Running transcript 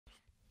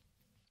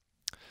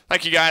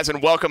Thank you guys,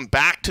 and welcome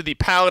back to the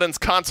Paladins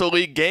Console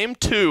League Game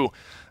 2.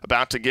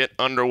 About to get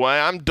underway.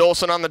 I'm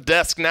Dolson on the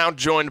desk, now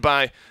joined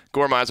by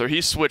Gormizer. He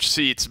switched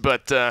seats,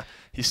 but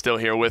he's still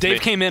here with me.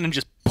 Dave came in and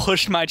just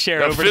pushed my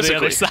chair over to the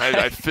other side.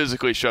 I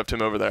physically shoved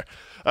him over there.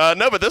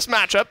 No, but this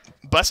matchup,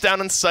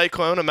 Bustdown and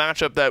Cyclone, a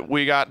matchup that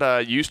we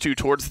got used to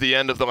towards the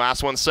end of the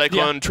last one.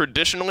 Cyclone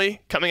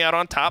traditionally coming out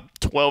on top,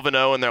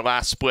 12-0 in their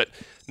last split,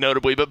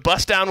 notably. But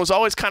Bustdown was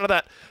always kind of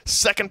that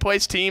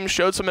second-place team,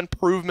 showed some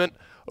improvement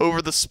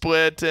over the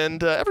split,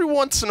 and every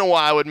once in a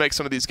while would make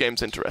some of these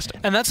games interesting.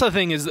 And that's the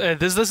thing is,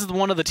 this is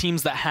one of the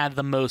teams that had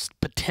the most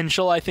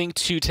potential, I think,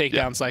 to take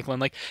down Cyclone.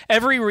 Like,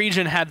 every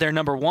region had their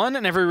number one,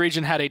 and every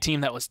region had a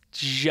team that was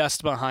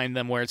just behind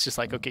them, where it's just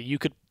like, okay, you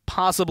could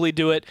possibly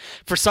do it.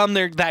 For some,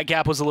 that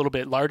gap was a little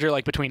bit larger,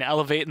 like between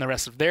Elevate and the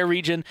rest of their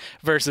region,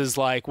 versus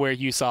like where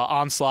you saw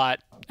Onslaught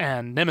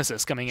and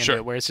Nemesis coming into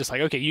it, where it's just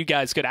like, okay, you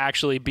guys could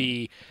actually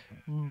be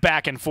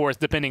back and forth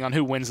depending on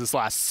who wins this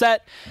last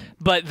set.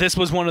 But this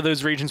was one of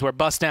those regions where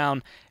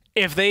Bustdown,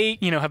 if they,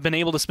 have been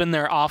able to spend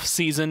their off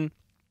season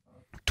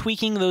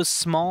tweaking those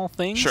small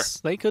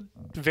things, they could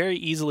very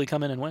easily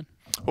come in and win.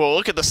 Well,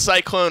 look at the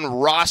Cyclone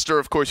roster.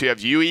 Of course, you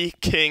have Yui,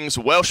 Kings,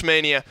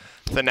 Welshmania,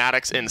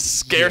 Fanatics, and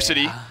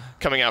Scarcity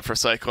coming out for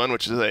Cyclone,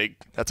 which is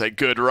that's a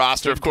good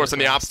roster. Of course, on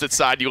the opposite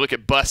side, you look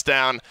at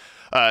Bustdown.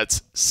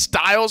 It's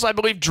Styles, I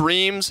believe,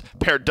 Dreams,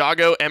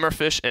 Perdago,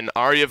 Emmerfish, and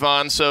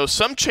Aryavon. So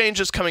some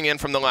changes coming in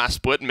from the last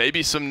split,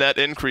 maybe some net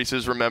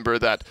increases. Remember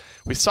that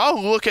we saw a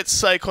look at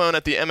Cyclone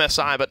at the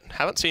MSI, but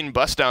haven't seen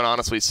Bustdown,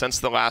 honestly, since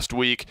the last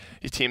week.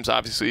 These teams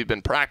obviously have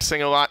been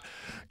practicing a lot.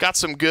 Got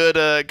some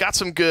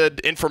good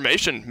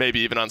information, maybe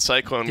even on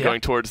Cyclone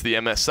going towards the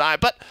MSI.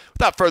 But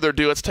without further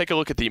ado, let's take a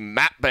look at the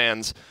map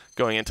bans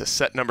going into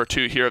set number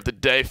 2 here of the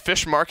day.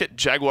 Fish Market,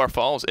 Jaguar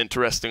Falls.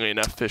 Interestingly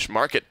enough, Fish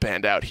Market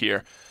banned out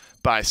here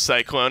by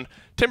Cyclone.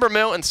 Timber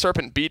Mill and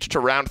Serpent Beach to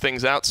round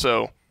things out.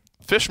 So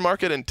Fish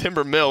Market and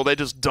Timber Mill, they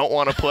just don't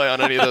want to play on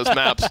any of those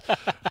maps.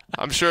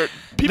 I'm sure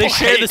people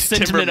share hate the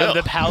sentiment Timber of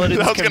the Paladins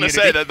I was going to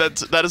say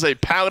community. that is a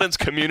Paladins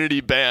community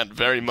ban,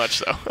 very much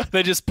so.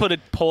 They just put a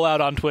poll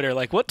out on Twitter,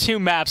 like, what 2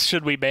 maps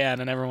should we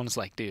ban? And everyone's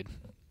like, dude,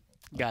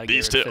 gotta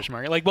get rid of Fish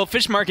Market. Like, well,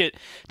 Fish Market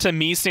to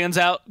me stands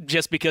out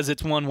just because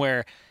it's one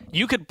where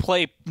you could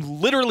play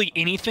literally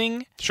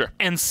anything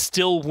and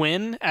still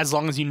win as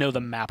long as you know the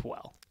map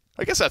well.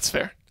 I guess that's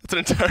fair. That's an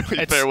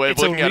entirely fair way of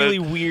looking at it. It's a really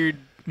weird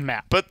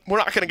map. But we're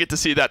not going to get to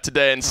see that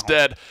today.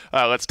 Instead,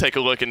 let's take a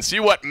look and see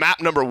what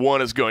map number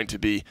 1 is going to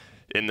be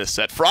in this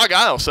set. Frog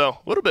Isle, so a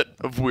little bit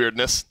of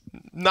weirdness.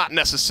 Not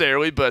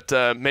necessarily, but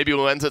maybe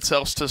lends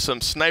itself to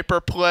some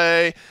sniper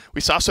play. We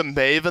saw some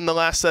Mave in the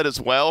last set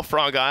as well.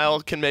 Frog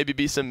Isle can maybe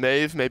be some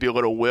Mave, maybe a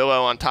little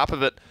Willow on top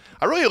of it.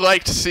 I really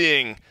liked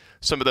seeing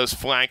some of those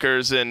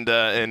flankers and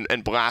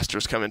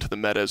blasters come into the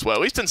meta as well,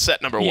 at least in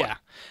set number 1. Yeah,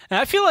 and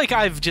I feel like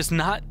I've just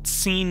not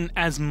seen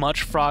as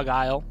much Frog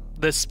Isle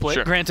this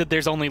split. Granted,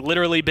 there's only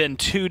literally been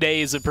 2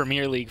 days of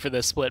Premier League for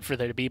this split for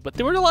there to be, but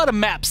there were a lot of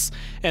maps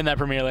in that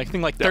Premier League. I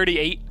think like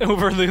 38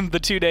 over the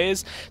 2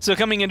 days. So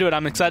coming into it,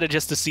 I'm excited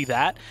just to see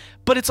that.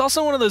 But it's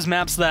also one of those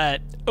maps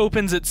that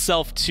opens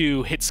itself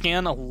to hit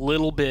scan a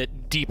little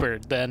bit deeper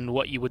than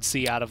what you would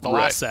see out of the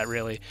last set,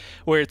 really,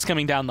 where it's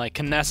coming down like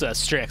Kinessa,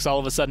 Strix, all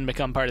of a sudden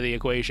become part of the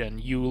equation.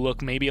 You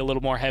look maybe a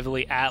little more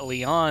heavily at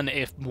Leon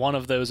if one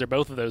of those or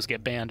both of those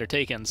get banned or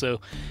taken.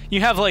 So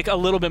you have like a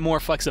little bit more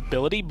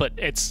flexibility, but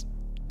it's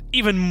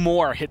even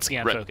more hit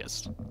scan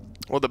focused.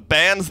 Well, the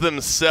bans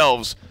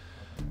themselves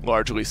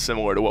largely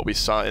similar to what we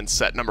saw in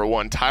set number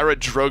 1. Tyra,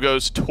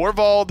 Drogos,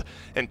 Torvald,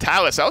 and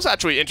Talus. That was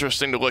actually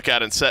interesting to look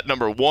at in set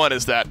number 1,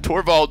 is that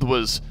Torvald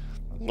was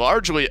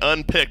largely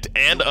unpicked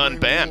and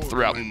unbanned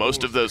throughout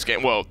most of those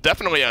games. Well,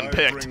 definitely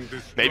unpicked,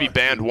 maybe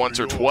banned once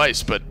or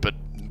twice, but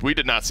we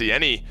did not see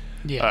any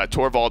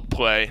Torvald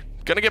play.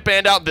 Going to get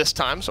banned out this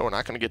time, so we're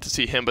not going to get to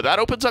see him. But that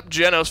opens up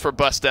Genos for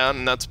Bustdown,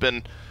 and that's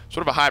been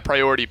sort of a high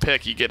priority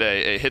pick. You get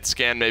a hit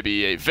scan,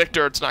 maybe a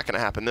Victor. It's not going to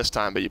happen this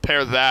time, but you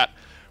pair that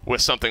with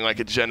something like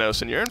a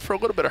Genos, and you're in for a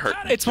little bit of hurt.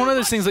 It's one of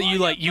those things that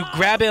you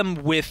grab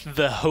him with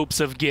the hopes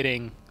of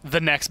getting the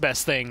next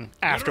best thing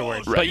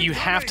afterwards, but you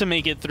have to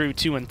make it through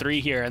 2 and 3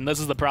 here, and this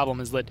is the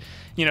problem, is that,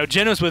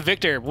 Genos with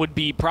Victor would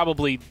be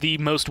probably the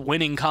most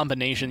winning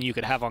combination you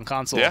could have on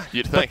console. Yeah,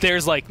 you'd think. But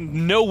there's like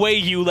no way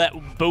you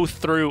let both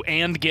through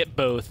and get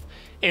both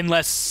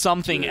unless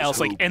something else,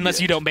 like unless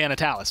you don't ban a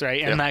Talus,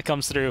 right? And that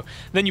comes through.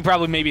 Then you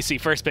probably maybe see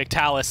first pick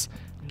Talus,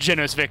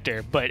 Genos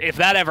Victor. But if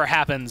that ever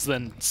happens,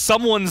 then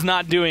someone's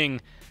not doing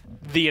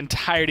the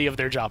entirety of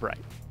their job right.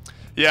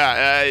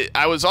 Yeah,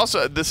 I was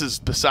also, this is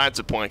besides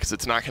the point because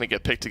it's not going to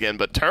get picked again,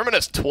 but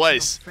Terminus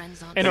twice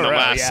in the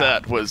last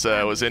set was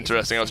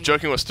interesting. I was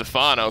joking with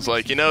Stefan. I was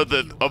like,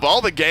 of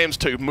all the games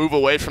to move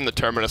away from the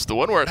Terminus, the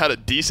one where it had a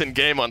decent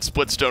game on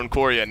Splitstone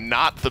Quarry and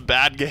not the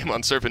bad game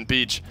on Serpent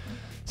Beach,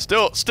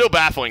 still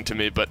baffling to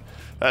me, but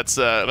that's,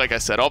 like I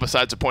said, all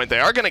besides the point. They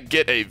are going to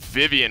get a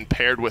Vivian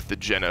paired with the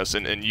Genos,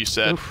 and you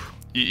said,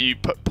 you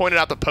pointed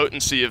out the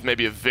potency of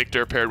maybe a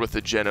Victor paired with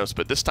the Genos,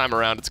 but this time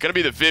around it's going to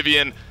be the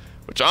Vivian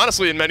which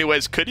honestly in many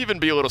ways could even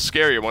be a little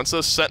scarier. Once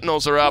those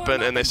Sentinels are up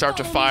and they start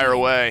to fire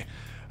away,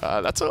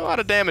 that's a lot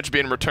of damage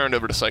being returned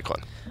over to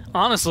Cyclone.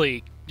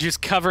 Honestly,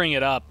 just covering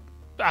it up,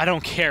 I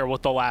don't care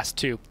what the last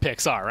 2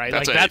 picks are, right?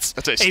 That's like,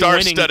 a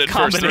winning star-studded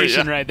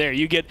combination right there.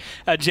 You get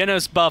a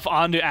Genos buff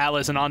onto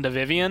Atlas and onto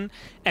Vivian,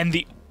 and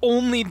the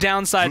only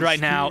downside right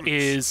now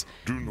is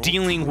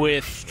dealing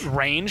with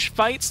range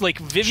fights. Like,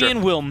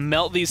 Vivian will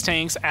melt these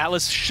tanks.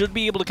 Atlas should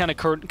be able to kind of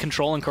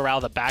control and corral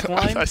the back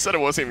line. I said it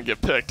wasn't even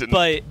get picked, and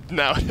but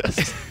now it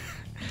is.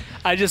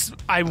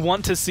 I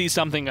want to see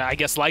something, I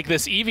guess, like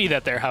this Eevee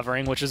that they're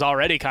hovering, which is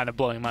already kind of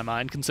blowing my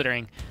mind,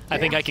 considering I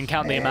think I can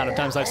count the amount of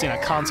times I've seen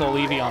a console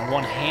Eevee on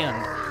one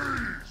hand.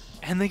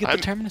 And they get the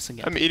Terminus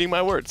again. I'm eating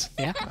my words.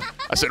 Yeah.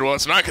 I said, well,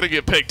 it's not going to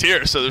get picked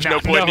here, so there's no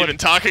point in even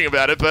talking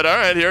about it. But all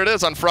right, here it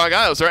is on Frog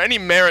Isle. Is there any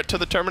merit to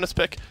the Terminus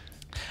pick?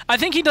 I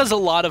think he does a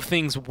lot of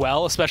things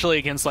well, especially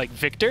against like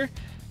Victor,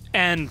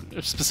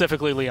 and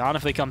specifically Leon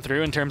if they come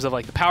through in terms of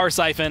like the power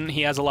siphon.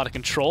 He has a lot of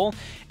control.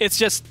 It's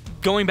just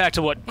going back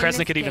to what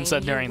Kresnik had even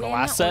said during the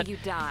last set.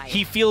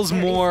 He feels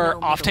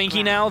more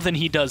off-tanky now than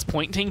he does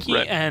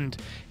point-tanky, and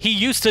he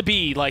used to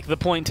be like the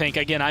point tank.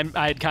 Again,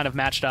 I had kind of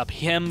matched up.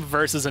 Him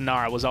versus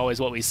Inara was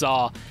always what we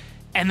saw.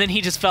 And then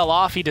he just fell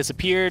off. He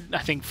disappeared. I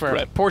think for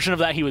a portion of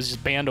that he was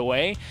just banned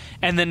away.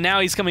 And then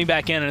now he's coming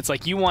back in, and it's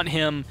like you want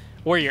him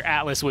where your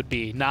Atlas would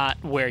be,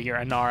 not where your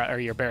Inara or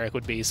your Barrack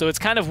would be. So it's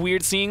kind of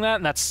weird seeing that,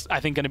 and that's, I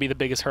think, going to be the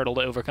biggest hurdle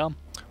to overcome.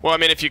 Well, I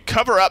mean, if you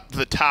cover up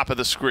the top of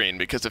the screen,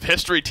 because if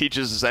history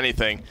teaches us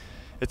anything,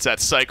 it's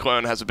that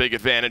Cyclone has a big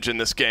advantage in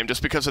this game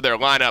just because of their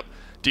lineup.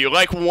 Do you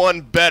like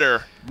one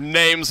better,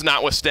 names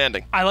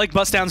notwithstanding? I like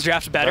Bustdown's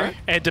draft better.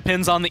 It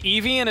depends on the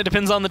Eevee and it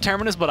depends on the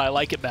Terminus, but I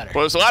like it better.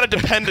 Well, there's a lot of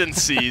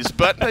dependencies,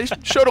 but they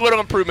showed a little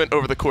improvement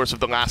over the course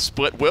of the last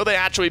split. Will they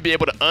actually be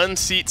able to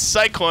unseat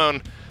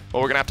Cyclone?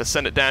 Well, we're going to have to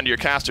send it down to your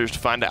casters to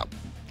find out.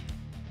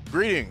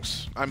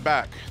 Greetings. I'm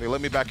back. They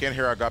let me back in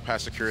here. I got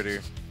past security.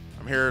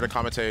 I'm here to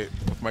commentate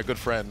with my good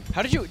friend.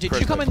 How did you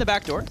come in the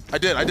back door? I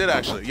did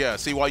actually. Yeah.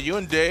 See, while you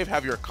and Dave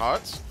have your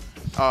cots,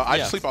 I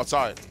just sleep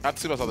outside. I have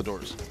to sleep outside the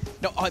doors.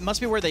 No, it must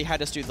be where they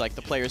had us do, like,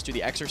 the players do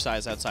the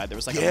exercise outside. There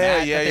was like a mat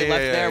that they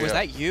left there. Was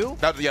that you?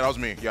 That was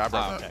me. Yeah, I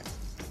brought that. Okay.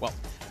 Well,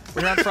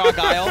 we're here on Frog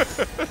Isle.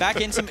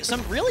 Back in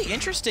some really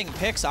interesting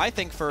picks, I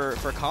think, for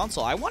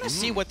console. I want to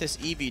see what this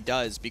Eevee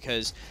does,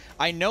 because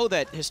I know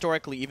that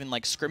historically, even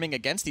like scrimming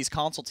against these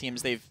console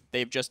teams,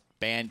 they've just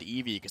banned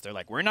Eevee because they're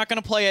like, we're not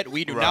going to play it.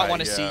 We do not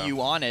want to see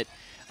you on it.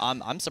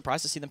 I'm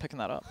surprised to see them picking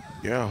that up.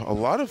 Yeah, a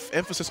lot of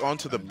emphasis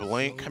onto the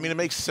blink. I mean, it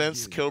makes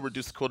sense.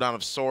 Reduce the cooldown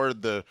of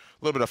Sword, the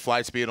little bit of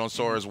flight speed on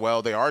Sword as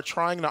well. They are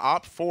trying to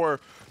opt for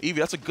Eevee.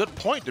 That's a good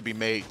point to be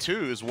made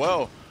too, as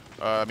well.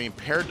 I mean,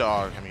 Pear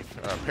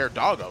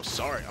Doggo.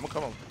 Sorry, I'm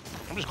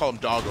just calling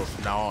him Doggo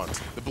from now on.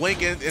 The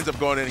blink ends up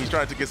going in. He's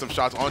trying to get some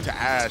shots onto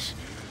Ash.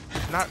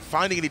 Not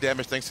finding any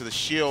damage thanks to the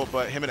shield,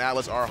 but him and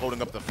Atlas are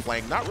holding up the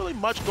flank. Not really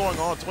much going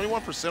on.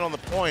 21% on the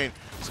point.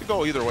 This could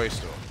go either way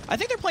still. I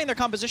think they're playing their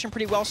composition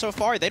pretty well so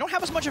far. They don't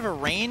have as much of a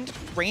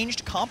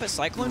ranged comp as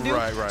Cyclone do,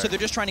 so they're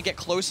just trying to get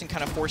close and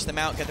kind of force them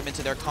out, get them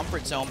into their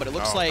comfort zone. But it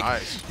looks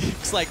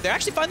like they're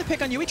actually finding the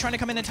pick on Yui, trying to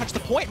come in and touch the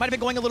point. Might have been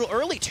going a little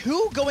early.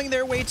 2 going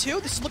their way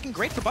too. This is looking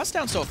great for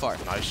Bustdown so far.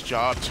 Nice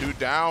job. 2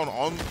 down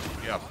on.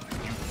 Yeah,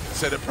 you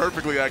said it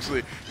perfectly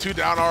actually. 2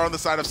 down are on the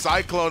side of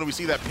Cyclone. We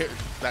see that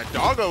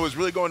Doggo is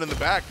really going in the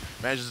back.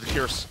 Manages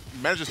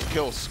to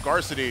kill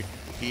Scarcity.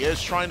 He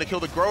is trying to kill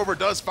the Grover,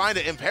 does find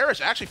it, and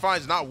Parrish actually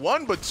finds not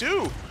 1, but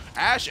 2.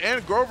 Ash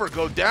and Grover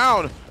go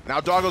down.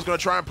 Now Doggo's going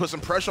to try and put some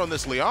pressure on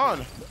this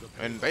Leon,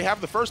 and they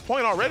have the first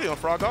point already on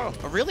Frog Isle.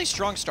 A really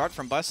strong start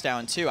from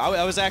Bustdown, too.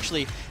 I was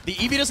actually, the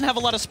Eevee doesn't have a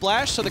lot of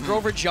splash, so the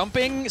Grover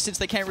jumping, since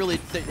they can't really...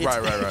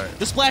 Right.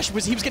 The splash,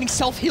 he was getting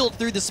self-healed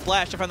through the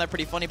splash. I found that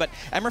pretty funny, but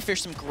Emmerfish,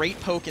 some great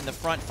poke in the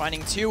front,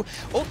 finding 2.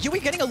 Oh, Yui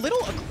getting a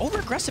little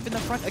over-aggressive in the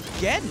front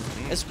again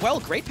as well.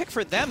 Great pick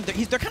for them.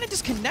 They're kind of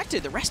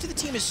disconnected. The rest of the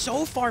team is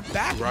so far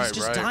back. He's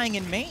just dying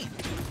in main.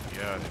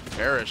 Yeah,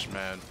 Parrish,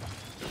 man.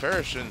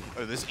 Parrish and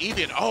this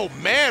Eevee, oh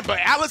man, but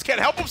Atlas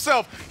can't help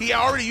himself. He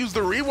already used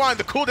the rewind.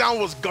 The cooldown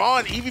was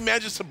gone. Eevee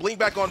manages to blink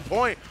back on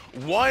point.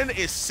 1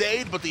 is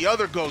saved, but the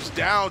other goes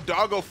down.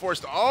 Doggo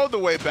forced all the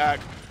way back.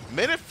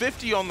 Minute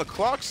 50 on the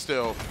clock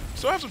still.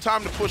 Still have some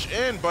time to push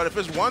in, but if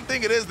there's one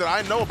thing it is that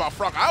I know about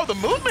Frog Isle, the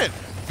movement.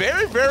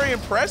 Very, very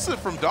impressive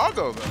from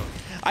Doggo, though.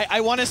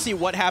 I want to see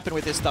what happened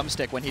with his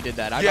thumbstick when he did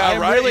that.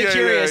 I'm really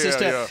curious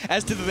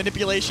as to the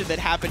manipulation that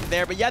happened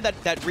there. But yeah,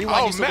 that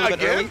rewind used a little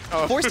bit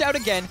early. Forced out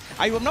again.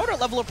 I don't know what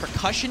level of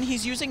percussion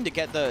he's using to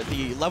get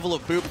the level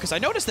of boot, because I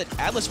noticed that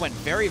Atlas went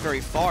very, very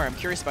far. I'm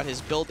curious about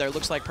his build there.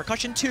 Looks like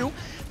percussion 2.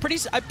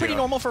 Pretty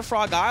normal for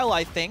Frog Isle,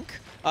 I think.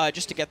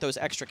 Just to get those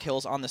extra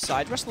kills on the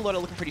side. The rest of the loadout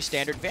looking pretty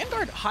standard.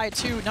 Vanguard high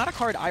 2, not a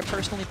card I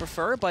personally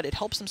prefer, but it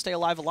helps them stay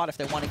alive a lot if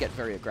they want to get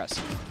very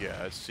aggressive.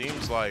 Yeah, it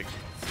seems like,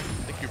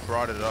 I think you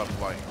brought it up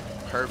like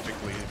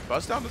perfectly.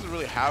 Bustdown doesn't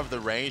really have the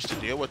range to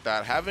deal with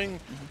that. Having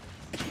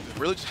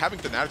really just having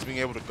Fanatics being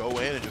able to go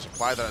in and just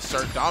apply that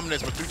assert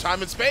dominance, but through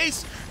time and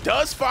space,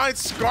 does find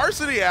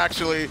Scarcity,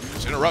 actually.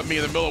 Just interrupt me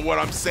in the middle of what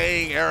I'm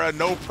saying, Era.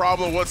 No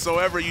problem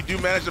whatsoever. You do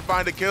manage to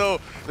find a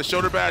kill. The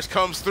shoulder bash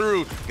comes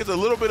through, gets a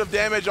little bit of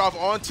damage off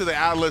onto the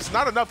Atlas.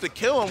 Not enough to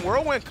kill him.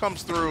 Whirlwind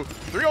comes through.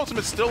 3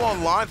 ultimates still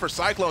online for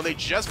Cyclone. They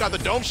just got the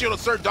Dome Shield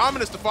assert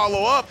dominance to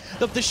follow up.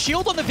 The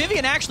shield on the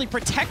Vivian actually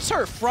protects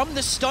her from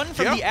the stun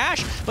from the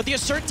Ashe, but the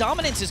assert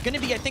dominance is going to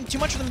be, I think, too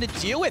much for them to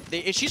deal with.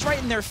 She's right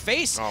in their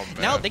face. Oh,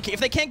 now, if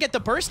they can't get the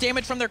burst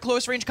damage from their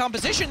close range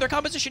composition, their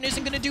composition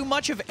isn't going to do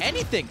much of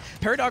anything.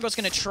 Paradogo's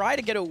going to try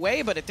to get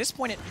away, but at this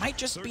point, it might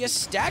just be a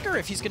stagger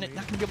if he's not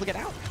going to be able to get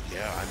out.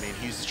 Yeah, I mean,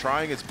 he's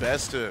trying his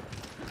best to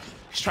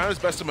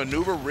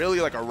maneuver really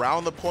like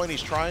around the point.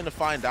 He's trying to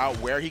find out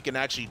where he can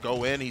actually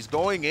go in. He's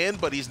going in,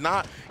 but he's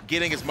not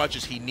getting as much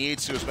as he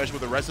needs to, especially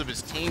with the rest of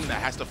his team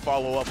that has to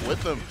follow up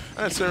with him.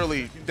 Not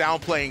necessarily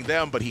downplaying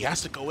them, but he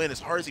has to go in as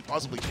hard as he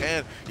possibly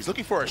can. He's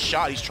looking for a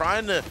shot. He's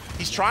trying to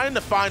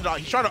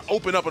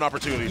open up an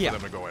opportunity for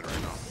them to go in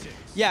right now.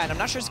 Yeah, and I'm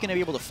not sure he's going to be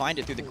able to find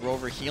it through the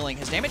Grover healing.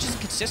 His damage isn't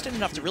consistent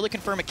enough to really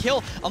confirm a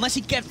kill unless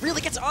he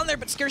really gets on there,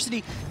 but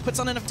Scarcity puts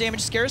on enough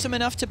damage, scares him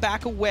enough to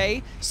back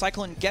away.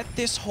 Cyclone get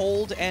this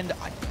hold, and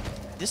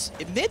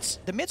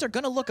the mids are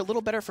going to look a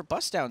little better for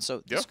Bustdown,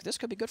 so this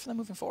could be good for them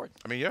moving forward.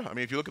 I mean, yeah. I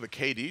mean, if you look at the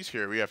KDs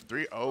here, we have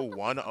 3-0,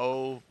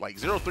 1-0, like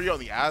 0-3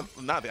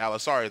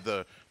 on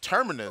the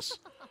Terminus.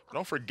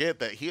 Don't forget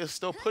that he is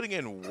still putting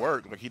in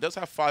work. Like, he does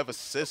have 5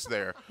 assists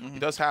there. He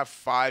does have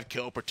 5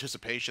 kill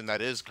participation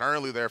that is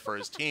currently there for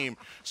his team.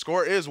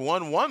 Score is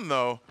 1-1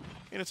 though,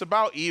 and it's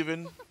about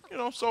even. You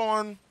know, so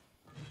on,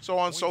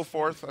 so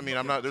forth. I mean,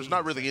 there's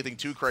not really anything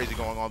too crazy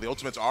going on. The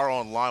ultimates are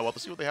online. We'll have to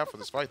see what they have for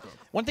this fight, though.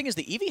 One thing is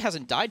the Eevee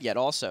hasn't died yet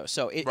also,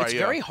 so it's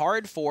very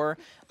hard for,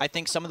 I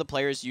think, some of the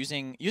players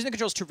using the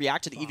controls to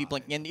react to the Eevee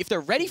blinking. And if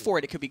they're ready for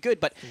it, it could be good,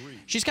 but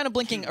she's kind of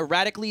blinking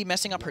erratically,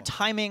 messing up her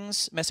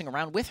timings, messing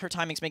around with her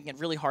timings, making it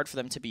really hard for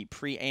them to be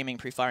pre-aiming,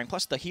 pre-firing.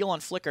 Plus, the heal on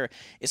Flicker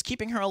is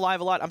keeping her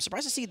alive a lot. I'm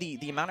surprised to see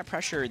the amount of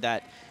pressure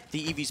that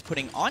the Eevee's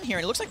putting on here,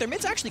 and it looks like their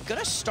mid's actually going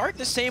to start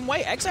the same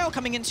way. Exile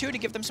coming in, too, to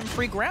give them some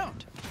free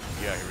ground.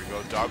 Yeah, here we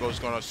go. Doggo's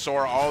going to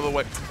soar all the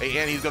way.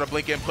 And he's going to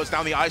blink in, puts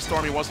down the Ice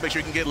Storm. He wants to make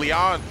sure he can get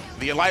Leon.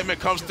 The Enlightenment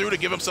comes through to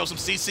give himself some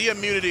CC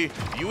immunity.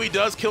 Yui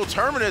does kill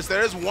Terminus.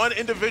 There is one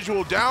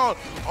individual down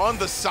on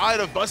the side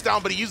of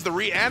Bustdown, but he used the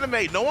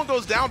reanimate. No one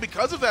goes down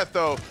because of that,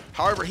 though.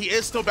 However, he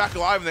is still back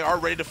alive, and they are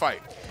ready to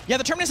fight. Yeah,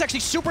 the Terminus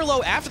actually super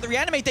low after the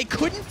reanimate. They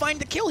couldn't find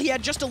the kill. He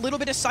had just a little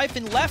bit of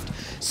Siphon left,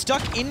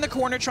 stuck in the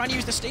corner, trying to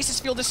use the stasis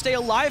field to stay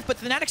alive, but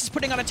Fanatics is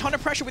putting on a ton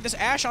of pressure with this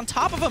Ashe on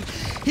top of him.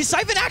 His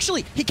Siphon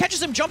actually, he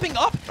catches him jumping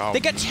up.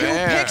 They get 2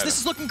 picks. This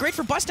is looking great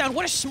for Bustdown.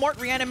 What a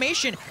smart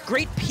reanimation.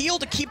 Great peel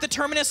to keep the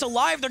Terminus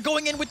alive. They're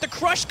going in with the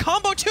Crush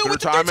combo, too, with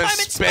the time and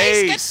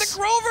space. Gets the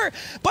Grover.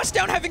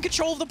 Bustdown having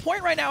control of the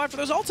point right now after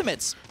those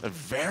ultimates.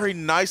 Very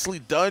nicely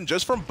done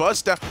just from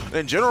Bustdown.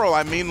 In general,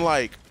 I mean,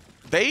 like,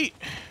 they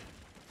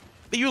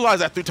utilize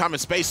that through time and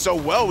space so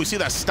well. We see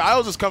that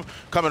Styles is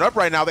coming up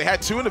right now. They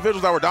had 2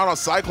 individuals that were down on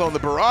Cyclone. The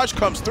barrage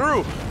comes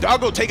through.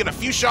 Doggo taking a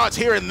few shots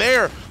here and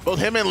there. Both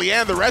him and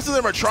Leanne, the rest of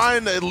them are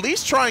trying to at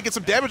least try and get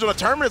some damage on the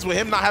Terminus with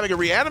him not having a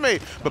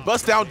reanimate. But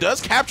Bustdown does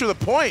capture the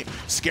point.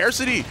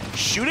 Scarcity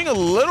shooting a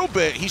little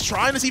bit. He's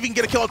trying to see if he can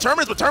get a kill on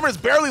Terminus, but Terminus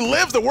barely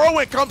lives. The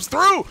Whirlwind comes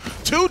through.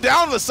 2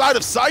 down on the side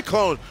of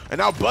Cyclone. And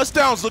now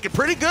Bustdown's looking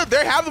pretty good.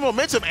 They have the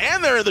momentum,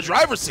 and they're in the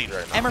driver's seat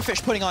right now.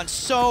 Emmerfish putting on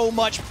so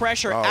much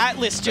pressure.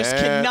 Atlas just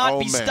cannot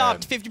be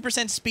stopped.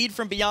 50% speed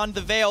from beyond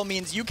the veil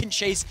means you can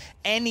chase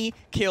any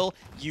kill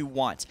you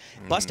want.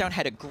 Bustdown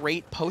had a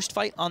great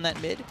post-fight on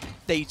that mid.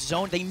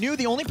 They knew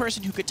the only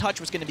person who could touch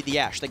was going to be the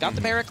Ashe. They got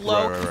the Barrack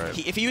low.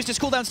 If he used his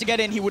cooldowns to get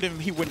in, he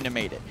wouldn't have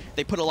made it.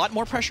 They put a lot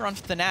more pressure on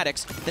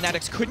Fanatics.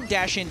 Fanatics couldn't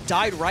dash in,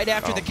 died right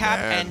after the cap,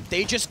 and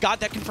they just got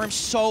that confirmed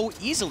so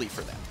easily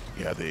for them.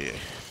 Yeah, the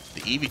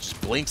Eevee just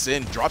blinks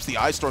in, drops the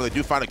Ice Storm. They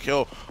do find a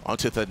kill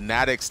onto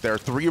Fanatics. There are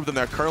 3 of them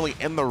that are currently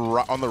on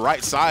the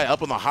right side,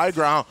 up on the high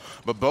ground,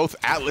 but both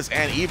Atlas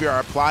and Eevee are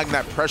applying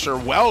that pressure.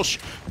 Welsh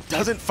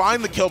doesn't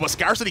find the kill, but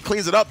Scarcity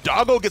cleans it up.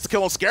 Doggo gets the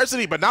kill on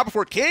Scarcity, but not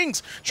before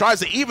Kings tries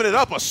to even it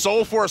up. A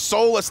soul for a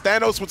soul, as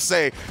Thanos would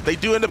say. They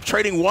do end up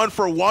trading 1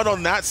 for 1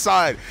 on that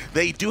side.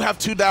 They do have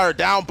 2 that are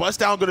down.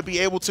 Bustdown going to be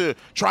able to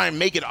try and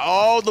make it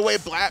all the way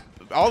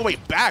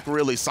back,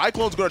 really.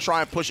 Cyclone's going to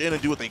try and push in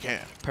and do what they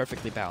can.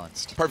 Perfectly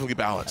balanced. Perfectly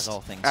balanced.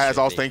 As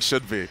all things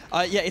should be.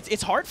 Yeah,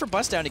 it's hard for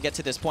Bustdown to get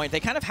to this point. They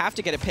kind of have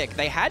to get a pick.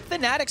 They had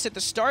Fanatics at the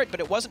start, but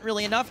it wasn't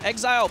really enough.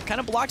 Exile kind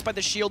of blocked by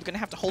the shield, going to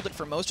have to hold it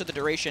for most of the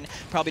duration.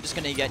 Probably just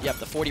going to get,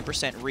 the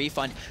 40%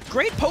 refund.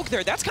 Great poke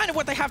there. That's kind of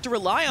what they have to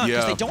rely on,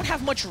 because they don't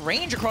have much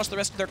range across the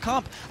rest of their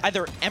comp.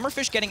 Either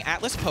Emmerfish getting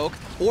Atlas poke,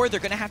 or they're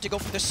going to have to go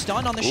for the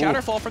stun on the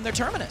Shatterfall from their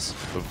Terminus.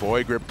 The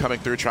Void Grip coming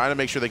through, trying to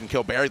make sure they can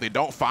kill Barry. They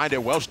don't find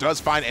it. Welsh does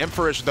find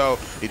Emfurish, though.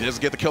 He does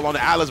get the kill on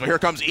the Atlas, but here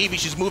comes Eevee.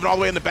 She's moving all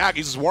the way in the back.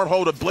 He's just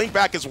wormhole to blink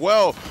back as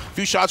well. A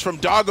few shots from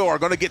Doggo are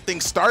going to get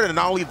things started, and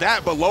not only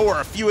that, but lower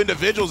a few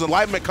individuals.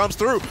 Enlightenment comes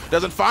through,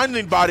 doesn't find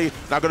anybody.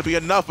 Not going to be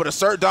enough, but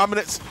assert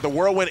dominance. The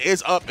Whirlwind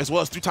is up, as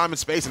well as through time and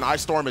space, and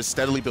Ice Storm is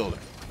steadily building.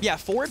 Yeah,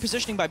 forward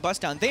positioning by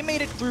Bustdown. They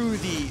made it through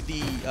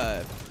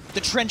the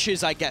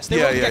trenches, I guess.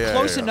 They were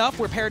close enough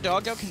where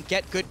Paradogo can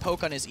get good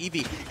poke on his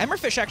Eevee.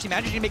 Emmerfish actually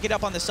managed to make it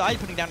up on the side,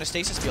 putting down a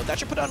stasis field. That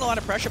should put on a lot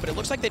of pressure, but it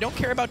looks like they don't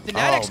care about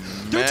Dynatics.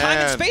 Through time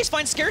and space,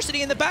 find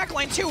Scarcity in the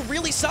backline too.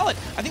 Really solid.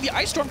 I think the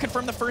Ice Storm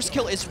confirmed the first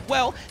kill as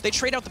well. They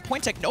trade out the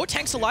point tech. No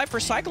tanks alive for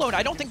Cyclone.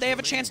 I don't think they have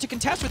a chance to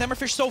contest with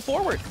Emmerfish so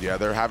forward. Yeah,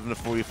 they're having to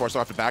fully force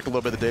off the back a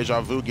little bit. The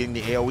Deja Vu getting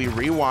the AoE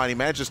rewind. He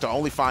manages to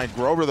only find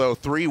Grover, though.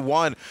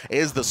 3-1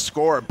 is the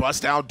score.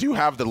 Bustdown do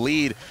have the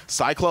lead.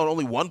 Cyclone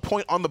only 1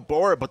 point on the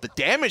board, but the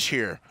damage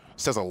here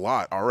says a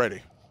lot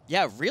already.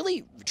 Yeah,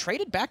 really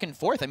traded back and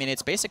forth. I mean,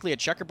 it's basically a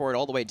checkerboard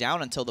all the way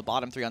down until the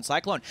bottom 3 on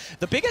Cyclone.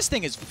 The biggest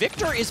thing is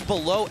Victor is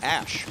below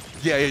Ashe.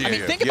 I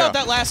mean, think about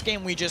that last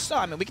game we just saw.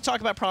 I mean, we can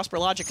talk about Prosper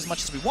Logic as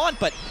much as we want,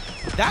 but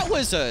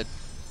that's a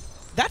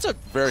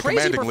very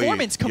crazy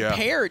performance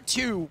compared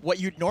to what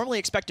you'd normally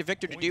expect a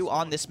Victor to do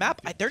on this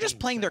map. They're just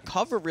playing their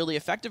cover really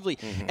effectively.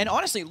 And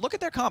honestly, look at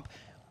their comp.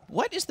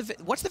 What's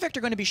the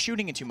Victor going to be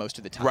shooting into most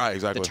of the time? Right,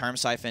 exactly. The Term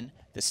Siphon,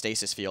 the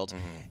Stasis Field.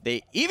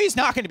 Eevee's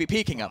not going to be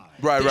peeking him.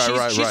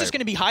 She's just going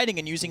to be hiding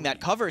and using that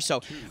cover.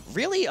 So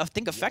really, I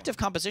think effective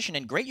composition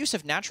and great use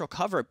of natural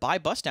cover by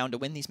Bustdown to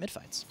win these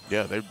mid-fights.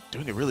 Yeah, they're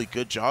doing a really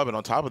good job. And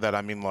on top of that,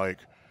 I mean, like,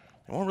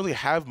 they won't really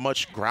have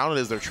much ground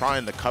as they're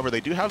trying to cover.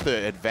 They do have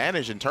the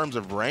advantage in terms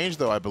of range,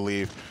 though, I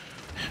believe.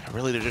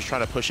 Really, they're just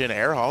trying to push in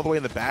air all the way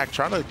in the back,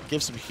 trying to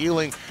give some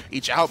healing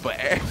each out, but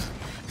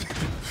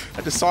I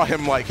just saw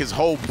him, like, his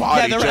whole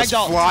body just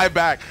fly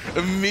back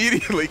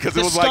immediately because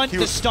it was like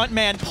the stunt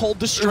man pulled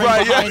the string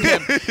behind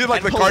him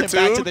like and the pulled cartoon.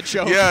 Him back to the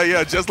choke.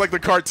 Yeah, just like the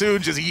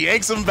cartoon, just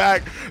yanks him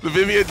back. The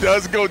Vivian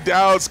does go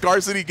down.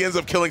 Scarcity ends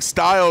up killing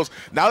Styles.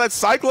 Now that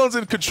Cyclone's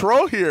in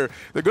control here,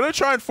 they're going to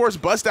try and force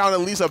Bustdown at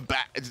least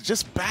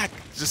just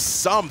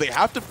some. They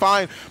have to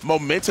find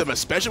momentum,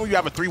 especially when you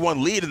have a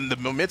 3-1 lead, and the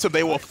momentum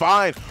they will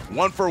find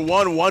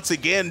 1-for-1 once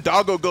again.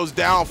 Doggo goes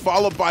down,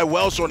 followed by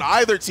Welsh on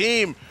either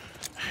team.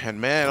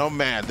 And man, oh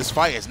man, this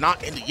fight is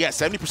not ended yet.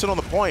 70% on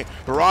the point.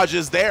 Barrage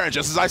is there, and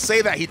just as I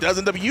say that, he does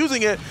end up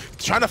using it,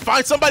 trying to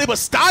find somebody, but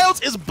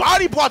Styles is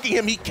body blocking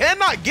him. He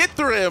cannot get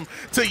through him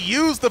to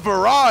use the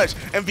barrage,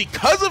 and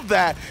because of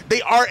that,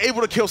 they are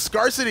able to kill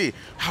Scarcity.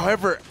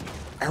 However,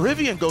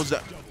 Arivian goes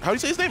down. How do you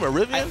say his name?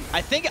 Arivian?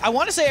 I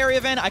want to say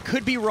Arivian. I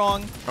could be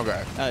wrong.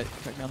 Okay.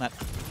 Correct me on that.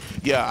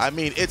 Yeah, I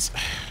mean,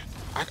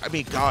 I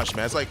mean, gosh,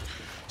 man, it's like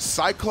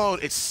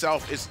Cyclone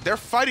itself they're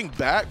fighting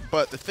back,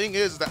 but the thing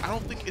is that I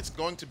don't think it's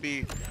going to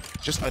be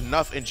just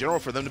enough in general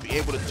for them to be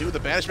able to do. The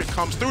banishment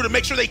comes through to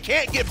make sure they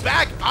can't get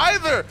back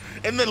either.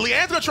 And then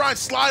Leanne's gonna try and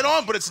slide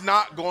on, but it's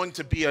not going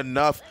to be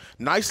enough.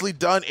 Nicely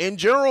done in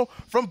general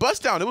from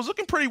Bustdown. It was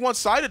looking pretty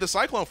one-sided to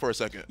Cyclone for a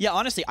second. Yeah,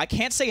 honestly, I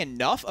can't say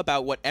enough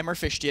about what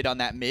Emmerfish did on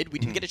that mid. We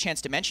didn't get a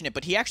chance to mention it,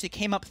 but he actually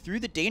came up through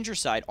the danger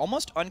side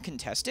almost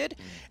uncontested,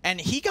 and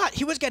he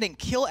was getting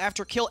kill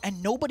after kill,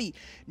 and nobody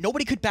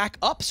could back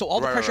up. So all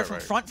the pressure from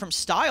front from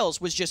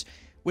Styles was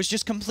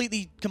just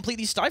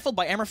completely stifled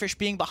by Emmerfish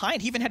being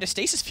behind. He even had a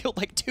stasis field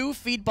like 2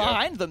 feet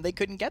behind them. They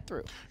couldn't get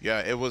through. Yeah,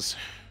 it was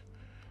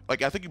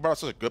like, I think you brought up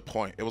such a good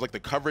point. It was like the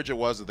coverage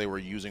that they were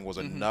using was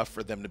enough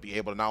for them to be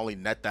able to not only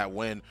net that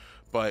win,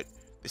 but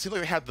it seemed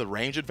like they had the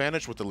range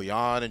advantage with the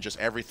Leon and just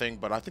everything.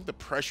 But I think the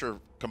pressure,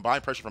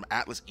 combined pressure from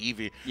Atlas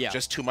Eevee,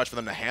 just too much for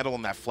them to handle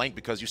on that flank,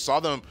 because you saw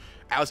them,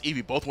 Atlas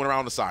Eevee both went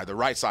around the side, the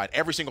right side,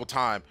 every single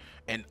time.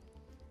 And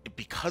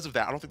because of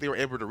that, I don't think they were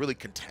able to really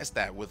contest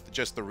that with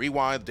just the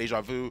rewind, the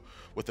deja vu,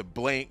 with the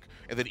blink.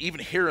 And then even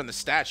here in the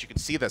stats, you can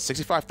see that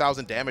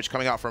 65,000 damage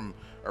coming out from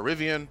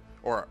Arivian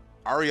or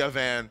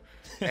Aryavan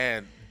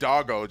and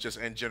Doggo, just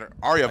in general.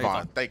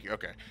 Aryavan, thank you.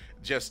 Okay,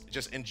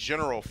 just in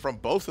general from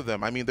both of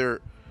them. I mean,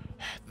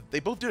 they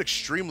both did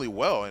extremely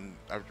well, and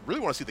I really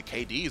want to see the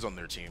KDs on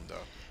their team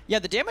though. Yeah,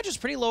 the damage is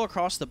pretty low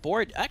across the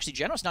board. Actually,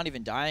 Geno's not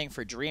even dying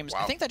for Dreams.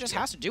 I think that just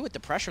has to do with the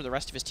pressure the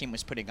rest of his team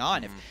was putting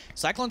on. If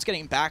Cyclone's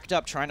getting backed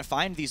up, trying to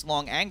find these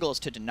long angles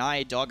to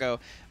deny Doggo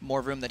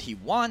more room that he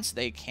wants,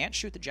 they can't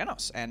shoot the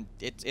Genos. And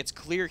it's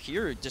clear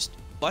here, just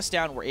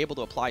Bustdown were able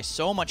to apply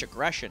so much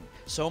aggression,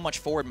 so much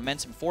forward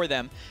momentum for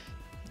them.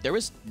 There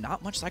was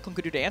not much Cyclone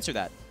could do to answer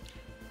that.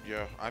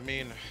 Yeah, I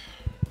mean,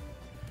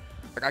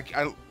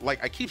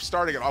 I keep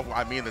starting it off with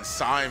I mean then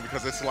sign,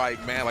 because it's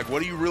like, man, like,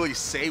 what do you really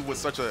say with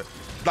such a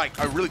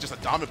really just a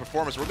dominant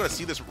performance? We're gonna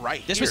see this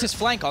right This here. was his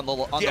flank on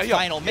the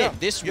final mid.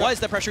 This was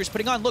the pressure he was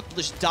putting on. Look,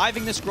 just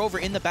diving this Grover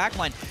in the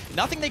backline.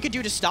 Nothing they could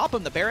do to stop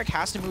him. The Barrack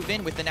has to move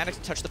in with the Natics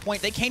to touch the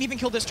point. They can't even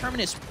kill this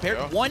Terminus.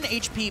 1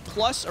 HP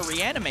plus a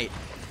reanimate.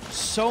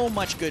 So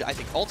much good, I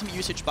think, ultimate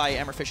usage by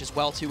Emmerfish as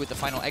well, too, with the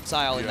final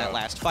exile in that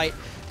last fight.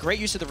 Great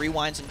use of the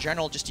rewinds in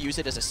general, just to use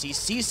it as a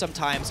CC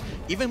sometimes.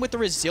 Even with the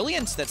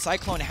resilience that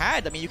Cyclone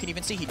had, I mean, you can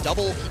even see he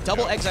double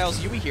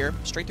exiles Yui here,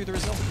 straight through the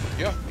resilience.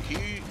 Yeah,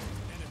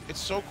 It's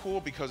so cool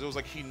because it was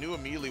like he knew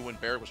immediately when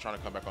Barrett was trying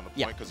to come back on the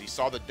point because he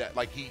saw the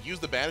like he used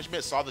the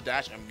banishment, saw the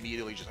dash,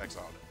 immediately just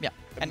exiled him. Yeah.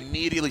 And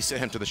immediately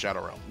sent him to the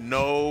Shadow Realm.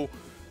 No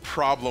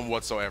problem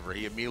whatsoever.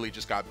 He immediately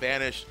just got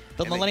banished.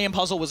 The Millennium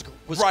Puzzle was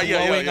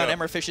glowing on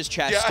Emmerfish's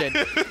chest. And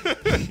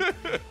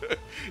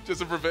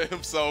just to prevent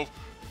himself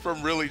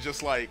from really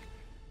just like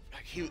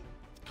he.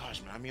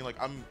 Gosh, man. I mean, like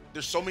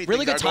there's so many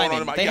really things good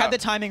timing. They had the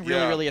timing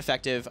really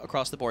effective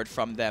across the board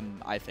from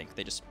them. I think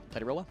they just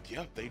played it real well.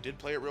 Yeah, they did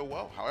play it real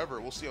well. However,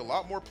 we'll see a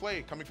lot more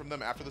play coming from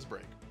them after this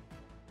break.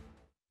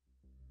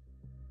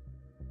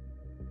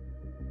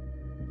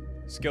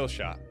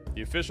 Skillshot,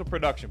 the official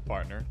production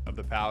partner of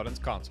the Paladins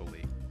Console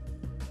League.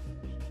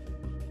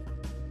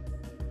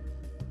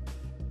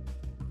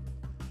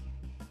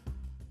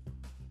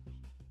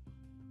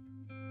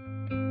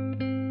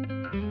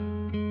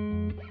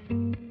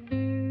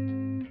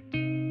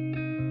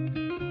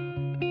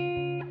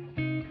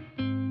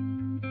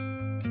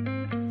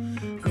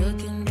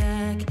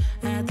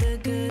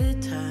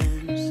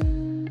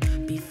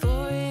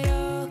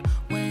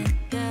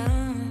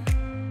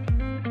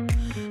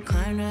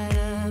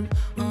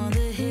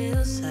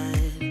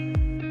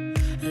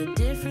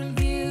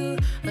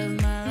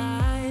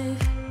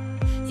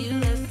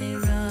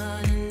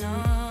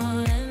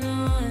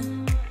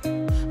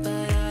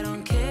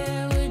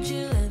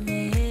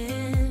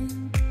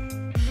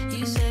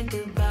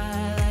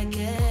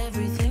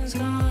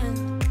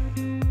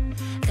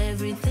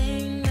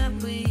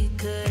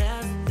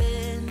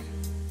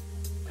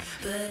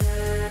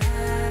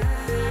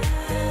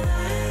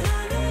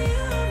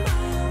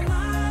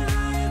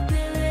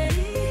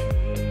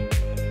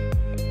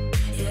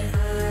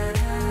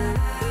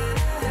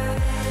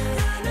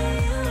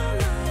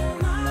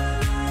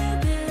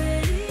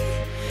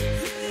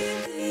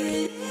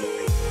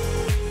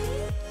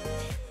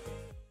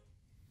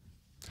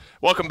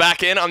 Welcome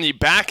back in on the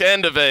back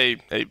end of a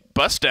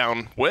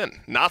Bustdown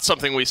win. Not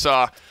something we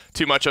saw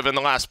too much of in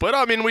the last split.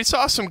 I mean, we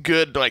saw some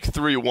good, like,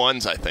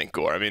 3-1s, I think,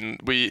 Gore. I mean,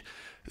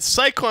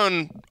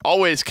 Cyclone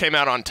always came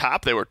out on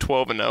top. They were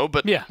 12-0,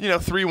 but, you know,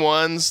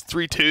 3-1s,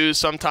 3-2s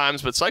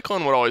sometimes, but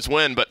Cyclone would always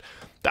win. But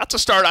that's a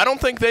start I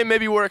don't think they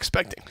maybe were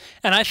expecting.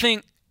 And I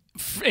think,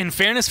 in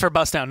fairness for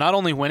Bustdown, not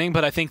only winning,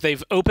 but I think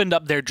they've opened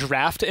up their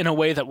draft in a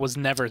way that was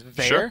never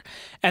there. Sure.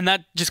 And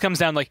that just comes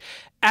down, like,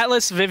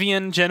 Atlas,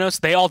 Vivian, Genos,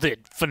 they all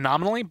did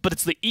phenomenally, but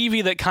it's the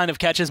Eevee that kind of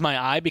catches my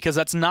eye because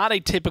that's not a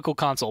typical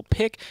console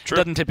pick. True.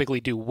 Doesn't typically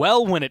do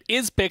well when it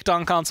is picked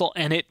on console,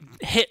 and it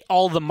hit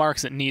all the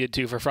marks it needed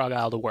to for Frog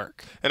Isle to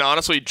work. And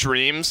honestly,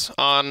 Dreams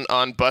on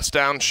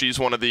Bustdown, she's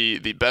one of the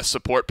best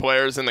support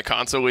players in the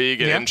console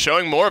league, and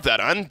showing more of that,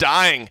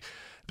 undying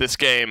this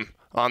game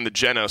on the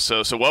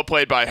Genos. So well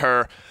played by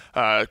her.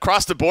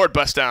 Across the board,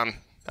 Bustdown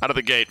out of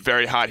the gate,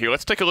 very hot here.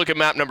 Let's take a look at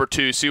map number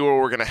 2, see where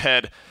we're going to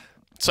head.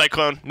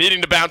 Cyclone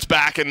needing to bounce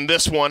back in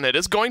this one. It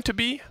is going to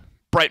be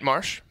Bright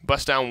Marsh.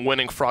 Bustdown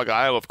winning Frog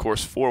Isle, of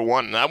course,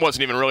 4-1. That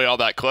wasn't even really all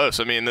that close.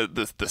 I mean,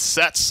 the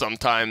sets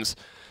sometimes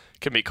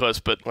can be close,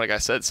 but like I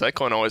said,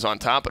 Cyclone always on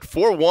top. But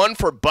 4-1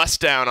 for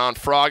Bustdown on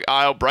Frog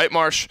Isle. Bright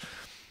Marsh,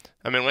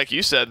 I mean, like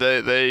you said,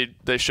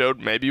 they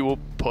showed maybe we'll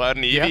pull out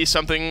an Eevee,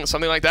 something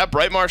like that.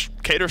 Bright Marsh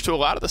caters to a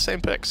lot of the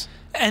same picks.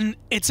 And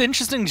it's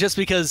interesting just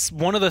because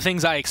one of the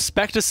things I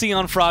expect to see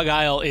on Frog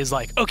Isle is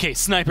like, okay,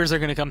 snipers are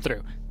going to come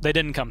through. They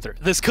didn't come through.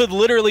 This could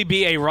literally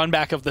be a run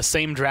back of the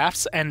same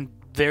drafts, and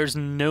there's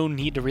no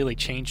need to really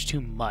change too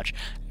much.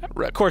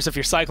 Of course, if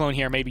you're Cyclone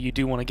here, maybe you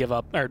do want to give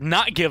up, or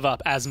not give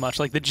up as much.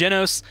 Like the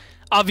Genos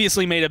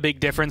obviously made a big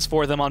difference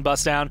for them on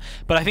Bustdown,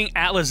 but I think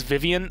Atlas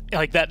Vivian,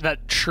 like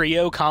that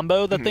trio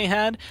combo that they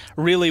had,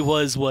 really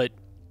was what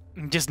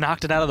just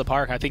knocked it out of the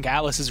park. I think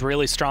Atlas is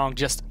really strong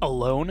just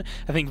alone.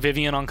 I think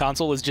Vivian on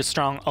console was just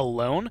strong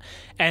alone,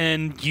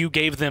 and you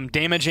gave them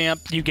damage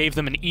amp, you gave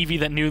them an Eevee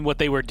that knew what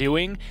they were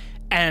doing,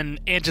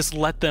 and it just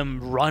let them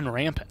run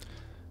rampant.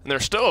 And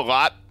there's still a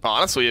lot,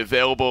 honestly,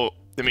 available.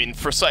 I mean,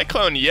 for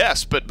Cyclone,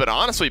 yes, but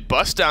honestly,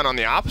 Bustdown on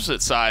the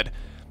opposite side,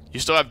 you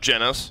still have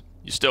Genos,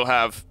 you still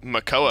have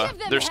Makoa.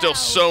 There's still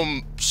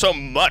so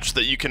much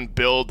that you can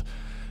build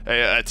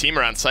a team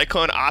around.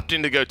 Cyclone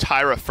opting to go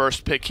Tyra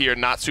first pick here,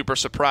 not super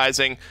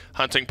surprising.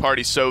 Hunting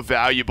Party so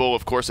valuable,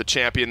 of course, a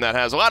champion that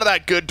has a lot of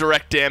that good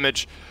direct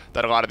damage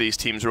that a lot of these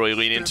teams really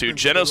lean into.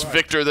 Genos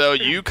Victor, though,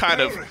 you kind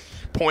of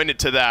pointed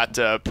to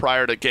that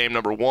prior to game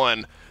number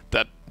 1,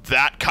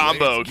 that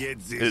combo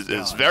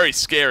is very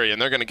scary,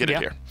 and they're going to get it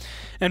here.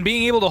 And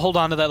being able to hold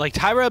on to that, like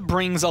Tyra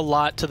brings a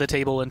lot to the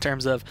table in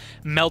terms of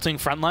melting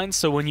front lines.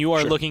 So when you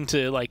are looking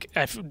to, like,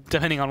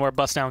 depending on where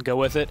Bustdown go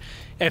with it,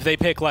 if they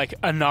pick like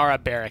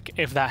Anara Barrack,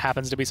 if that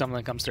happens to be something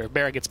that comes through, if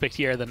Barrack gets picked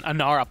here, then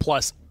Anara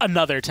plus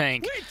another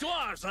tank.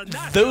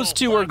 Those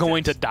two are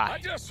going to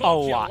die a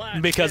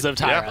lot because of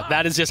Tyra. Yeah.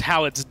 That is just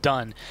how it's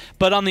done.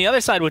 But on the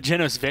other side with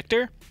Genos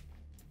Victor,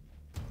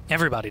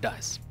 everybody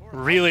dies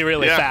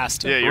really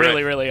fast,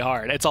 really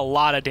hard. It's a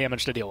lot of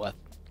damage to deal with.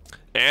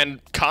 And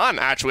Khan,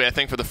 actually, I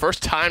think for the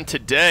first time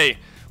today,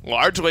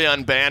 largely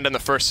unbanned in the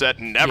first set,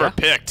 never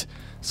picked.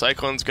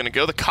 Cyclone's going to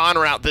go the Khan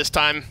route this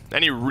time.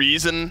 Any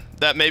reason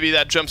that maybe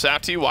that jumps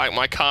out to you?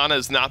 Why Khan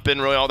has not been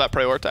really all that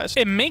prioritized?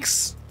 It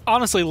makes,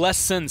 honestly, less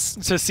sense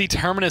to see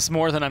Terminus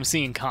more than I'm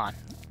seeing Khan.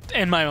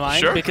 In my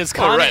mind, sure. Because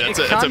Khan, it's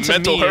a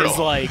mental hurdle. Is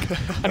like,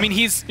 I mean,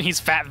 he's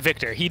Fat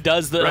Victor. He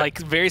does the like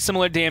very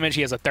similar damage.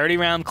 He has a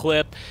 30-round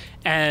clip,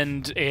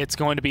 and it's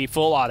going to be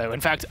full auto. In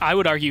fact, I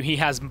would argue he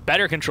has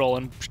better control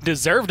and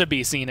deserve to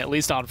be seen at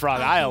least on Frog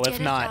Isle, if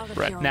not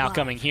now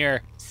coming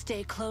here.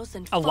 Stay close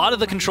and a lot of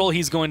the control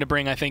he's going to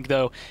bring, I think,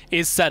 though,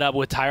 is set up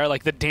with Tyra.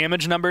 Like the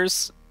damage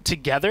numbers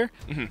together,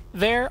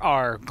 there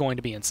are going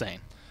to be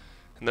insane.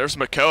 And there's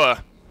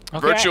Makoa. Okay.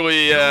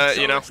 Virtually,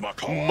 you know,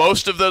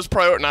 most of those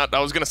I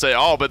was going to say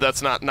all, but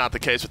that's not the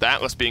case with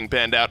Atlas being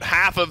banned out.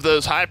 Half of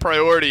those high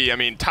priority, I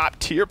mean, top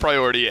tier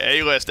priority,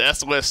 A-list,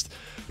 S-list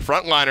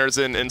frontliners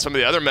in some of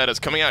the other metas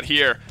coming out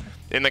here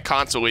in the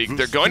console league.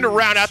 They're going to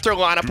round out their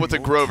lineup with a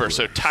Grover.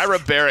 So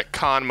Tyra, Barrett,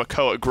 Khan,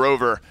 Makoa,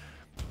 Grover.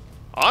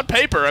 On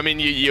paper, I mean,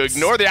 you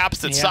ignore the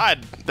opposite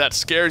side. That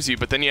scares you,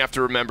 but then you have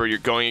to remember you're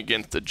going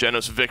against the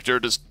Genos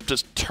Victor. Does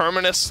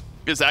Terminus,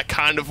 is that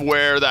kind of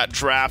where that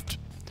draft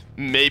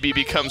maybe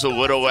becomes a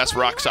little less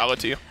rock solid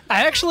to you?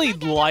 I actually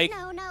like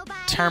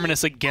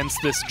Terminus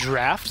against this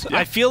draft.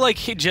 I feel like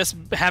just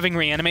having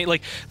Reanimate,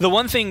 like the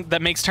one thing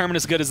that makes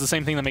Terminus good is the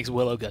same thing that makes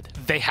Willow good.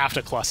 They have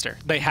to cluster.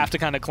 They have to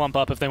kind of clump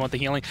up if they want the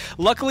healing.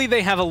 Luckily,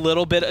 they have a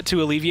little bit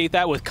to alleviate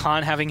that with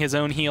Khan having his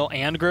own heal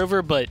and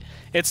Grover, but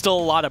it's still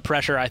a lot of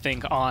pressure, I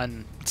think,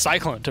 on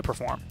Cyclone to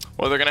perform.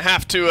 Well, they're going to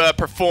have to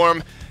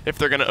perform if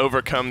they're going to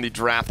overcome the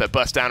draft that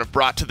Bustdown have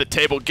brought to the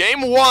table.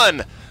 Game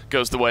 1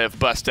 goes the way of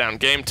Bustdown.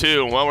 Game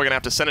 2, well, we're going to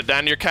have to send it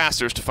down to your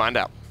casters to find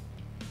out.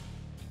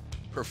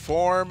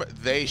 Perform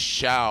they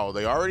shall.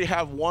 They already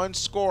have one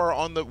score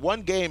on the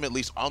one game at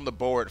least on the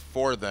board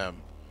for them.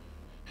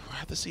 We'll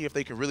have to see if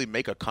they can really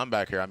make a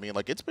comeback here. I mean,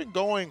 like, it's been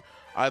going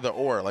either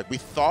or. Like, we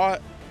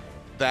thought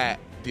that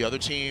the other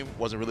team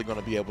wasn't really going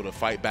to be able to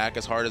fight back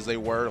as hard as they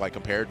were, like,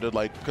 compared to,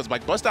 like, because,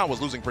 like, Bustdown was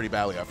losing pretty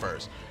badly at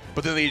first,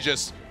 but then they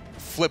just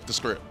flipped the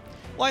script.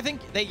 Well, I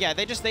think they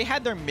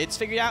had their mids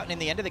figured out, and in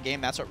the end of the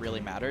game, that's what really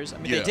matters. I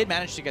mean, they did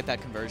manage to get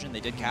that conversion. They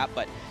did cap,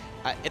 but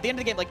at the end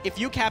of the game, like if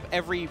you cap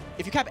every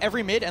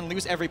mid and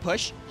lose every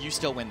push, you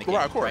still win the game.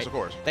 Right, of course, of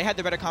course. They had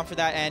the better comp for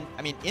that, and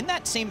I mean, in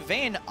that same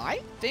vein,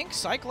 I think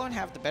Cyclone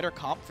have the better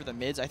comp for the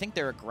mids. I think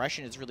their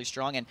aggression is really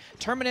strong, and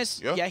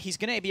Terminus, yeah, he's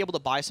gonna be able to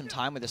buy some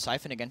time with the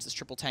Siphon against this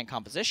triple tank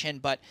composition,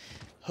 but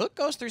hook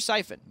goes through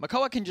Siphon.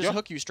 Makoa can just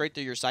hook you straight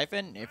through your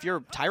Siphon. If you're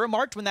Tyra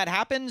marked when that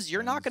happens,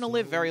 you're not gonna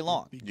live very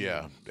long.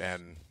 Yeah,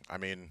 and I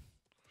mean,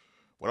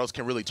 what else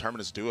can really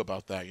Terminus do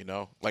about that, you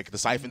know? Like, the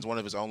Siphon's one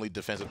of his only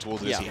defensive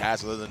tools that he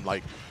has, other than,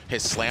 like,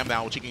 his slam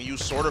down, which he can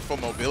use sort of for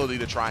mobility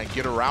to try and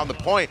get around the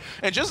point.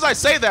 And just as I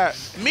say that,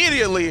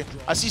 immediately,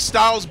 I see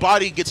Styles'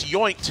 body gets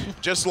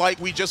yoinked, just like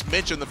we just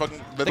mentioned, the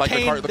fucking,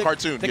 the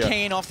cartoon. The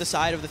cane off the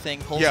side of the thing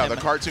pulls him. Yeah, the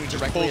cartoon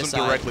just pulls him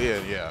directly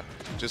in,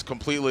 Just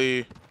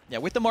completely... Yeah,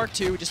 with the Mark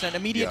II, just an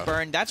immediate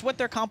burn. That's what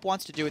their comp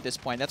wants to do at this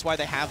point. That's why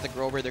they have the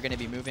Grover. They're going to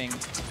be moving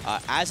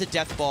as a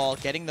death ball,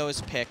 getting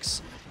those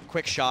picks,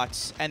 quick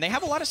shots, and they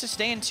have a lot of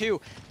sustain too.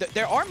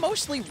 There are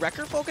mostly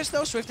Wrecker focused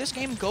though, so if this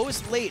game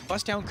goes late,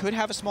 Bustdown could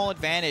have a small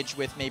advantage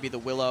with maybe the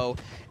Willow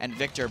and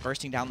Victor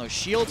bursting down those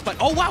shields. But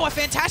oh wow, a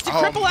fantastic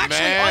cripple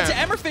actually onto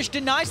Emmerfish,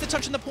 denies the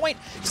touch on the point.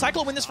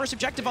 Cyclone win this first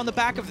objective on the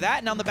back of that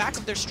and on the back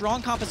of their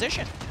strong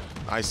composition.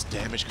 Nice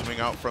damage coming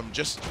out from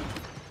just,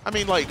 I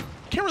mean, like,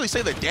 can't really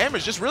say the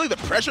damage, just really the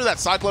pressure that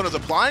Cyclone is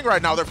applying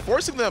right now. They're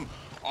forcing them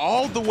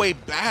all the way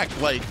back.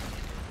 Like,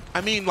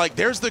 I mean, like,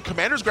 there's the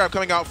commander's grab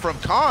coming out from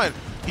Khan.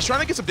 He's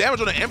trying to get some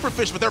damage on the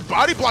Emperorfish, but they're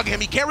body blocking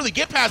him. He can't really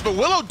get past, but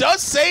Willow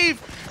does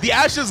save the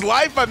Ash's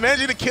life by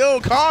managing to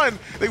kill Khan.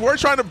 They were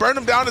trying to burn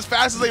him down as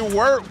fast as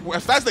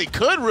they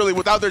could, really,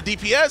 without their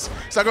DPS.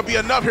 It's not going to be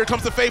enough. Here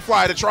comes the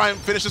Fayfly to try and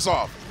finish this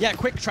off. Yeah,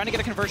 quick, trying to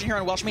get a conversion here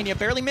on Welshmania.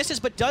 Barely misses,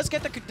 but does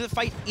get the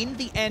fight in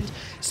the end.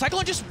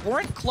 Cyclone just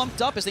weren't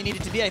clumped up as they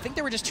needed to be. I think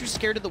they were just too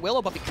scared of the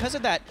Willow, but because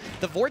of that,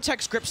 the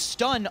Vortex grip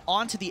stun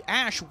onto the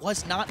Ash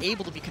was not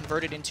able to be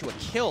converted into a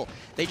kill.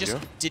 They just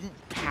didn't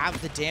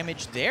have the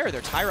damage there.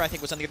 Their Tyra, I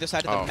think, was on the other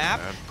side of the map.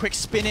 Man. Quick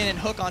spin in and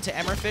hook onto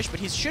Emmerfish, but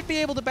he should be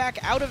able to back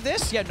out of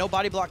this. Yeah, no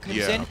body block comes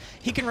in.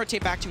 He can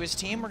rotate back to his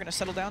team. We're going to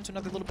settle down to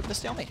another little bit of a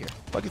stalemate here.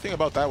 Lucky thing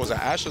about that was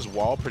that Ash's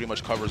wall pretty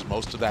much covers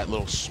most of that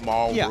little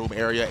small room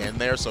area in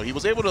there, so he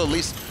was able to at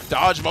least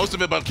dodge most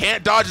of it, but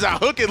can't dodge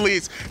that hook at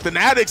least.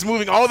 Fnatic's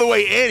moving all the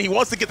way in. He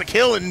wants to get the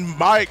kill, and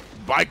by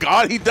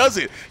God, he does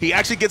it. He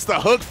actually gets the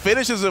hook,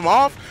 finishes him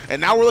off, and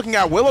now we're looking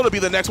at Willow to be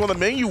the next one. The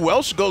menu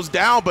Welsh goes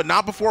down, but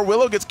not before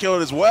Willow gets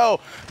killed as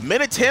well.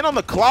 Minute 10 on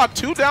the clock,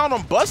 2 down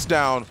on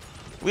Bustdown.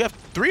 We have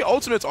 3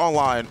 ultimates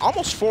online,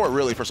 almost 4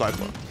 really for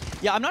Cyclone.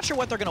 Yeah, I'm not sure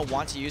what they're going to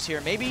want to use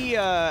here. Maybe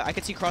I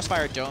could see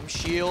Crossfire Dome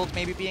Shield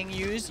maybe being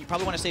used. You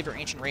probably want to save your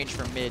Ancient Rage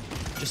for mid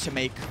just to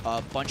make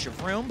a bunch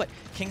of room. But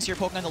Kings here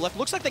poking on the left.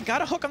 Looks like they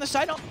got a hook on the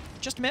side. No,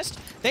 just missed.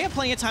 They have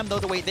plenty of time, though,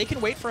 to wait. They can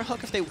wait for a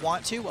hook if they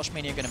want to.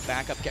 Welshmania going to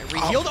back up, get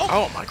re-healed.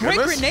 Oh my great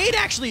goodness. grenade,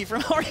 actually,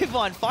 from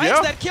Arivon.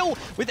 Finds that kill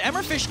with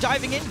Emmerfish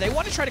diving in. They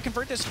want to try to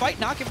convert this fight,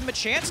 not give him a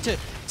chance to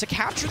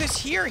capture this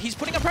here. He's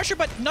putting up pressure,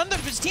 but none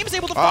of his team is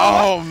able to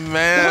follow up.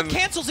 Man. The hook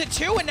cancels it,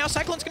 too, and now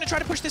Cyclone's going to try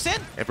to push this in.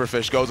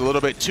 Emperfish goes a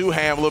little bit too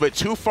ham, a little bit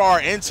too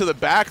far into the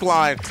back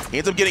line. He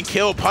ends up getting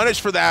killed,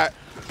 punished for that.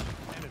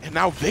 And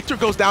now Victor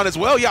goes down as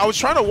well. Yeah, I was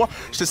trying to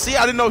watch to see.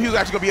 I didn't know he was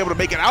actually going to be able to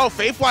make it out.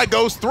 Faithfly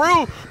goes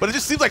through, but it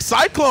just seems like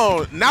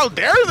Cyclone, now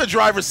they're in the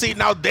driver's seat.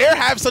 Now they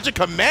have such a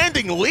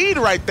commanding lead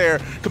right there.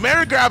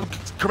 Commander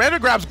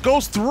Grabs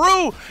goes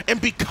through, and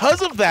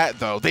because of that,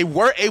 though, they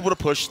were able to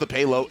push the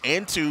payload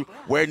into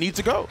where it needs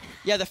to go.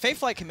 Yeah, the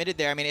Faithfly committed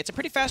there. I mean, it's a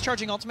pretty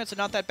fast-charging ultimate, so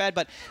not that bad,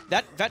 but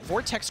that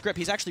Vortex grip,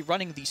 he's actually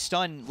running the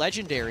stun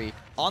legendary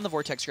on the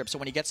Vortex grip, so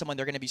when he gets someone,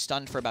 they're going to be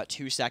stunned for about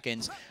 2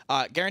 seconds.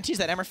 Guarantees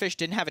that Emmerfish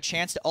didn't have a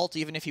chance to ult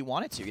even if he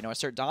wanted to. You know,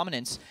 assert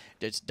dominance.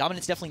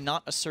 Dominance definitely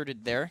not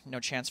asserted there. No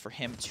chance for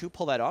him to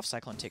pull that off.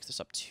 Cyclone takes this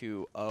up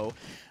 2-0.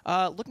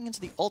 Looking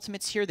into the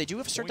ultimates here, they do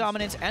have assert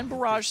dominance and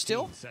barrage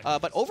still,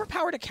 but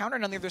overpower to counter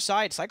it on the other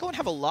side. Cyclone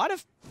have a lot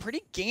of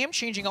pretty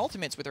game-changing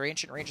ultimates with their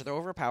ancient range of their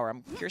overpower.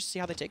 I'm curious to see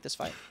how they take this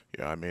fight.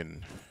 Yeah, I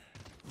mean,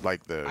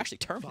 like the... Actually,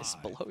 Terminus is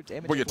below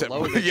damage. Well,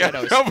 Below the yeah,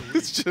 Shadows. I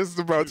was just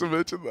about to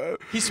mention that.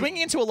 He's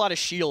swinging into a lot of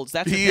shields.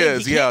 That's the He thing.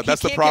 is, yeah,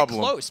 that's the problem.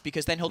 He can't get close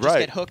because then he'll just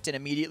get hooked and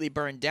immediately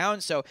burned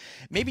down. So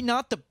maybe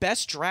not the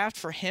best draft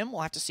for him.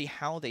 We'll have to see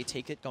how they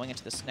take it going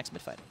into this next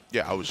mid-fight.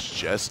 Yeah, I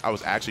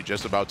was actually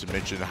just about to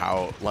mention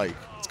how, like,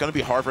 it's going to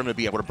be hard for him to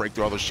be able to break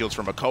through all those shields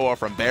from Makoa,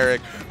 from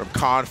Barrick, from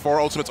Khan. 4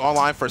 ultimates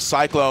online for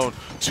Cyclone,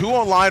 2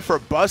 online for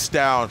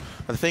Bustdown.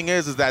 The thing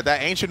is that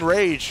Ancient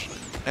Rage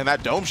and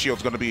that Dome Shield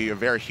is going to be a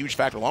very huge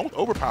factor, along with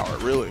Overpower,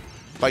 really.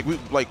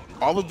 Like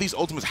all of these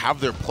ultimates have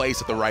their place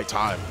at the right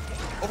time.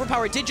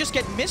 Overpower did just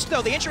get missed,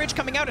 though. The Ancient Rage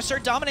coming out,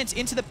 assert dominance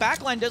into the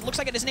backline. It looks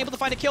like it isn't able to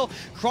find a kill.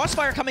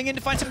 Crossfire coming in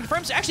to find some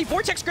confirms. Actually,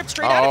 Vortex grip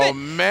straight out of it. Oh,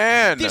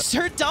 man. The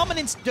assert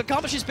dominance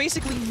accomplishes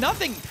basically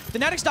nothing. The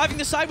Fanatics diving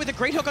the side with a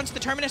great hook onto the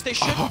Terminus. They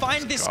should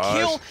find this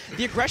kill.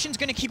 The aggression's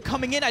going to keep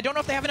coming in. I don't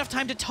know if they have enough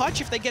time to touch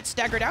if they get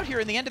staggered out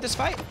here in the end of this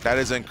fight. That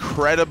is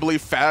incredibly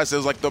fast. It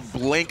was like the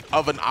blink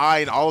of an eye,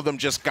 and all of them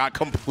just got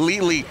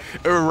completely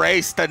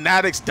erased. The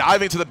Fanatics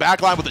diving to the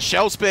backline with a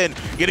shell spin,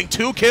 getting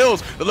 2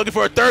 kills. They're looking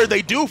for a third.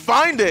 They do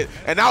find it.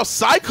 And now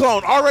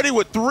Cyclone already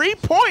with 3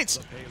 points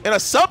in a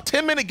sub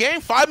 10-minute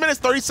game, 5 minutes,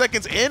 30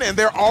 seconds in, and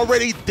they're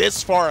already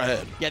this far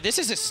ahead. Yeah, this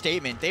is a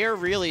statement. They are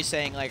really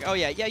saying, like, oh,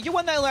 yeah, you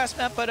won that last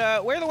map,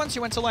 but we're the ones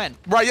who went to LAN.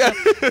 Right, yeah.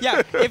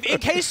 Yeah, in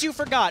case you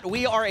forgot,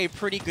 we are a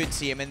pretty good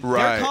team. And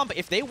their comp,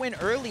 if they win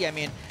early, I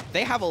mean,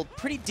 they have a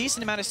pretty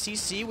decent amount of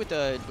CC with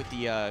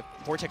the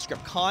Vortex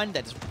Grip Con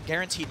that's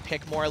guaranteed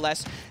pick, more or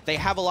less. They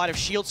have a lot of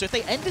shields, so if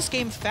they end this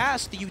game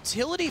fast, the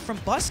utility from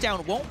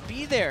Bustdown won't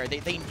be there.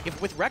 If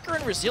with Wrecker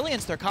and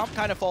Resilience, their comp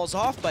kind of falls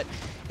off, but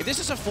if this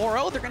is a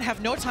 4-0, they're going to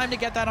have no time to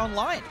get that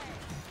online.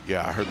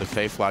 Yeah, I heard the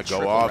Faithfly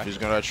go off. He's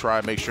going to try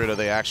and make sure that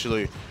they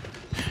actually...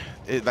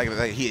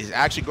 he's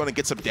actually going to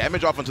get some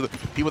damage off onto the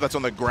people that's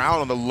on the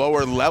ground on the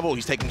lower level.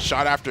 He's taking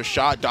shot after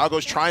shot.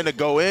 Doggo's trying to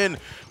go in.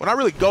 Well, not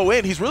really go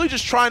in. He's really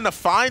just trying to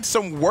find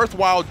some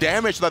worthwhile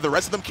damage so that the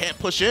rest of them can't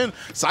push in.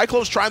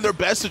 Cyclone's trying their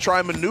best to try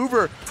and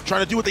maneuver,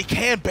 trying to do what they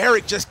can.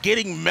 Barrick just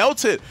getting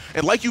melted.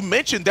 And like you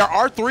mentioned, there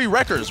are 3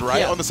 wreckers,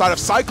 right, on the side of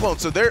Cyclone.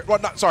 So they're, well,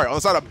 not, sorry, on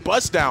the side of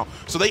Bustdown.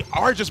 So they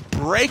are just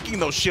breaking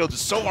those shields.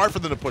 It's so hard for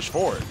them to push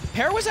forward.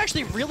 Pear was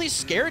actually really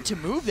scared to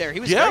move there. He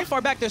was very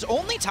far back. There's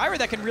only Tyra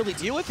that can really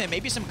deal with him.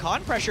 Maybe some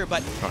con pressure,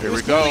 but it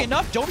was clearly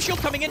enough. Dome Shield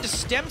coming in to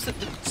stem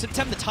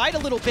the tide a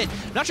little bit.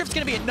 Not sure if it's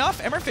going to be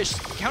enough. Emmerfish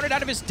countered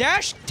out of his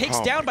dash, takes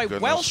down by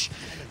Welsh.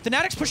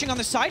 Fanatics pushing on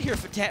the side here.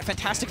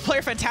 Fantastic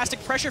player,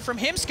 fantastic pressure from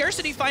him.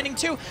 Scarcity finding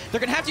 2. They're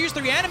going to have to use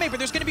the reanimate, but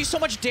there's going to be so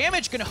much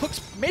damage.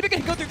 Maybe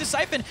going to go through the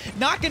Siphon.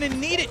 Not going to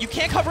need it. You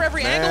can't cover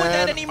every angle with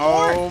that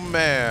anymore. Oh,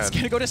 man. It's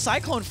going to go to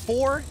Cyclone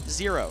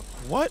 4-0.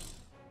 What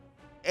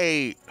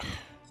do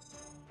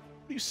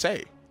you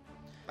say?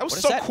 That was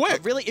so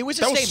quick. Really, it was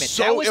a statement.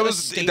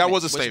 That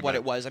was a statement. What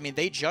it was. I mean,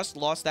 they just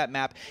lost that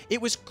map.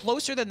 It was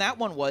closer than that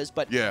one was,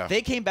 but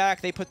they came back.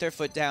 They put their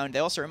foot down. They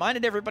also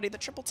reminded everybody that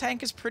triple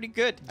tank is pretty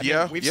good. I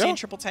mean, we've seen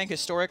triple tank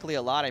historically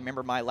a lot. I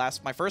remember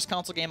my first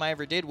console game I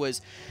ever did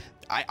was,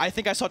 I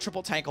think I saw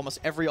triple tank almost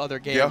every other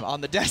game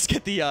on the desk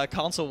at the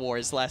console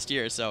wars last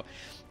year. So,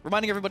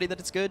 reminding everybody that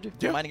it's good.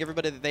 Reminding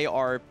everybody that they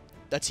are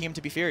a team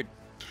to be feared.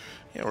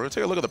 Yeah, we're gonna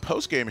take a look at the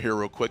post game here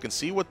real quick and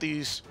see what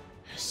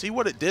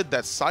it did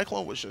that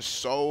Cyclone was just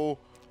so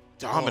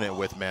dominant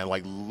with, man.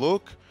 Like,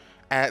 look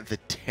at the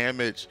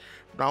damage,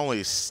 not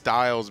only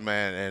Styles,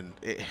 man, and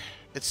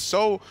it's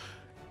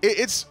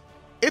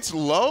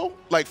low.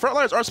 Like,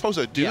 frontliners aren't supposed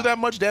to do that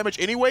much damage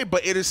anyway,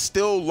 but it is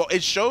still low.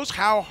 It shows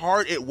how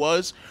hard it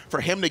was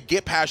for him to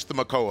get past the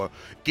Makoa,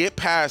 get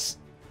past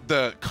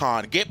the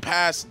Khan, get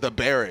past the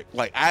Barrick.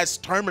 Like, as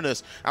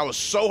Terminus, that was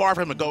so hard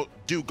for him to go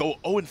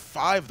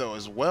 0-5 though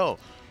as well.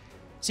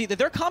 See,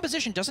 their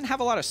composition doesn't have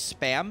a lot of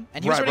spam,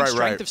 and he was running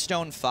Strength of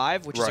Stone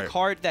 5, which is a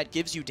card that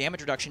gives you damage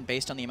reduction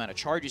based on the amount of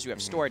charges you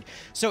have stored.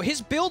 So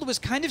his build was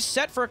kind of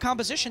set for a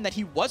composition that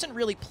he wasn't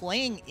really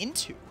playing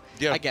into,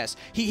 I guess.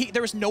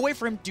 There was no way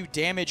for him to do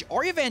damage.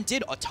 Aryavan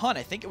did a ton.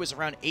 I think it was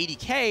around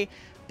 80k,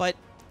 but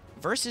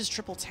versus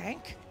triple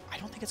tank, I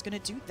don't think it's going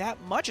to do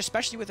that much,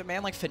 especially with a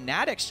man like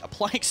Fanatics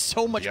applying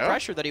so much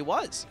pressure that he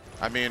was.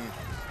 I mean,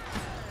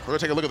 we're going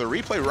to take a look at the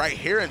replay right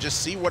here and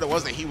just see what it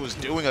was that he was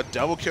doing. A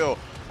double kill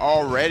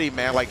already,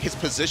 man. Like, his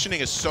positioning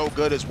is so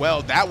good as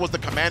well. That was the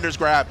commander's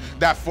grab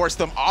that forced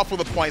them off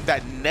with a point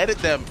that netted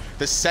them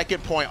the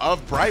second point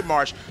of Bright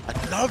Marsh.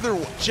 Another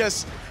one,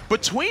 just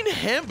between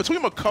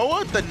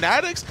Makoa, the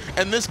Fanatics,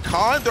 and this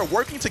Khan, they're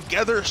working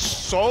together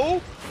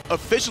so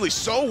efficiently,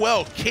 so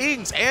well.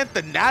 Kings and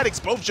Fanatics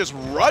both just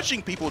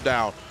rushing people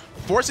down,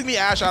 forcing the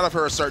Ashe out of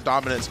her assert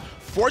dominance,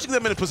 forcing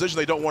them in a position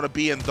they don't want to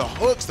be in. The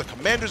hooks, the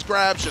commander's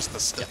grabs,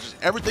 just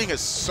everything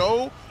is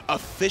so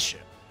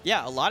efficient.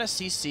 Yeah, a lot of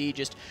CC,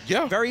 just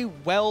very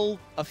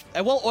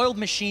well-oiled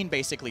machine.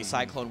 Basically,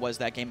 Cyclone was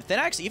that game.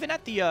 Fanatics, even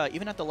at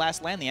the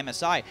last LAN, the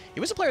MSI, he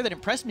was a player that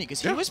impressed me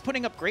because he was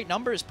putting up great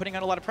numbers, putting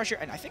out a lot of pressure,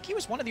 and I think he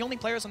was one of the only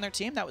players on their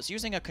team that was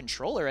using a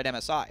controller at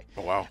MSI.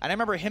 Oh wow! And I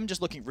remember him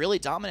just looking really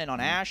dominant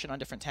on Ashe and on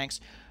different tanks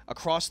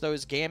across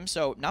those games.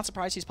 So not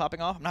surprised he's popping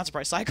off. I'm not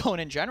surprised Cyclone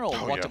in general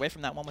walked away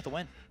from that one with a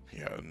win.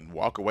 Yeah, and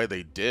walk away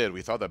they did.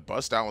 We thought that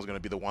Bustdown was going to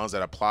be the ones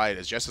that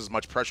applied just as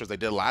much pressure as they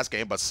did last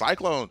game, but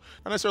Cyclone,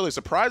 not necessarily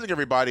surprising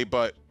everybody,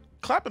 but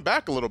clapping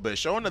back a little bit,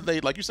 showing that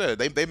they, like you said,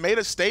 they made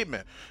a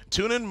statement.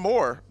 Tune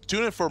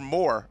in for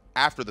more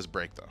after this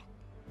break, though.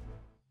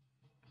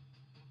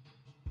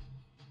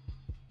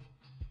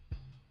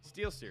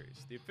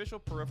 SteelSeries, the official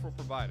peripheral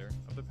provider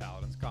of the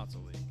Paladins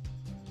Console League.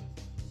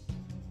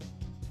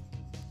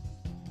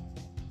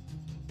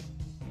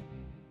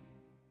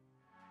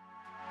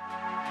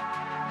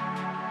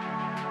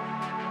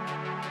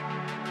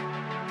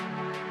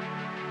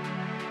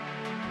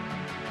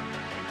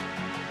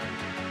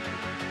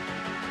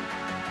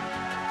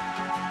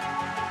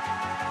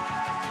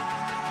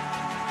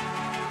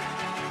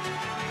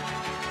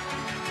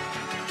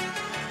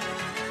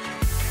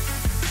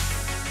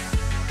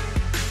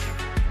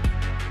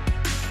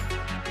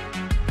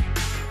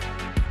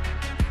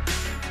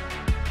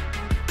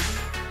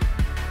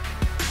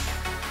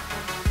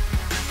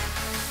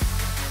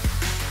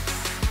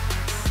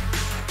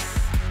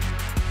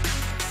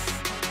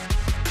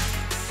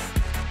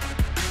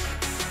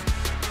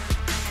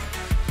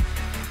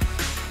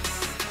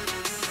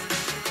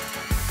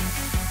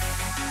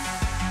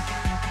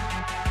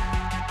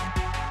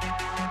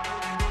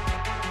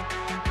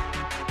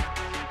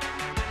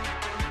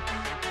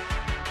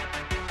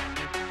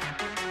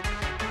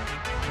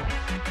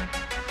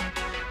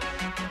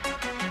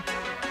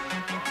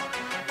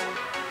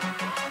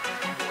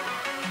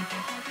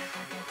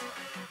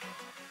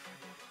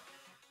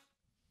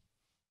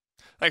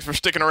 Thanks for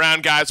sticking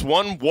around, guys.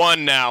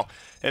 1-1 now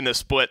in the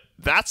split.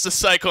 That's the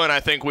Cyclone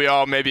I think we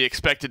all maybe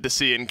expected to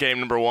see in game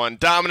number 1.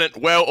 Dominant,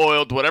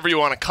 well-oiled, whatever you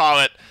want to call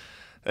it.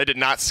 They did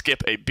not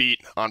skip a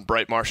beat on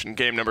Bright Marsh in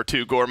game number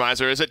 2.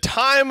 Gormizer, is it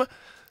time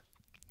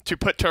to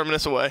put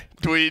Terminus away?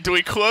 Do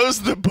we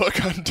close the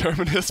book on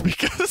Terminus?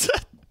 Because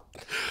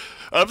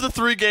of the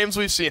 3 games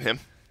we've seen him,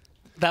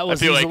 that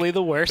was easily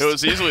the worst. It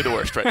was easily the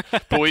worst, right?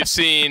 But we've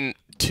seen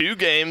 2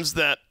 games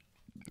that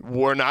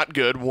were not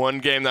good, 1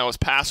 game that was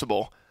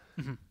passable.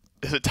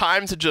 Is it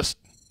time to just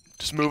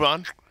move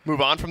on? Move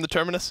on from the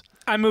Terminus?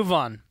 I move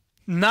on.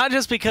 Not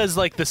just because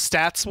like the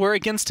stats were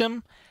against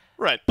him.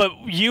 Right. But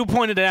you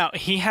pointed out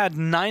he had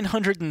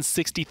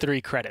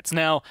 963 credits.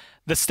 Now,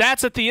 the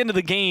stats at the end of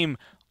the game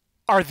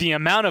are the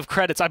amount of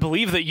credits I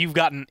believe that you've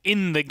gotten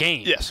in the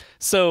game. Yes.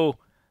 So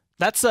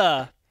that's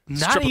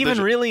not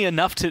even really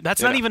enough to.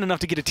 That's not no. even enough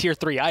to get a tier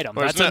 3 item.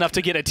 Well, that's enough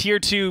to get a tier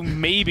 2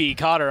 maybe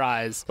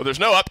Cauterize. Well, there's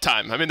no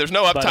uptime. I mean, there's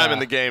no uptime in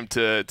the game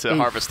to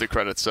harvest the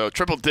credits. So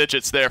triple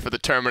digits there for the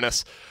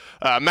Terminus.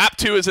 Map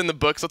 2 is in the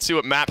books. Let's see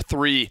what Map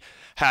 3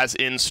 has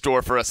in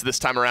store for us this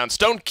time around.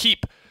 Stone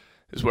Keep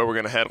is where we're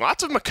going to head.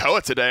 Lots of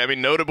Makoa today. I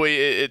mean, notably,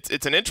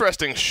 it's an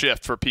interesting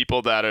shift for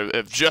people that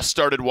have just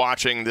started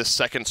watching this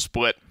second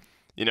split.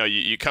 You know,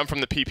 you come from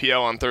the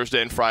PPL on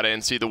Thursday and Friday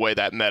and see the way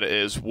that meta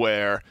is,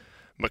 where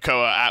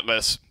Makoa,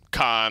 Atlas,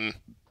 Khan,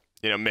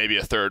 you know, maybe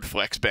a third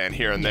flex ban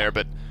here and there,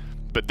 but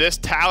this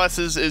Talus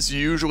is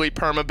usually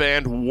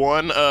perma-banned.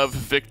 One of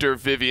Victor,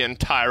 Vivian,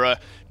 Tyra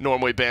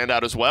normally banned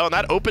out as well, and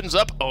that opens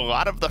up a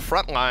lot of the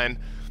front line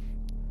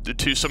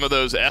to some of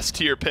those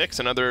S-tier picks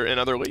in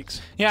other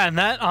leagues. Yeah, and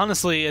that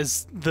honestly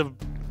is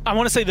I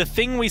want to say the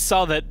thing we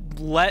saw that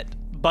let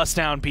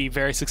Bustdown be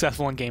very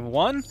successful in game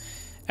 1,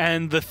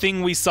 and the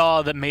thing we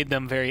saw that made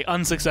them very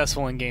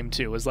unsuccessful in game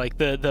 2 was like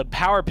the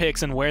power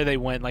picks and where they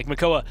went. Like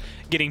Makoa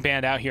getting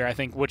banned out here, I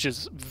think, which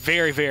is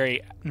very,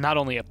 very not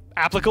only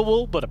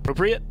applicable but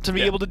appropriate to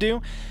be able to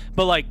do.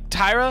 But like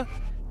Tyra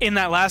in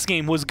that last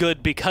game was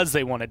good because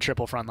they wanted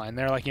triple frontline.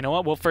 They're like, you know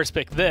what, we'll first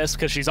pick this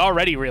because she's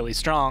already really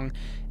strong,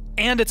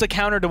 and it's a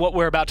counter to what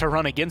we're about to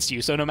run against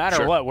you. So no matter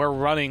Sure. what, we're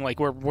running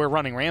we're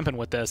running rampant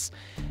with this.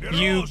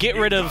 You get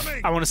rid of,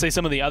 I want to say,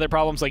 some of the other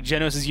problems. Like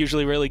Genos is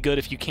usually really good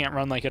if you can't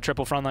run like a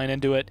triple frontline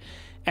into it,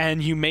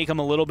 and you make them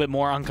a little bit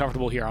more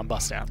uncomfortable here on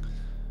Bustdown.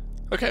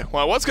 Okay,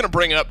 well, I was going to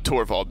bring up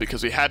Torvald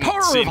because we hadn't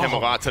seen him a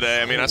lot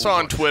today. I mean, I saw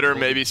on Twitter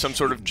maybe some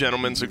sort of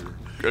gentleman's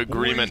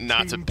agreement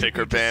not to pick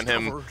or ban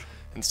him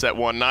in set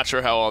 1. Not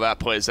sure how all that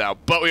plays out.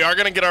 But we are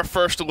going to get our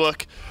first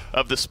look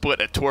of the split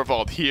at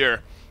Torvald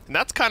here. And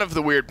that's kind of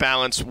the weird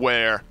balance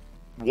where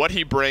what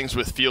he brings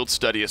with field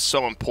study is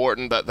so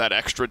important, that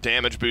extra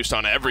damage boost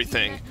on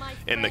everything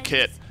in the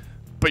kit.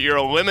 But you're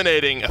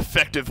eliminating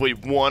effectively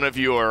one of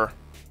your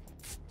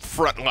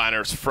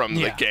frontliners from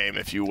the game,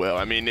 if you will.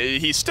 I mean,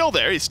 he's still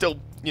there. He's still,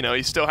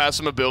 he still has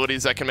some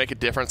abilities that can make a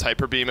difference.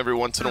 Hyper Beam every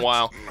once in a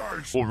while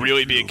will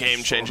really be a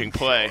game-changing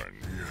play.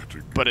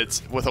 But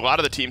it's with a lot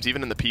of the teams,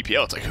 even in the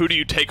PPL, it's like, who do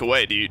you take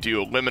away? Do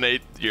you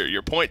eliminate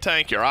your point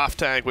tank, your off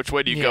tank? Which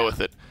way do you go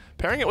with it?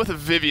 Pairing it with a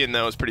Vivian,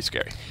 though, is pretty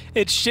scary.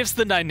 It shifts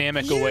the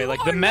dynamic away.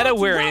 Like, the meta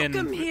we're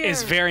in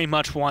is very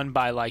much won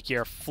by, like,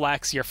 your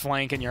flex, your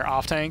flank, and your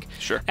off tank.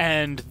 Sure.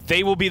 And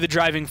they will be the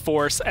driving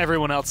force.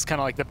 Everyone else is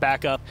kind of like the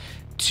backup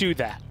to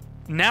that.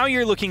 Now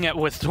you're looking at,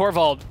 with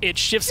Torvald, it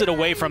shifts it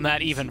away from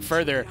that even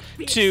further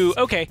to,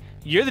 okay,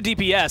 you're the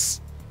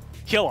DPS.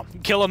 Kill him.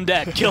 Kill him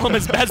dead. Kill him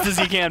as best as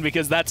you can,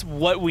 because that's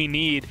what we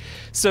need.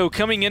 So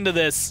coming into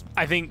this,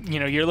 I think,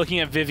 you're looking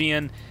at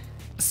Vivian.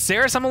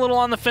 Saris, I'm a little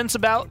on the fence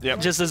about,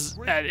 just as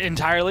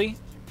entirely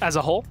as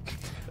a whole.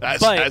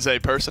 As a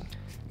person?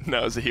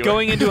 No, as a healer.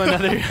 Going into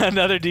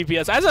another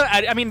DPS.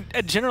 I mean,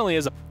 generally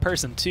as a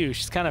person, too.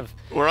 She's kind of,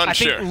 we're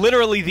unsure. I think,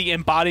 literally the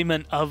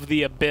embodiment of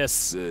the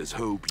Abyss.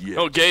 Oh,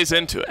 gaze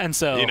into it. And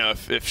so,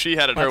 if she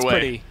had it her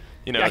way,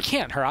 I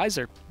can't. Her eyes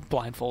are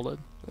blindfolded.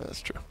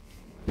 That's true.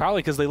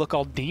 Probably because they look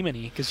all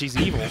demony, because she's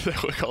evil. They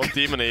look all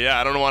demony, yeah.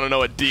 I don't want to know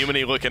what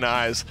demony-looking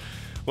eyes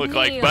look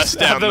like.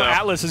 Bustdown, though.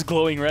 Atlas is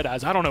glowing red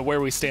eyes. I don't know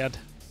where we stand.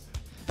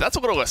 That's a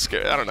little less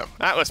scary. I don't know.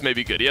 Atlas may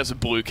be good. He has a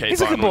blue cape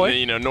He's a on. good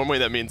boy. Normally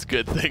that means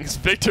good things.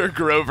 Victor,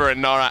 Grover,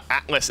 and Nara,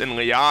 Atlas, and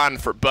Leon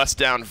for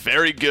Bustdown.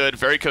 Very good,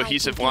 very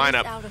cohesive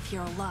lineup.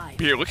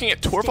 Here, looking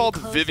at Torvald,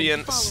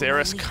 Vivian,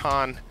 Saris,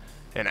 Khan,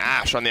 and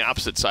Ashe on the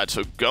opposite side.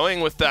 So going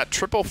with that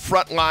triple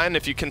front line,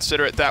 if you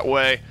consider it that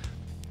way,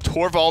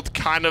 Torvald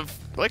kind of,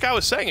 like I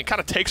was saying, it kind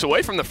of takes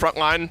away from the front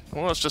line.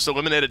 Well, let's just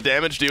eliminate a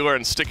damage dealer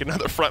and stick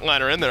another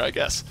frontliner in there, I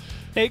guess.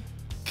 It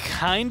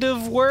kind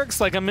of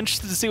works. Like, I'm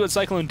interested to see what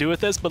Cyclone do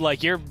with this, but,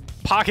 like, you're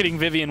pocketing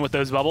Vivian with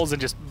those bubbles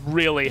and just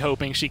really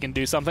hoping she can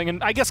do something.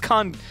 And I guess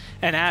Khan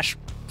and Ashe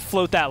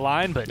float that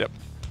line, but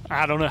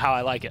I don't know how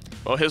I like it.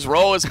 Well, his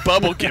role is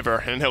Bubble Giver,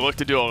 and he'll look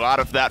to do a lot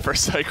of that for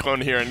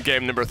Cyclone here in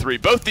game number 3.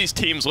 Both these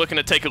teams looking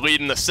to take a lead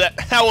in the set.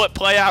 How will it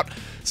play out?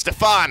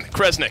 Stefan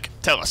Kresnik,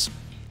 tell us.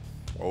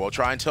 Well, we'll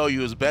try and tell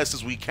you as best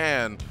as we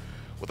can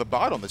with a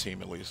bot on the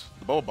team, at least.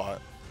 The Bubble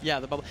Bot. Yeah,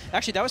 the Bubble.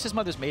 Actually, that was his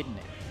mother's maiden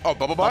name. Oh,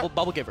 Bubble Bot?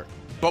 Bubble Giver.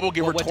 Bubble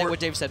Giver. What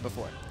Dave said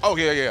before. Oh,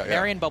 yeah.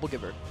 Marion Bubble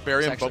Giver.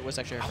 Marion was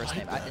actually her first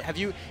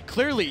name.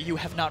 Clearly, you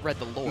have not read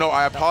the lore. No,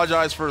 I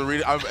apologize for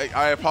reading.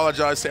 I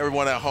apologize to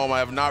everyone at home. I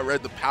have not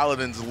read the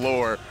Paladins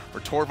lore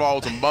for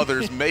Torvald's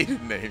mother's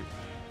maiden name.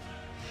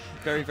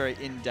 Very, very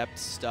in-depth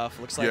stuff.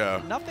 Looks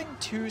like nothing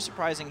too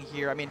surprising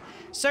here. I mean,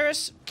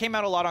 Saris came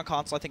out a lot on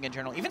console, I think, in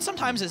general. Even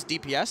sometimes as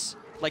DPS.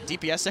 Like,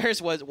 DPS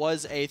Saris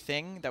was a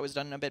thing that was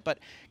done a bit. But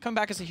coming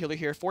back as a healer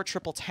here for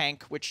triple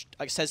tank, which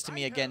says to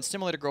me, again,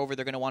 similar to Grover,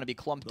 they're going to want to be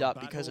clumped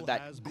up because of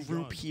that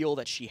group heal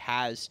that she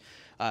has.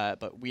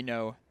 But we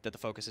know that the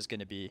focus is going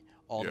to be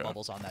all the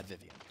bubbles on that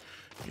Vivian.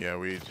 Yeah,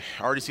 we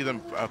already see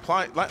them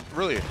applying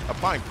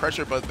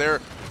pressure, but they're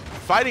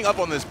fighting up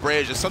on this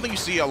bridge. It's something you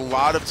see a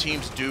lot of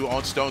teams do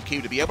on Stone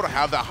Keep. To be able to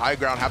have that high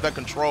ground, have that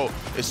control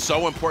is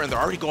so important. They're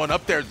already going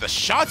up there. The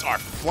shots are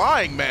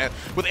flying, man.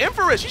 With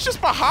Infrared, he's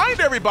just behind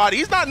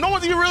everybody. No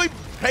one's even really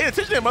paying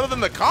attention to him other than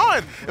the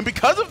Khan. And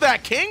because of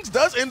that, Kings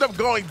does end up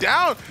going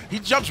down. He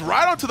jumps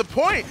right onto the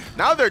point.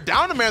 Now they're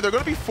down to man. They're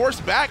going to be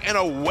forced back and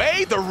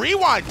away. The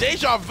rewind,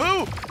 Deja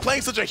Vu,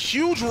 playing such a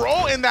huge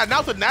role in that.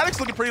 Now Fnatic's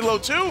looking pretty low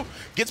too.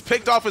 Gets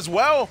picked off as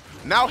well.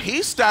 Now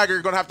he's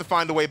staggered, going to have to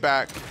find a way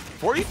back.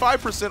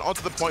 45%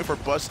 onto the point for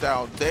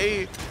Bustdown.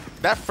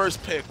 That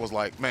first pick was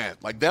like, man,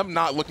 like them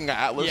not looking at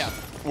Atlas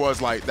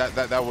was like,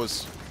 that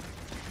was...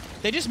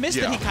 They just missed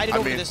that he kited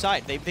over to the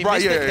side. They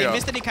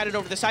missed that he kited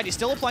over the side. He's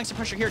still applying some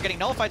pressure here, getting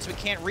nullified, so he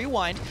can't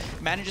rewind.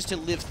 Manages to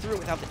live through it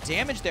without the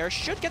damage there.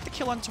 Should get the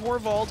kill on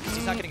Torvald because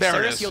he's not getting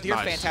serious healed here.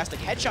 Nice. Fantastic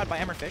headshot by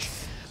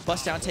Emmerfish.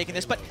 Bustdown taking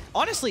this. But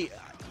honestly,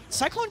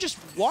 Cyclone just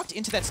walked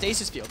into that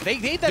stasis field. They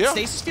gave that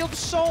stasis field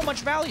so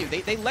much value.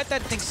 They let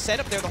that thing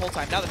set up there the whole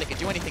time. Not that they could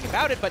do anything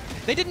about it, but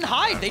they didn't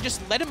hide. They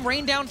just let him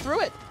rain down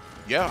through it.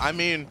 Yeah, I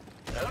mean,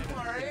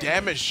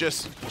 damage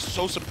just was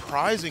so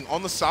surprising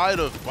on the side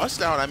of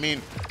Bustdown. I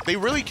mean, they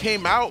really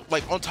came out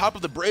like on top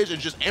of the bridge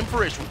and just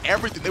Emperor-ish with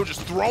everything. They were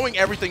just throwing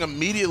everything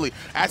immediately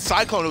at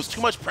Cyclone. It was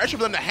too much pressure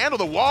for them to handle.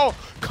 The wall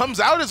comes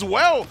out as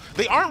well.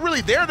 They aren't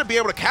really there to be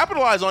able to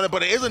capitalize on it,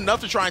 but it is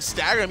enough to try and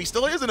stagger him. He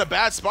still is in a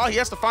bad spot. He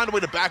has to find a way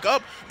to back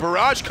up.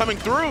 Barrage coming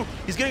through.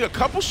 He's getting a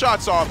couple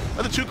shots off.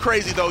 Nothing too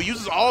crazy though.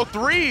 Uses all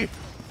three.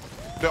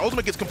 The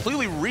ultimate gets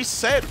completely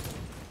reset.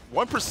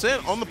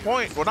 1% on the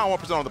point. Well, not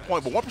 1% on the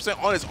point, but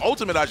 1% on his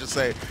ultimate, I should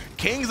say.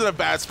 King's in a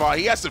bad spot.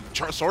 He has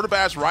to sort of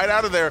bash right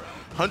out of there.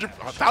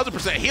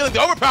 1,000% healing.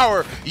 The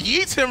overpower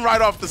yeets him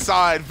right off the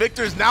side.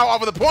 Victor's now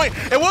off of the point.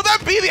 And will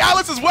that be the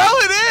Atlas as well?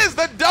 It is!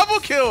 The double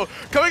kill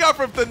coming out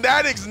from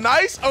Fanatics.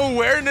 Nice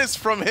awareness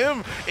from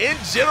him in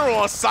general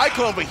on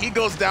Cyclone, but he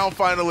goes down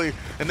finally,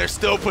 and they're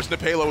still pushing the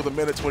payload with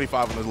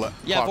 1:25 on the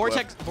left. Yeah,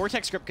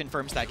 Vortex script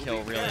confirms that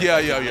kill, really. Yeah.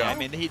 I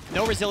mean,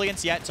 no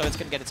resilience yet, so it's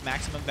going to get its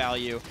maximum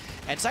value.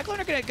 And Cyclone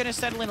are going to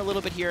settle in a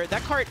little bit here.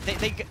 That cart,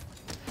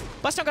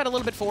 Bustdown got a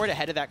little bit forward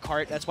ahead of that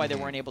cart. That's why they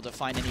weren't able to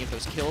find any of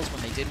those kills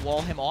when they did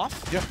wall him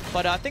off. Yeah.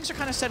 But things are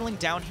kind of settling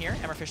down here.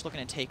 Emmerfish looking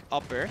to take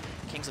upper.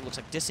 Kings, it looks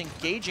like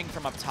disengaging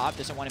from up top.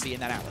 Doesn't want to be in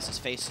that Atlas's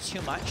face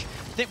too much.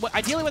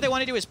 Ideally, what they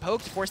want to do is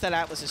poke to force that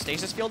Atlas's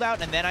stasis field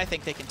out, and then I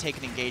think they can take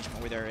an engagement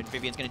where their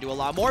Vivian's going to do a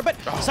lot more. But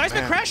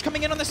Seismic Crash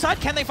coming in on the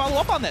side. Can they follow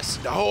up on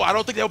this? No, I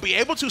don't think they'll be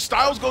able to.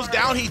 Styles goes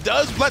down. He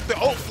does let the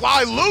ult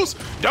fly loose.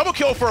 Double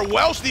kill for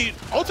Welsh. The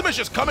ultimate's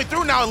just coming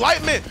through now.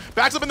 Enlightenment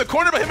backs up in the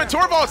corner, but him and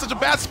Torvald in such a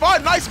bad spot.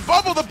 Nice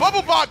bubble. The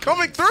bubble bot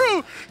coming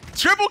through.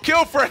 Triple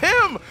kill for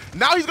him.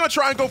 Now he's going to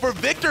try and go for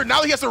Victor.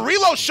 Now he has to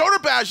reload. Shoulder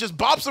bash just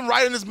bops him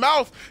right in his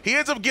mouth. He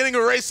ends up getting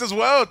erased as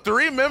well.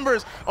 3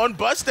 members on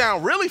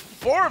Bustdown. Really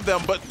 4 of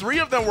them, but 3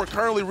 of them were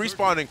currently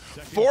respawning.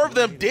 4 of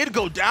them did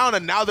go down,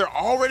 and now they're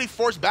already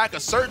forced back.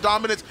 Assert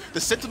dominance. The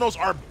Sentinels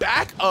are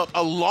back up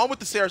along with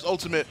the Sarah's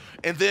ultimate,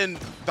 and then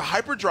the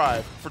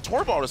hyperdrive for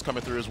Torvald is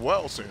coming through as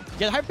well soon.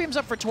 Yeah, the hyper beam's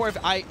up for Torv.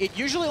 It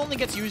usually only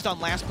gets used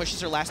on last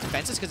pushes or last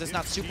defenses because it's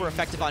not super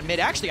effective on mid.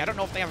 Actually, I don't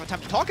know if they have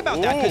time to talk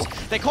about that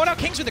because they caught out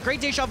Kings with a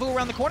great deja vu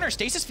around the corner.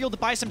 Stasis field to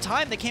buy some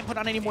time. They can't put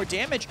on any more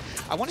damage.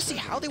 I want to see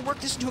how they work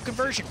this into a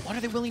conversion. What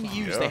are they willing to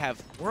use? Yeah. They have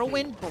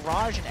Whirlwind,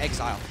 Barrage, and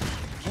Exile.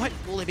 What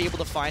will they be able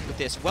to find with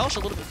this? Welsh a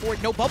little bit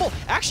forward, no bubble.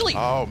 Actually,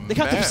 they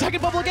got their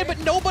second bubble again, but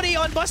nobody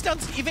on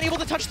Bustdown's even able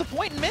to touch the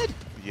point in mid.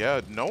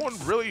 Yeah, no one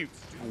really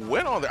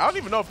went on there. I don't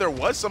even know if there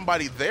was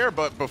somebody there,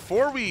 but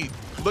before we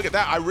look at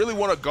that, I really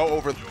want to go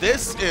over,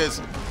 this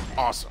is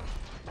awesome.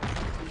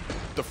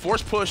 The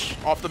force push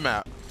off the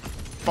map,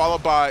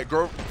 followed by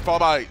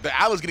the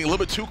Atlas getting a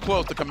little bit too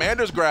close. The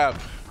commander's grab,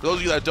 for those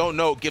of you that don't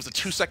know, gives a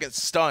 2-second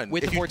stun.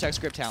 With the Vortex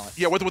grip talent.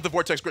 Yeah, with the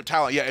Vortex grip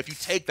talent. Yeah, if you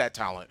take that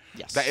talent,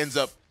 that ends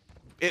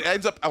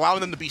up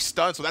allowing them to be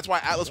stunned. So that's why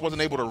Atlas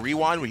wasn't able to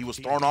rewind when he was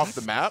thrown off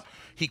the map.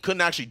 He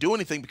couldn't actually do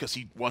anything because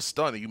he was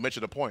stunned. And you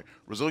mentioned a point.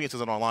 Resilience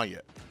isn't online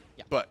yet.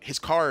 Yeah. But his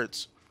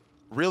cards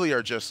really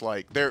are just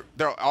like, they're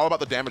all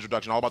about the damage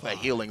reduction, all about the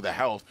healing, the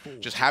health.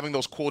 Just having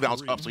those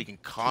cooldowns up so you can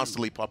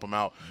constantly pump them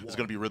out is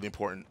going to be really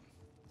important.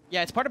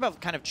 Yeah, it's part about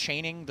kind of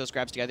chaining those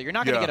grabs together. You're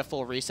not going to get a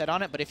full reset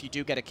on it, but if you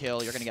do get a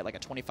kill, you're going to get like a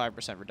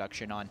 25%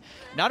 reduction on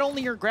not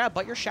only your grab,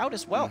 but your shout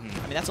as well.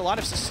 I mean, that's a lot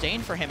of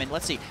sustain for him. And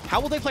let's see, how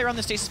will they play around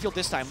the stasis field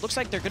this time? Looks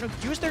like they're going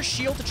to use their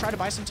shield to try to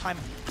buy some time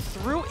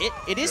through it.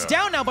 It is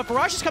down now, but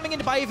Barrage is coming in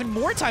to buy even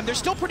more time. They're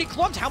still pretty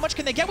clumped. How much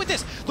can they get with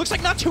this? Looks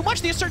like not too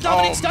much. The Assert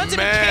Dominate stuns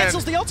him and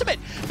cancels the ultimate.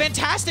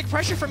 Fantastic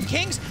pressure from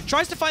Kings.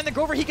 Tries to find the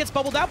Grover. He gets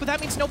bubbled out, but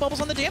that means no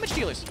bubbles on the damage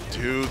dealers.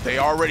 Dude, they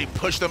already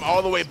pushed them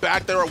all the way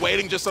back. They were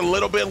waiting just a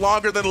little bit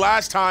longer than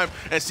last time,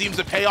 and it seems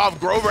to pay off.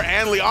 Grover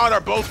and Leon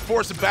are both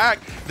forced back.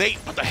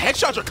 But the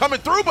headshots are coming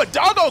through, but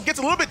Doggo gets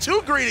a little bit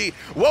too greedy.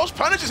 Welsh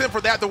punishes him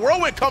for that. The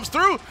Whirlwind comes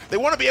through. They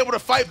want to be able to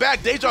fight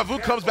back. Deja Vu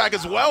comes back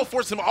as well,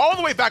 forces him all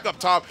the way back up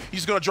top.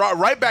 He's going to draw it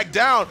right back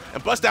down,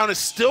 and Bustdown is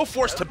still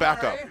forced to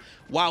back up.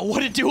 Wow,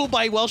 what a duel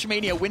by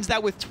Welshmania. Wins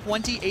that with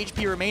 20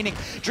 HP remaining.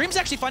 Dream's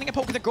actually finding a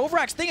poke with the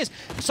Groverax. Thing is,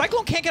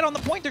 Cyclone can't get on the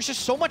point. There's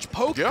just so much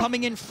poke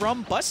coming in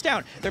from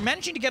Bustdown. They're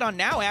managing to get on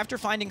now after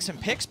finding some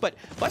picks, but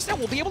Bustdown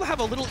will be able to have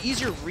a little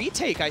easier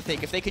retake, I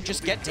think, if they could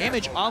just get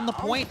damage on the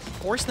point,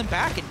 force them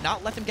back, and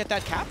not let them get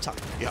that cap time.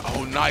 Yeah,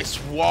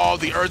 nice wall.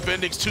 The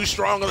Earthbending's too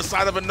strong on the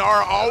side of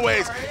Inara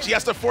always. She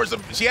has to force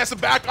him. She has to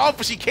back off,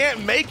 but she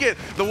can't make it.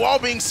 The wall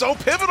being so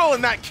pivotal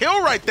in that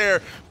kill right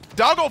there.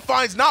 Doggo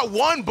finds not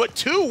 1, but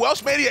 2.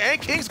 Welshmania and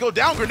Kings go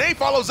down. Grenade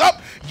follows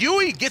up.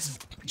 Yui gets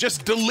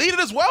just deleted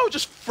as well,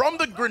 just from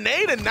the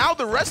grenade, and now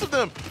the rest of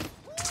them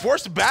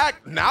forced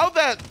back. Now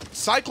that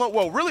Cyclone,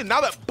 well, really, now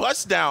that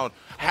Bustdown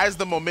has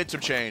the momentum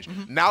change,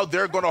 now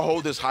they're going to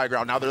hold this high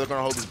ground. Now they're going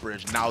to hold this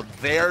bridge. Now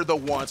they're the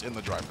ones in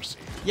the driver's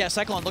seat. Yeah,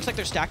 Cyclone looks like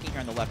they're stacking here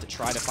on the left to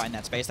try to find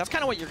that space. That's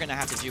kind of what you're going to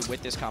have to do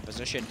with this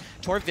composition.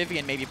 Torv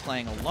Vivian may be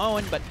playing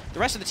alone, but the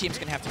rest of the team's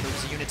going to have to move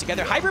as a unit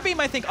together. Hyper Beam,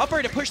 I think,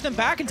 upper to push them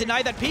back and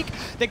deny that peak.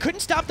 They couldn't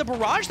stop the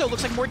barrage, though.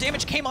 Looks like more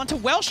damage came onto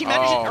Welsh. He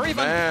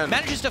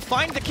manages to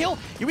find the kill.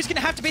 He was going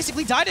to have to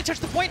basically die to touch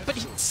the point, but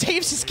he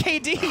saves his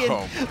KD,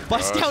 and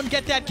Bustdown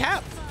get that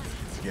cap.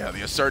 Yeah,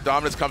 the assert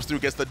dominance comes through,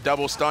 gets the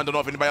double stun. Don't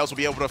know if anybody else will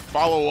be able to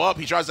follow up.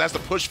 He has to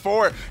push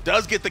forward,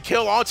 does get the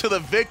kill onto the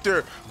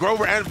Victor.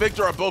 Grover and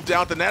Victor are both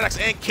down. Fanatics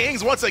and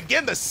Kings, once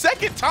again, the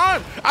second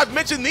time I've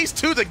mentioned these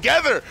two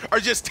together, are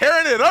just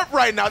tearing it up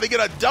right now. They get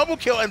a double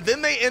kill, and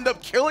then they end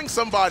up killing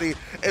somebody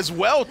as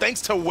well,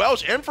 thanks to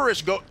Welsh.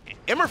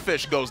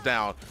 Emmerfish goes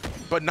down,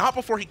 but not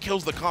before he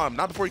kills the Calm,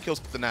 not before he kills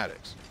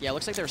Fanatics. Yeah, it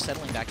looks like they're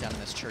settling back down in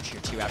this church here,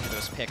 too, after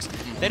those picks.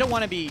 They don't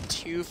want to be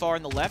too far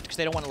in the left because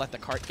they don't want to let the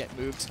cart get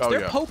moved.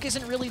 Their poke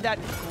isn't really that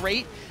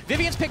great.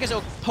 Vivian's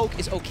poke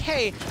is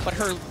okay, but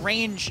her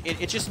range,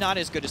 it's just not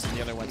as good as the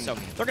other one. So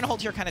they're going to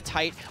hold here kind of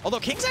tight. Although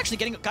King's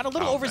actually got a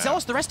little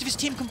overzealous. The rest of his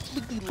team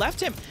completely left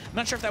him. I'm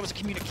not sure if that was a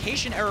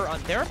communication error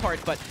on their part,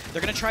 but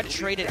they're going to try to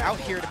trade it out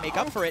here to make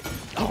up for it.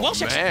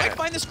 Welsh actually might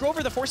find this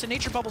Grover. The Force of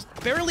Nature Bubble's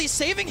barely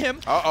saving him,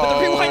 but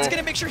the Rewind's going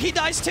to make sure he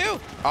dies, too.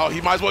 Oh, he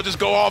might as well just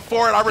go all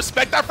for it. I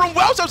respect that from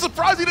Welsh. I'm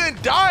surprised he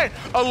didn't die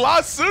a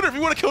lot sooner. If he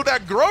would have killed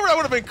that Grover, that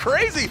would have been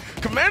crazy.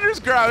 Commander's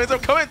grab ends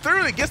up coming through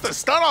and he gets the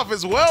stun off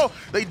as well.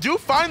 They do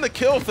find the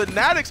kill.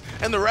 Fanatics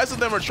and the rest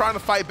of them are trying to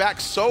fight back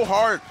so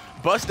hard.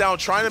 Bustdown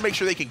trying to make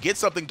sure they can get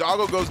something.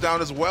 Doggo goes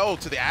down as well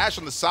to the Ash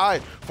on the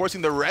side,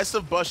 forcing the rest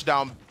of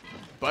Bustdown.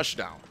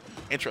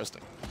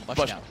 Interesting.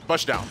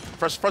 Bustdown.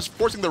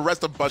 Forcing the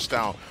rest of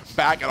Bustdown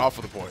back and off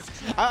of the point.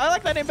 I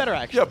like that name better,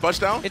 actually. Yeah,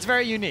 Bustdown. It's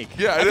very unique.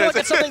 Yeah, I feel like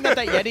it's something that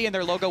Yeti and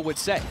their logo would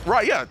say.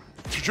 Right, yeah,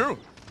 true.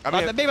 I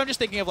mean, maybe I'm just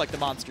thinking of like the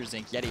Monsters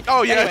Inc. Yeti.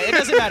 Oh, yeah. Anyway, it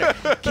doesn't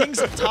matter. King's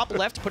top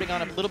left, putting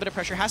on a little bit of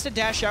pressure, has to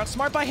dash out.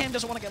 Smart by him,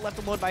 doesn't want to get left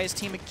alone by his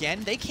team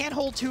again. They can't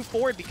hold 2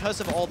 forward because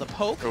of all the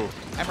poke.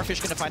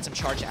 Emmerfish going to find some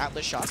charge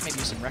Atlas shots, maybe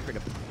some record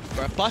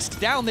to bust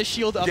down the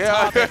shield up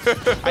top.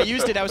 I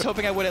used it. I was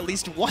hoping I would at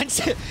least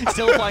once.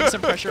 Still applying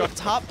some pressure up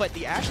top, but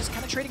the Ash is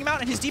kind of trading him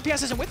out, and his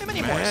DPS isn't with him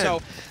anymore.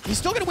 So he's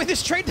still going to win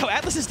this trade, though.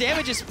 Atlas's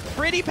damage is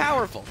pretty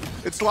powerful.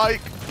 It's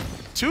like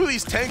 2 of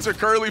these tanks are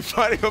currently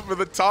fighting up at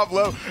the top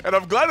level, and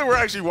I'm glad that we're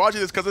actually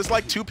watching this because it's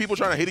like 2 people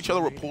trying to hit each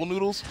other with pool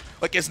noodles.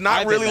 Like, it's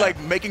not really like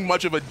making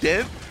much of a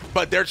dent,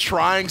 but they're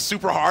trying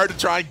super hard to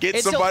try and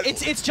get somebody.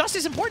 It's just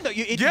as important,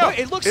 though.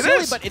 It looks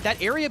silly, but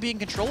that area being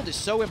controlled is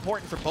so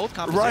important for both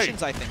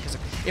compositions, I think.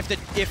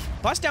 Because if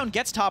Bustdown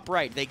gets top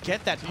right, they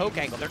get that poke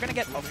angle, they're going to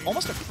get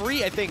almost a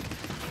free, I think,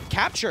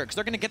 capture, because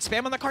they're going to get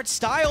spam on the cart.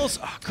 Styles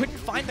couldn't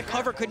find the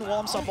cover, couldn't wall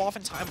himself off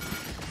in time.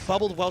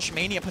 Bubbled Welsh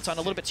Mania puts on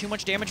a little bit too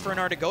much damage for an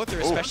R to go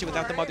through, especially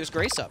without the Mother's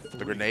Grace up.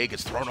 The grenade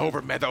gets thrown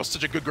over. Man, that was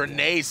such a good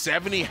grenade.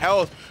 70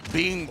 health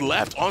being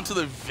left onto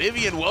the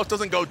Vivian. Welsh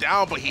doesn't go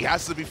down, but he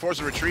has to be forced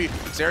to retreat.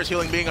 Sarah's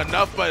healing being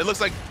enough, but it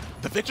looks like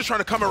the Victor's trying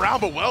to come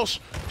around, but Welsh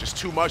just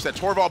too much. That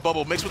Torvald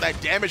bubble mixed with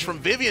that damage from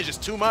Vivian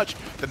just too much.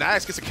 The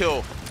Nax gets a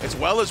kill as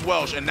well as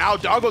Welsh, and now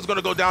Doggo's going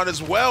to go down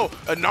as well.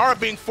 Inara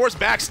being forced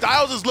back.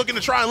 Styles is looking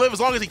to try and live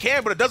as long as he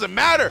can, but it doesn't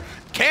matter.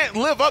 Can't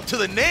live up to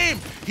the name.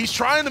 He's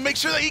trying to make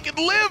sure that he can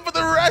live, but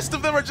the rest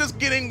of them are just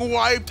getting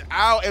wiped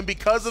out, and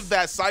because of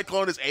that,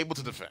 Cyclone is able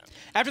to defend.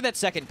 After that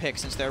second pick,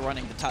 since they're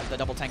running the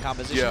double tank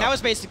composition, that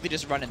was basically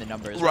just running the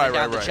numbers. Right.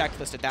 The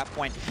checklist at that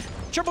point.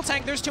 Triple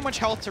tank, there's too much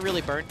health to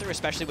really burn through,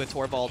 especially with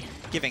Torvald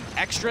giving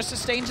extra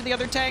sustain to the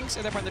other tanks.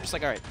 At that point, they're just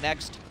like, all right,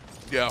 next.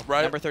 Yeah,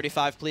 right. Number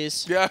 35,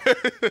 please. Yeah.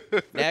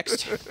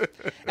 Next.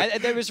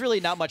 And there was really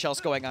not much else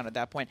going on at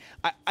that point.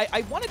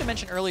 I wanted to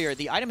mention earlier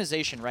the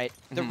itemization, right?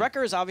 The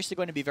Wrecker is obviously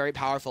going to be very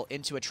powerful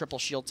into a triple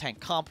shield tank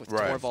comp with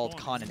Torvald,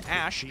 Khan, and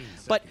Ash.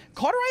 But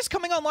Cauterize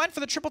coming online for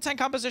the triple tank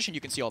composition.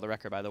 You can see all the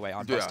Wrecker, by the way,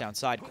 on Bustdown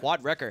side.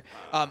 Quad Wrecker.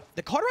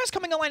 The Cauterize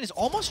coming online is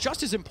almost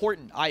just as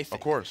important, I think.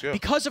 Of course, yeah.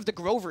 Because of the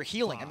Grover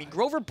healing. I mean,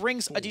 Grover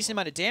brings a decent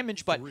amount of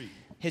damage, but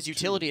his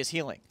utility is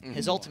healing.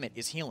 His ultimate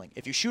is healing.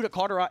 If you shoot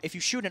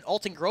an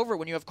ulting Grover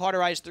when you have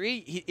Cauterize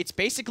 3, it's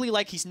basically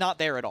like he's not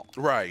there at all.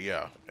 Right,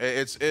 yeah.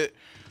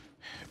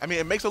 I mean,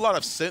 it makes a lot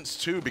of sense,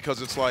 too,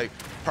 because it's like,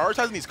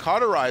 prioritizing these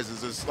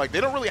Cauterizes is like, they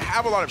don't really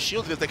have a lot of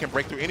shields that they can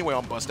break through anyway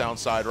on Bustdown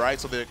side, right?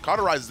 So the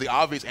Cauterize is the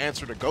obvious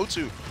answer to go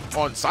to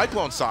on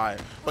Cyclone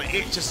side, but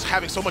it's just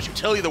having so much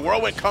utility. The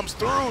Whirlwind comes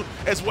through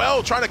as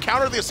well, trying to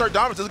counter the Assert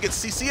Dominance, doesn't get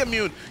CC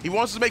immune. He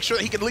wants to make sure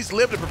that he can at least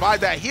live to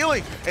provide that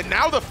healing, and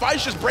now the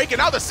fight's just breaking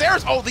out. The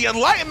Saris, the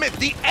Enlightenment,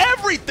 the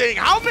everything.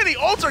 How many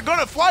ults are going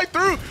to fly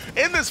through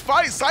in this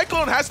fight?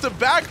 Cyclone has to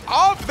back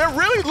off. They're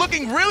really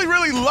looking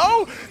really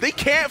low. They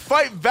can't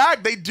fight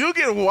back. They do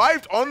get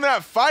wiped on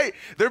that fight.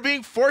 They're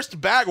being forced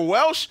back.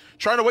 Welsh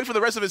trying to wait for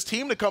the rest of his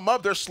team to come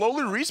up. They're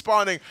slowly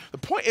respawning. The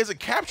point isn't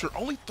captured.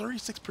 Only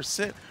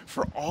 36%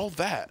 for all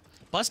that.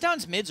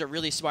 Bustdown's mids are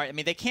really smart. I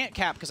mean, they can't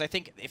cap because I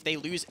think if they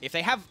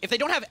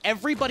don't have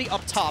everybody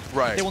up top,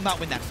 they will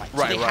not win that fight.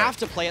 So they have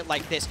to play it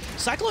like this.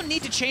 Cyclone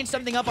need to change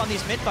something up on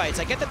these mid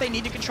fights. I get that they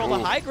need to control the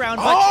high ground,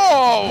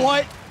 but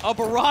what a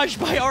barrage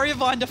by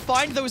Aryavon to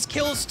find those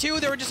kills too.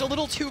 They were just a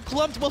little too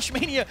clumped.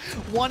 Welshmania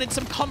wanted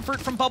some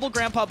comfort from Bubble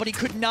Grandpa, but he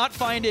could not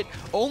find it.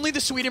 Only the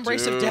sweet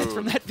embrace of death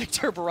from that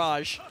Victor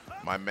barrage.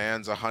 My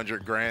man's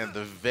 100 grand,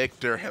 the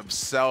Victor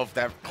himself.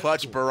 That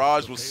clutch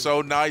barrage was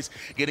so nice.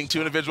 Getting 2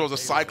 individuals of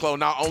Cyclone,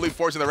 not only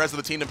forcing the rest of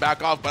the team to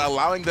back off, but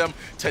allowing them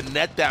to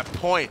net that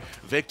point.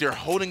 Victor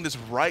holding this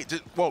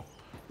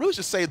really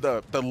just say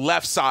the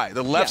left side.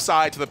 The left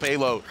side to the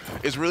payload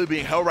is really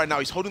being held right now.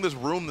 He's holding this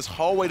room, this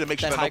hallway to make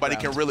sure that nobody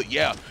can really,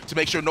 to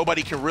make sure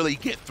nobody can really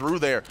get through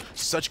there.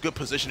 Such good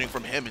positioning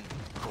from him and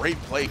great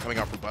play coming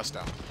out from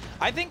Bustdown.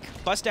 I think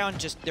Bustdown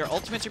their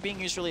ultimates are being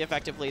used really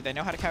effectively. They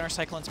know how to counter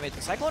Cyclone's mid.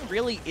 The Cyclone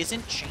really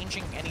isn't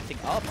changing anything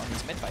up on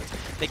these mid fights.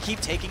 They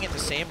keep taking it the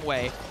same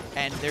way,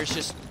 and there's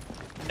just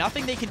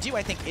nothing they can do,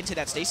 I think, into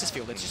that stasis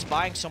field. It's just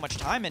buying so much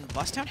time, and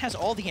Bustdown has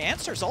all the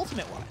answers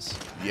ultimate-wise.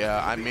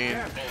 Yeah, I mean,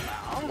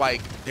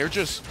 like, they're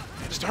just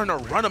starting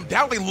to run him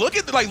down. Look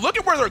at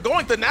where they're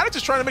going. Fnatic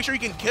is trying to make sure he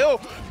can kill.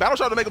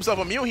 Battleshot to make himself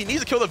immune. He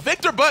needs to kill the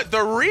Victor, but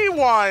the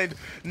rewind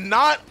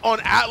not on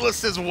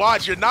Atlas's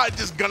watch. You're not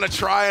just gonna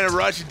try and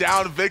rush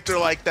down Victor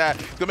like that.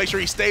 Gonna make sure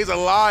he stays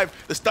alive.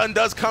 The stun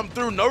does come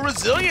through. No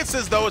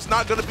resiliences though. It's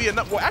not gonna be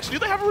enough. Well, actually, do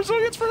they have a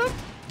resilience for him?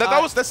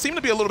 That seemed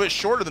to be a little bit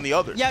shorter than the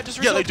others. Yeah, just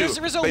they do. There's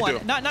a result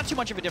one. Not too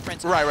much of a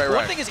difference. Right.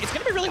 One thing is, it's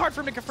going to be really hard for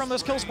him to confirm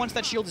those kills once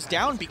that shield is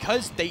down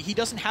because he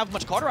doesn't have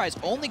much cauterize.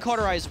 Only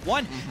cauterize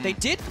one. They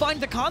did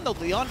find the con though.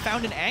 Leon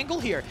found an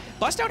angle here.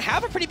 Bustdown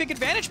have a pretty big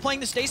advantage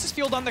playing the stasis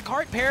field on the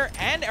cart pair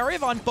and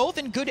Erevan, both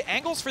in good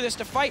angles for this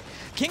to fight.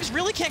 Kings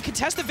really can't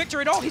contest the Victor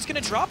at all. He's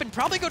going to drop and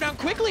probably go down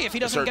quickly if he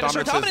doesn't get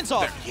Assert Dominance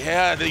off.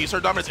 Yeah, the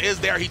Assert Dominance is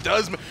there. He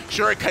does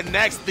sure it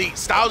connects. The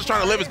Styles is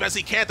trying to live as best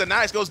he can. The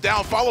Nice goes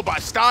down, followed by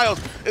Styles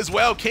as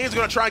well. Kings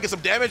going to try and get some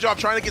damage off,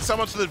 trying to get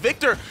someone to the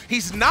Victor.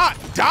 He's not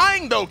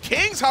dying though.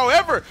 Kings,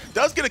 however,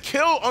 does get a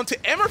kill onto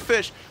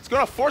Emmerfish. It's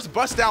going to force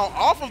Bustdown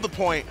off of the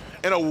point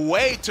in a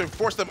way to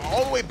force them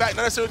all the way back,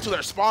 not necessarily to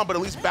their spawn, but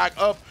at least back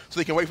up so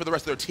they can wait for the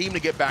rest of their team to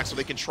get back so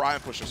they can try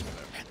and push this one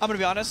there. I'm going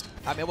to be honest.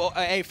 I mean, well,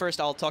 first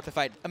I'll talk the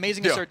fight.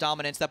 Amazing Assert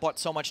Dominance. That bought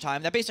so much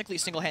time. That basically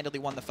single-handedly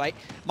won the fight.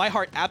 My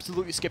heart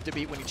absolutely skipped a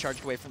beat when he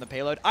charged away from the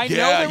payload. I know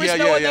there was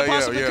no one that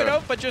possibly could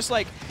have, but just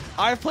like,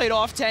 I've played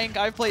off-tank,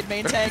 I've played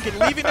main tank, and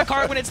leaving the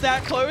cart when it's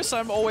that close,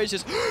 I'm always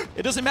just,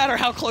 it doesn't matter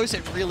how close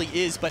it really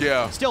is, but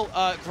still,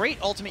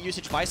 great ultimate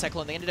usage by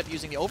Cyclone. They ended up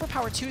using the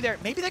Overpower 2 there.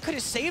 Maybe they could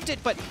have saved it,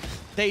 but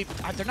they're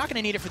not going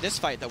to need it for this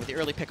fight, though, with the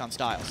early pick on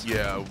Styles.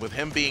 Yeah, with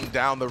him being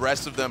down, the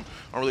rest of them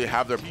don't really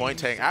have their point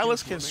tank.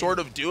 Atlas can sort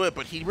of do it,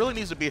 but he really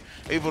needs to be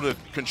able to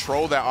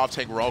control that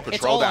off-tank role,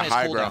 control that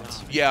high ground.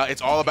 Yeah,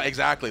 it's all about,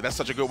 exactly. That's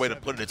such a good way to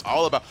put it. It's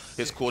all about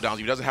his cooldowns. If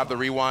he doesn't have the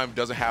rewind,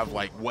 doesn't have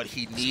like what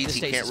he needs,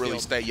 he can't really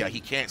stay. Yeah, he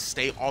can't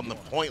stay on the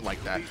point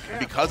like that. And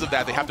because of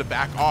that, they have to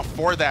back off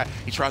for that.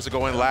 He tries to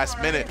go in last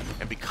minute,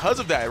 and because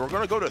of that, we're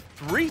going to go to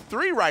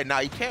 3-3 right now.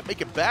 He can't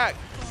make it back.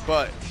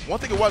 But one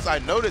thing it was, I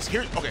noticed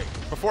here, okay,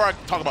 before I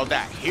talk about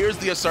that, here's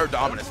the Assert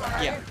Dominance.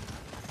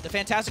 The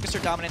fantastic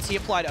Assert Dominance, he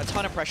applied a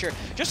ton of pressure.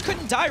 Just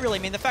couldn't die, really.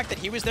 I mean, the fact that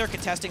he was there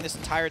contesting this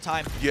entire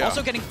time.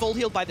 Also getting full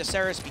healed by the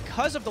Ceres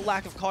because of the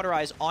lack of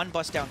cauterize on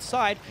Bustdown's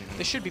side.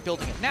 They should be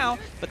building it now,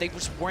 but they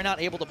just were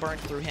not able to burn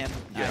through him.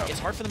 It's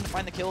hard for them to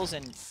find the kills,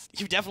 and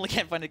you definitely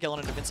can't find a kill on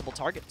an invincible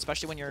target,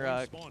 especially when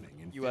you're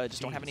you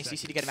just don't have any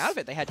CC to get him out of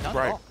it. They had none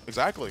at all.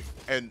 Exactly.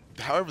 And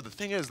however, the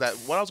thing is that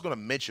what I was going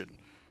to mention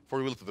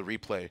before we looked at the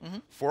replay,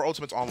 4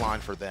 ultimates online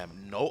for them.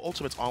 No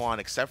ultimates online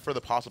except for the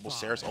possible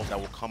Ceres ult that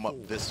will come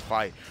up this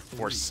fight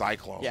for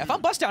Cyclone. Yeah, if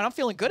I'm Bustdown, I'm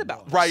feeling good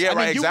about this. Right, yeah,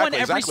 I mean, you won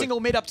every single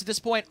mid up to this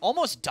point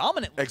almost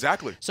dominantly.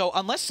 Exactly. So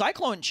unless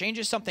Cyclone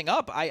changes something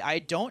up, I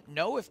don't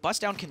know if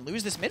Bustdown can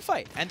lose this mid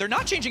fight. And they're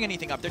not changing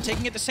anything up. They're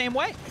taking it the same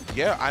way.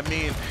 Yeah, I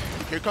mean,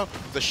 here comes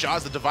the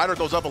shots. The divider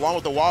goes up along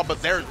with the wall, but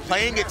they're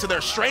playing it to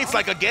their strengths.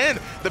 Like, again,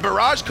 the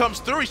barrage comes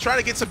through. He's trying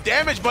to get some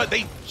damage, but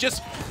they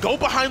just go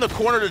behind the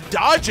corner to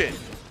dodge it.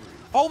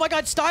 Oh my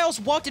god, Styles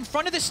walked in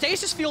front of the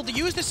stasis field to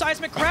use the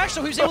seismic crash,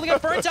 so he was able to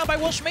get burned down by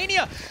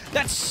Welshmania.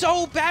 That's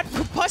so bad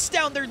for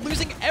Bustdown. They're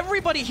losing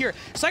everybody here.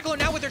 Cyclone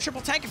now with their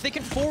triple tank. If they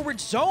can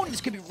forward zone, this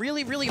could be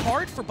really, really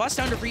hard for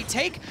Bustdown to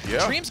retake.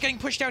 Dream's getting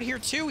pushed out here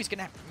too. He's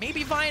gonna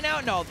maybe Vine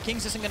out. No,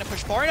 Kings isn't gonna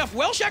push far enough.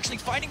 Welsh actually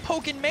finding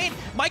poke in main.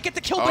 Might get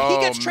the kill, but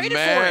he gets traded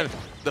for it.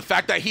 The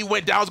fact that he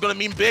went down is going to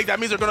mean big. That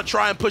means they're going to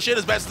try and push in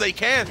as best as they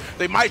can.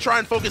 They might try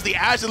and focus the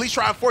Ashe, at least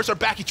try and force her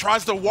back. He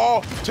tries the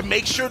wall to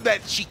make sure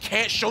that she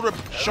can't shoulder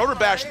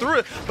bash through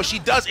it, but she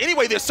does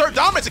anyway. The Assert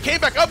Dominance, it came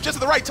back up just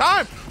at the right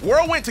time.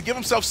 Whirlwind to give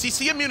himself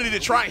CC immunity to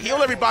try and heal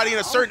everybody in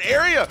a certain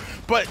area,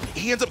 but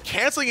he ends up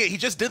canceling it. He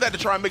just did that to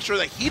try and make sure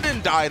that he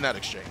didn't die in that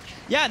exchange.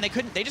 Yeah, and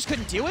they just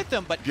couldn't deal with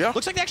them, but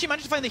looks like they actually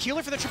managed to find the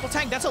healer for the triple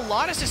tank. That's a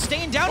lot of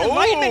sustain down.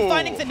 Enlightenment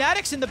finding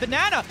Fanatics in the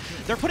banana.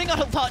 They're putting on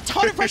a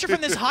ton of pressure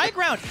from this high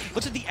ground.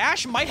 Looks like the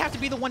Ashe might have to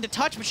be the one to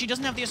touch, but she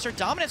doesn't have the Assert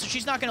Dominance, so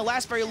she's not going to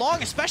last very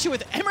long, especially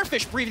with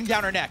Emmerfish breathing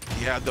down her neck.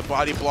 Yeah, the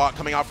body block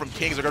coming out from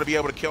Kings are going to be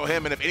able to kill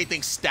him, and if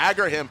anything,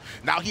 stagger him.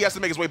 Now he has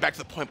to make his way back to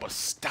the point, but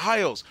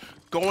Styles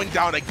going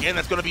down again,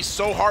 that's going to be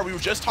so hard. We were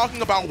just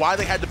talking about why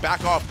they had to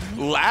back off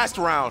last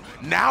round.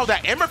 Now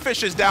that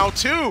Emmerfish is down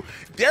too,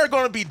 they're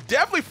going to be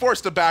definitely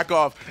forced to back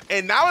off.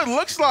 And now it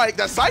looks like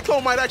that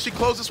Cyclone might actually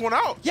close this one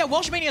out. Yeah,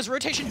 Welshmania's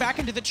rotation back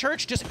into the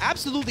church just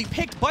absolutely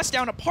picked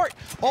Bustdown apart.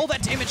 All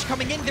that damage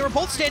coming in. They were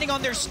both standing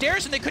on their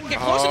stairs and they couldn't get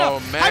close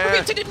enough.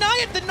 Hyperbeam to deny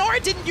it. The Nora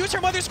didn't use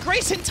her Mother's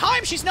Grace in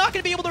time. She's not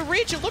going to be able to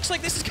reach. It looks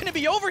like this is going to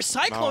be over.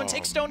 Cyclone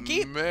takes Stone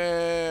Keep.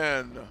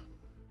 Man.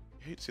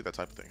 I hate to see that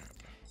type of thing happen.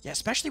 Yeah,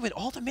 especially with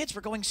all the mids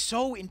were going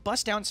so in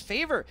Bustdown's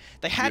favor.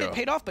 They had it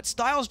paid off, but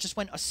Styles just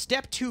went a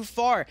step too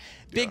far.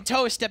 Big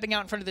Toe is stepping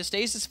out in front of the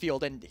stasis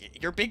field, and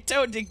your Big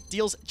Toe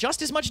deals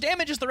just as much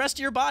damage as the rest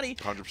of your body.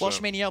 100%.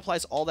 Welshmania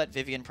applies all that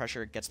Vivian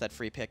pressure, gets that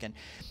free pick, and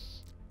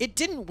it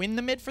didn't win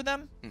the mid for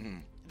them.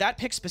 That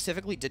pick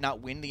specifically did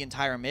not win the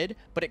entire mid,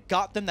 but it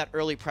got them that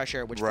early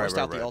pressure, which forced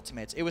out the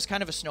ultimates. It was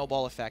kind of a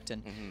snowball effect,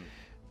 and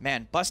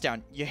man,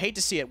 Bustdown, you hate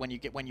to see it when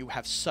you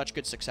have such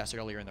good success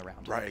earlier in the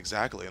round. Right,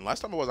 exactly. And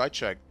last time I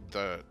checked,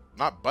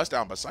 not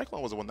Bustdown, but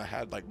Cyclone was the one that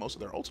had like most of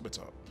their ultimates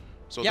up.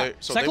 So yeah,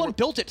 Cyclone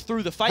built it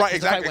through the fight. Right,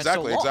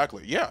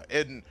 exactly. Yeah,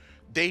 and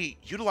they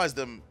utilized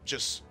them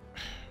just.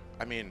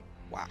 I mean,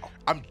 wow.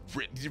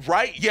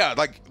 Right. Yeah,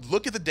 like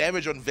look at the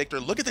damage on Victor.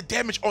 Look at the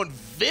damage on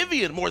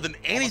Vivian more than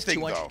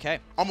anything. Almost 200K.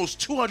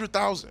 Almost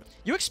 200,000.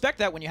 You expect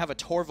that when you have a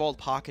Torvald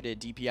pocketed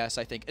DPS,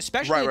 I think,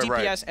 especially a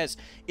DPS as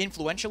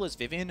influential as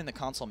Vivian in the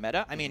console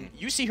meta. I mean,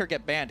 you see her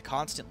get banned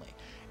constantly.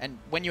 And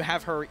when you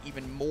have her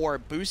even more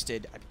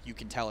boosted, you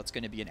can tell it's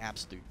going to be an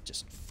absolute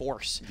just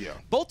force. Yeah.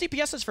 Both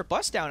DPSs for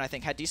Bustdown, I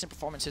think, had decent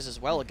performances as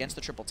well against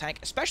the triple tank,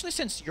 especially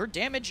since your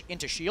damage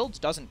into shields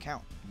doesn't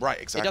count.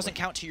 Right, exactly. It doesn't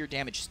count to your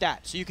damage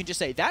stat. So you can just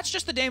say, that's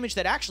just the damage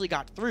that actually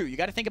got through. You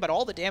got to think about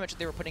all the damage that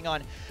they were putting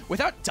on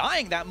without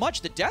dying that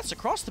much. The deaths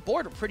across the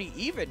board were pretty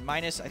even,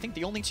 minus, I think,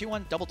 the only two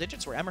on double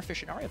digits were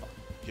Emmerfish and Aryavon.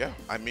 Yeah,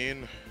 I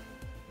mean,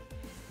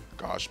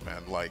 gosh,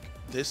 man, like,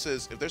 this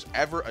is, if there's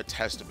ever a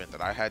testament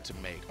that I had to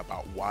make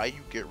about why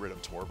you get rid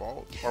of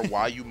Torvald, or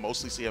why you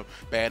mostly see him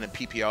banned in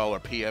PPL or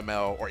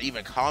PML or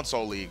even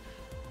Console League,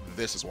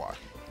 this is why.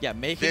 Yeah,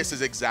 this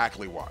is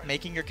exactly why.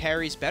 Making your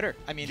carries better.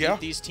 I mean,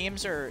 these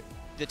teams are,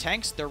 the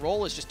tanks, their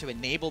role is just to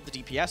enable the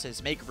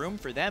DPSs, make room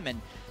for them,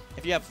 and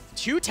if you have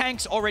two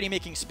tanks already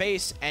making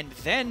space and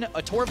then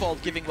a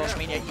Torvald giving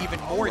Welshmania even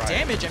more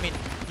damage, I mean,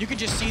 you can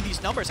just see these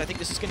numbers. I think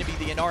this is going to be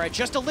the Inara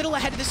just a little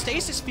ahead of the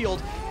stasis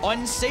field.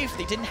 Unsafe.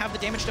 They didn't have the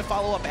damage to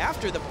follow up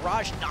after. The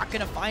barrage not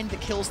going to find the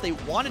kills they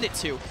wanted it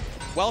to.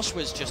 Welsh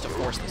was just a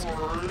force this game.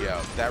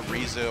 Yeah, that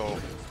Rezil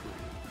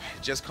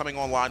just coming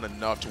online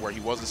enough to where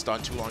he wasn't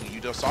stunned too long. You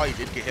just saw he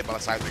did get hit by the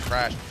seismic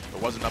crash.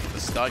 It wasn't enough of the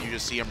stun. You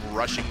just see him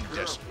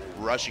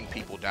rushing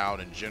people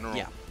down in general.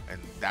 Yeah. And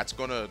that's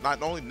going to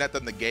not only net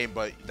them the game,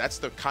 but that's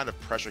the kind of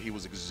pressure he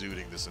was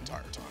exuding this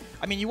entire time.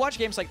 I mean, you watch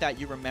games like that,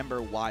 you remember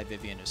why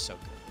Vivian is so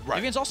good. Right.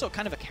 Vivian's also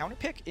kind of a counter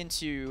pick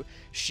into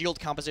shield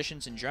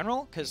compositions in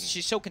general, because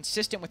she's so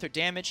consistent with her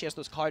damage. She has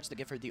those cards that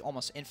give her the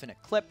almost infinite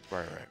clip.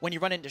 Right. When you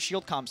run into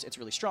shield comps, it's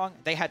really strong.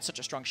 They had such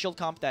a strong shield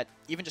comp that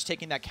even just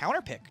taking that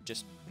counter pick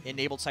just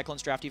enabled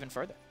Cyclone's draft even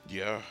further.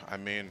 Yeah, I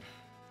mean,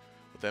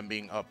 with them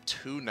being up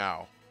 2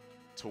 now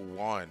to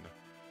 1,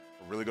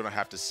 we're really going to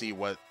have to see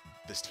what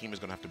this team is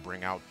going to have to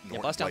bring out. Yeah,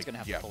 Bustdown's going to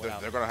have to pull it out.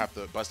 They're going to have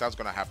to, Bustdown's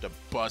going to have to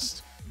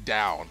bust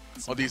down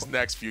on these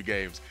next few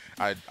games.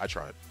 I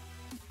tried.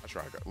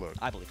 Look,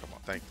 I believe. Come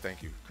on.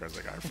 Thank you,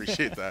 Kresnik. I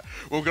appreciate that.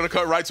 We're going to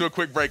cut right to a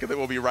quick break, and then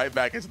we'll be right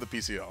back into the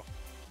PCL.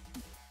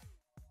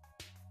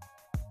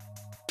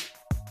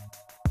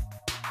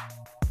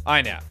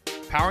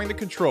 INAP, powering the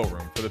control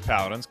room for the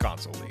Paladins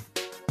Console League.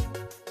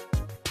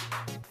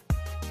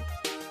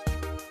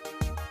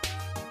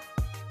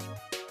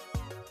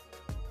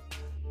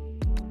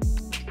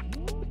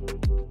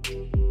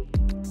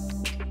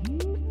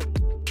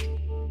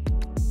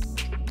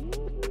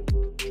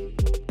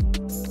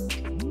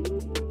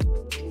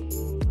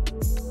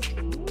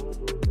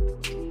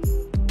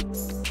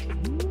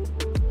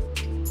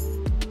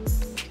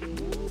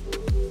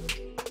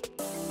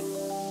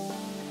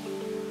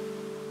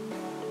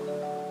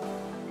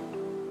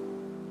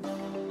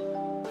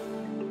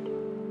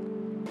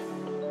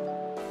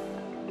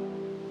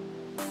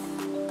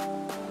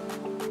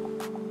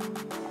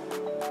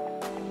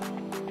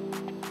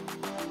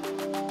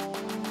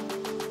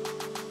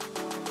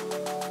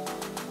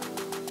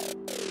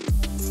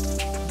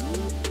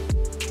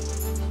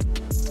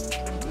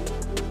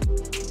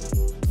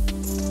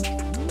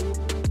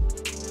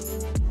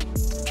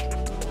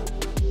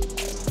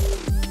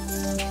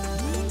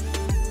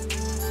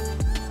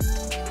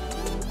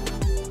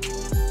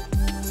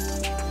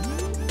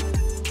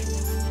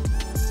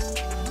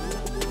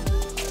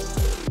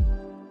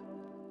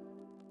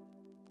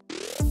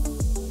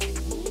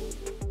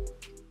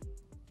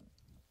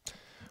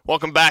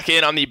 Welcome back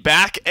in on the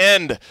back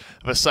end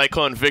of a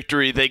Cyclone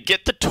victory. They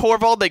get the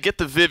Torvald, they get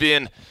the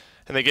Vivian,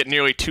 and they get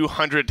nearly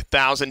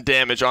 200,000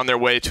 damage on their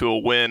way to a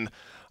win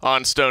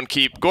on Stone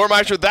Keep.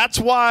 Goremeister, that's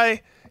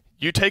why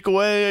you take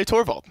away a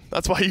Torvald.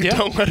 That's why you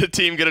don't let a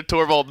team get a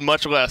Torvald,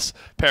 much less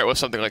pair it with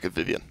something like a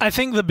Vivian. I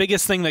think the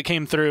biggest thing that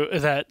came through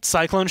that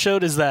Cyclone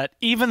showed is that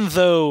even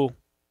though,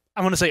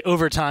 I want to say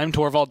over time,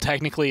 Torvald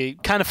technically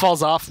kind of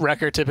falls off,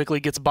 Wrecker typically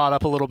gets bought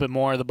up a little bit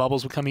more, the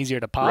bubbles become easier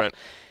to pop. Right.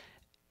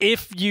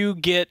 If you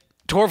get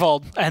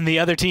Torvald and the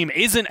other team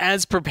isn't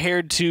as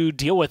prepared to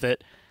deal with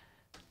it,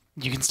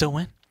 you can still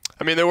win.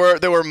 I mean, there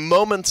were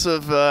moments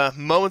of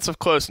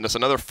closeness.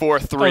 Another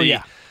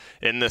 4-3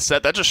 in this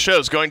set. That just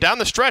shows going down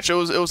the stretch. It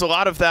was a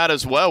lot of that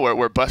as well,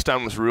 where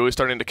Bustdown was really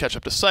starting to catch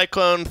up to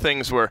Cyclone.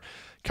 Things were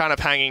kind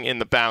of hanging in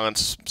the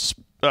balance.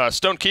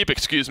 Stone Keep,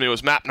 excuse me,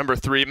 was map number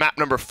 3. Map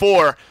number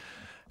 4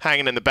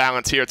 hanging in the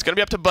balance here. It's going to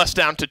be up to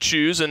Bustdown to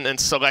choose and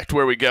select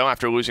where we go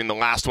after losing the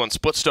last one.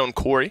 Splitstone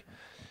Quarry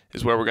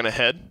is where we're going to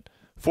head.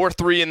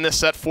 4-3 in this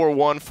set,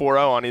 4-1,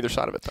 4-0 on either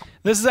side of it, though.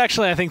 This is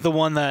actually, I think, the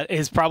one that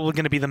is probably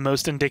going to be the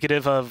most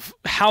indicative of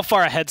how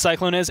far ahead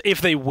Cyclone is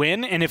if they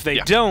win, and if they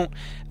don't,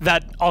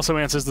 that also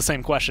answers the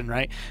same question,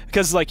 right?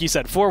 Because, like you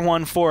said,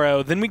 4-1,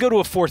 4-0, then we go to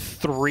a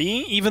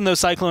 4-3, even though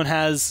Cyclone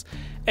has...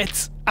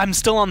 I'm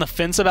still on the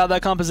fence about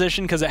that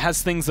composition because it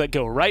has things that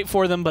go right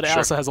for them, but it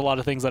also has a lot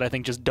of things that I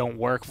think just don't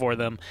work for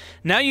them.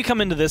 Now you come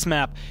into this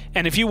map,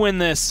 and if you win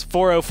this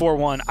 4-0,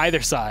 4-1,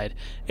 either side,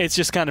 it's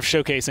just kind of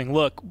showcasing,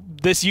 look,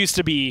 this used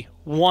to be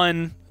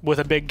 1 with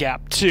a big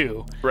gap,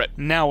 2. Right.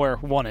 Now we're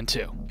 1 and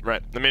 2.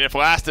 Right. I mean, if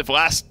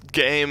last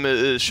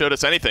game showed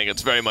us anything,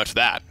 it's very much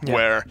that,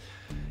 where,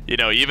 you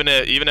know, even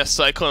if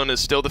Cyclone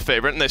is still the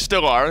favorite, and they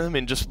still are, I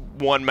mean, just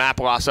 1 map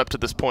loss up to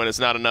this point is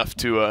not enough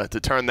to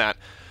turn that.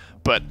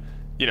 But,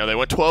 you know, they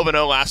went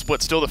 12-0 last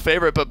split, still the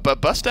favorite, but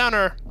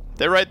Bustdown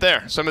they're right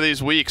there. Some of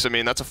these weeks, I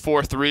mean, that's a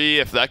 4-3.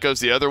 If that goes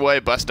the other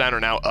way, Bustdown are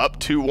now up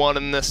 2-1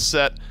 in this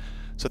set.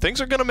 So things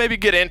are going to maybe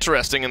get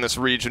interesting in this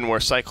region where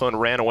Cyclone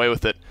ran away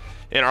with it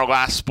in our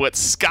last split.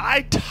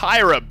 Sky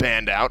Tyra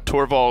banned out.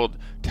 Torvald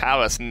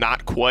Talus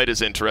not quite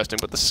as interesting,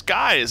 but the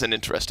Sky is an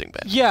interesting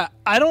band. Yeah,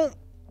 I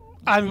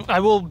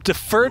will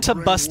defer to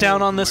Bustdown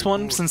on this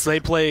one since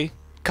they play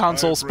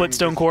console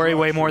Splitstone Quarry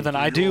way more than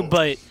I do,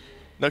 but...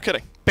 No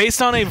kidding.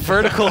 Based on a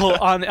vertical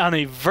on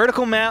a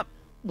vertical map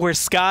where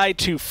Sky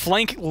to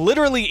flank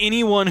literally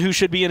anyone who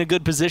should be in a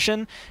good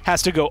position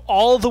has to go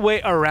all the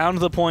way around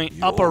the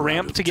point up a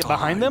ramp to get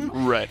behind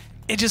them. Right.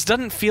 It just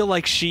doesn't feel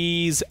like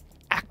she's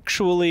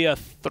actually a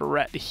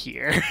threat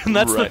here.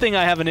 That's the thing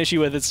I have an issue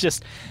with. It's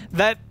just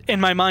that in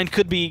my mind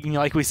could be, you know,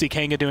 like we see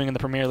Kanga doing in the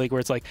Premier League, where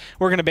it's like,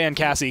 we're going to ban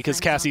Cassie because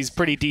Cassie's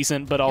pretty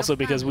decent, but also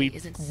because we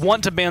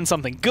want to ban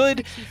something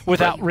good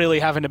without really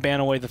having to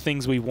ban away the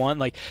things we want.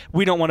 Like,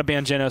 we don't want to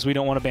ban Genos, we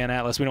don't want to ban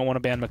Atlas, we don't want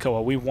to ban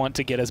Makoa. We want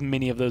to get as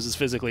many of those as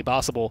physically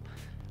possible.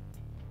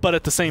 But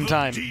at the same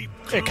time,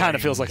 it kind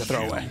of feels like a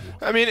throwaway.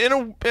 I mean,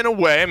 in a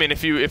way, I mean,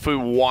 if we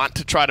want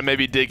to try to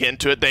maybe dig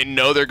into it, they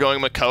know they're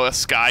going Makoa.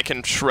 Sky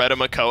can shred a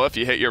Makoa if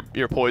you hit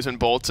your poison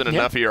bolts and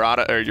enough of your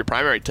auto, or your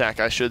primary attack,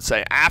 I should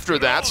say, after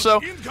that. So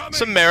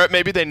some merit.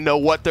 Maybe they know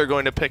what they're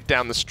going to pick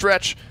down the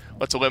stretch.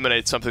 Let's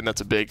eliminate something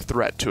that's a big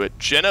threat to it.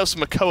 Genos,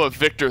 Makoa,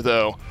 Victor,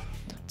 though,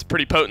 it's a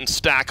pretty potent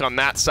stack on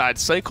that side.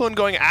 Cyclone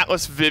going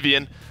Atlas,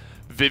 Vivian.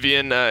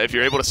 Vivian, if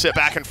you're able to sit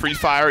back and free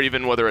fire,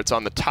 even whether it's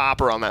on the top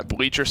or on that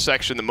bleacher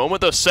section, the moment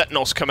those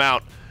Sentinels come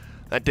out,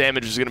 that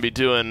damage is going to be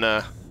doing,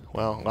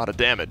 well, a lot of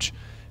damage.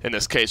 In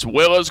this case,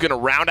 Willow's going to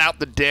round out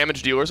the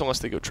damage dealers, unless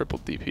they go triple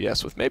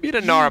DPS with maybe an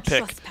Inara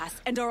pick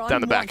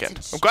down the back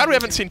end. I'm glad we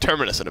haven't seen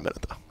Terminus in a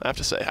minute, though, I have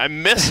to say. I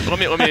miss,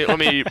 let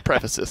me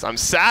preface this. I'm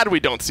sad we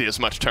don't see as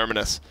much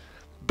Terminus,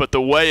 but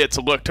the way it's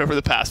looked over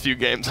the past few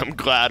games, I'm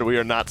glad we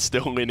are not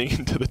still leaning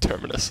into the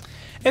Terminus.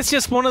 It's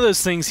just one of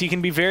those things. He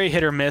can be very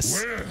hit or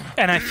miss,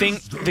 and I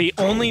think the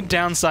only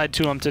downside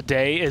to him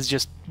today is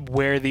just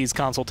where these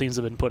console teams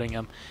have been putting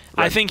him.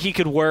 I think he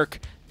could work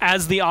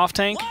as the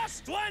off-tank,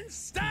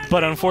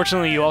 but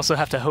unfortunately you also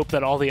have to hope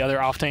that all the other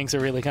off-tanks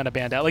are really kind of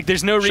banned out. Like,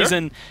 there's no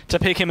reason to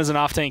pick him as an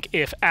off-tank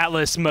if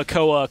Atlas,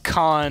 Makoa,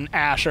 Khan,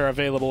 Ashe are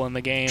available in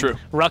the game,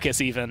 Ruckus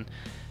even.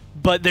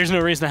 But there's no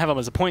reason to have him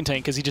as a point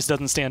tank because he just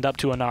doesn't stand up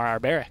to Inara or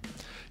Barrick.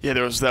 Yeah,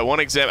 there was that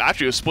one example.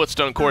 Actually, it was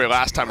Splitstone Quarry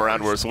last time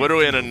around where it's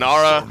literally an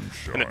Inara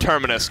and a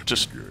Terminus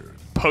just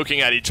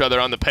poking at each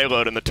other on the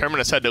payload, and the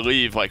Terminus had to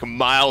leave like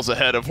miles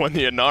ahead of when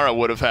the Inara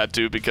would have had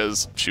to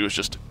because she was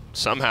just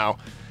somehow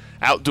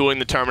outdoing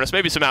the Terminus.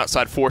 Maybe some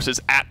outside forces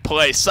at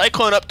play.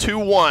 Cyclone up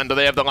 2-1. Do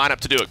they have the lineup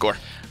to do it, Gore?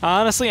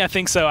 Honestly, I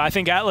think so. I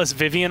think Atlas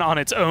Vivian on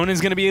its own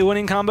is going to be a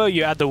winning combo.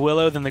 You add the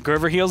Willow, then the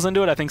Grover heals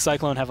into it. I think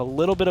Cyclone have a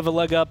little bit of a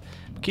leg up.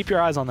 Keep your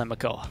eyes on that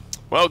Makoa.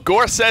 Well,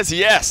 Gore says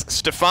yes.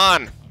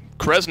 Stefan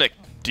Kresnik,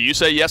 do you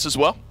say yes as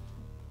well?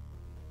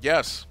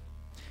 Yes.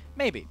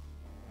 Maybe.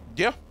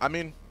 Yeah, I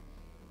mean,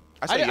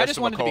 I just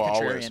wanted to be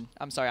contrarian.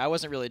 I'm sorry, I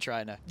wasn't really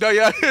trying to. No,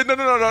 yeah, no.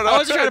 I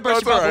wasn't trying to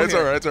burst your bubble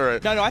here. It's all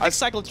right. No, I think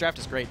Cyclone's draft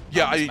is great.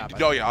 Yeah, I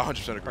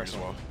 100% agree as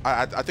well.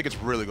 I think it's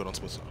really good on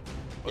Splitstone.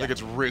 I think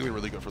it's really,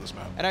 really good for this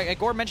map. And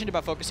Gore mentioned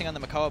about focusing on the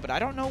Makoa, but I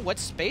don't know what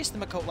space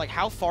the Makoa, like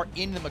how far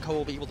in the Makoa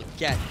will be able to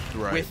get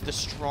with the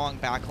strong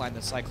backline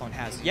that Cyclone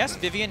has. Yes,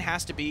 Vivian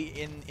has to be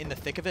in the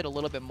thick of it a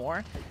little bit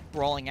more,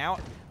 brawling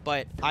out,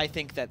 but I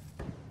think that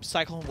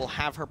Cyclone will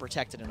have her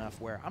protected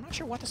enough where I'm not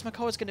sure what this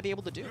Makoa is going to be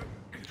able to do.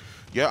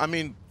 Yeah, I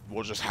mean,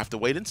 we'll just have to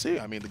wait and see.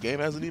 I mean, the game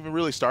hasn't even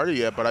really started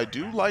yet, but I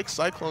do like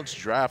Cyclone's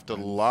draft a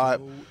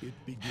lot.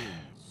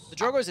 The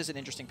Drogos is an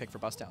interesting pick for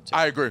Bustdown, too.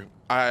 I agree.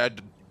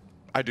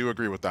 I do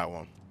agree with that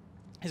one.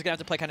 He's going to have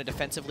to play kind of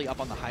defensively up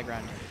on the high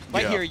ground.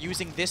 Right here,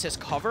 using this as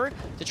cover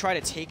to try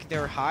to take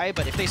their high.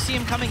 But if they see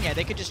him coming, yeah,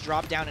 they could just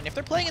drop down. And if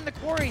they're playing in the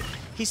quarry,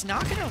 he's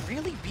not going to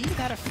really be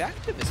that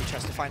effective as he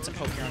tries to find some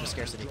poke here on the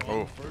scarcity.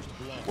 Oh,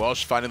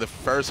 Welsh finding the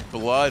first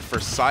blood for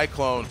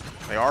Cyclone.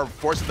 They are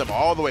forcing them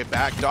all the way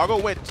back. Doggo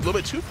went a little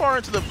bit too far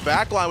into the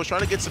back line, was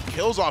trying to get some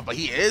kills off, but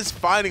he is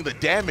finding the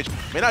damage.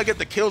 May not get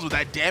the kills, but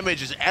that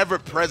damage is ever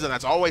present.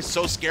 That's always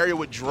so scary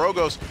with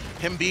Drogoz.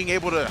 Him being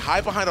able to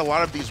hide behind a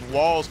lot of these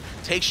walls,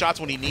 take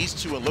shots when he needs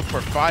to, and look for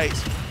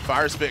fights.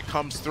 Fire Spit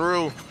comes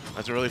through.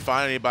 Doesn't really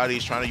find anybody.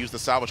 He's trying to use the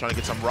salvo, trying to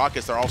get some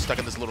rockets. They're all stuck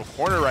in this little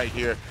corner right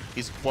here.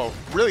 He's, well,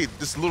 really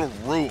this little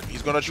room.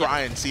 He's going to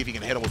try and see if he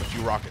can hit him with a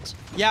few rockets.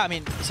 Yeah, I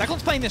mean,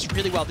 Cyclone's playing this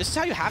really well. This is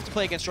how you have to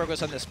play against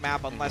Drogoz on this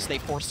map unless they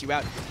force you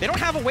out. They don't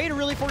have a way to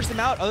really force them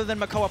out other than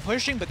Makoa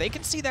pushing, but they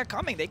can see that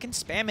coming. They can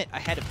spam it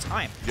ahead of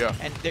time. Yeah.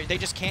 And they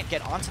just can't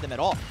get onto them at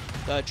all.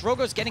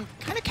 Drogo's getting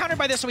kind of countered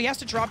by this, so he has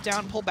to drop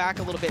down, pull back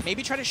a little bit,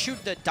 maybe try to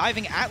shoot the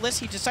diving Atlas.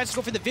 He decides to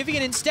go for the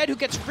Vivian instead, who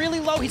gets really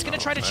low. He's going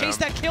to try to chase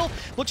that kill.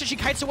 Looks like she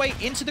kites away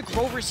into the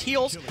Grover's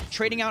heels,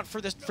 trading out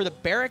for the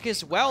Barrack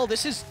as well.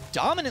 This is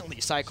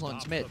dominantly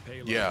Cyclone's mid.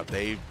 Yeah,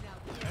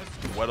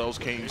 what else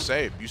can you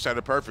say? You said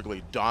it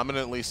perfectly.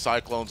 Dominantly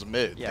Cyclone's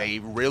mid. Yeah. They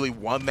really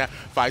won that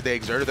fight. They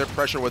exerted their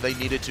pressure where they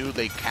needed to.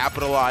 They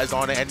capitalized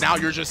on it, and now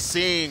you're just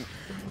seeing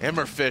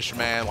Emmerfish,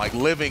 man, like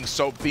living,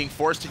 so being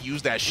forced to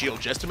use that shield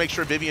just to make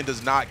sure Vivian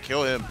does not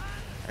kill him.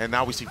 And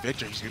now we see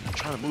Victor. He's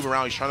trying to move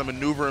around. He's trying to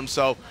maneuver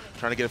himself,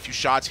 trying to get a few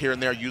shots here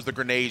and there, use the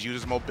grenades,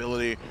 use his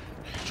mobility,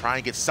 try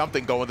and get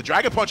something going. The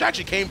Dragon Punch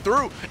actually came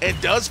through and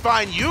does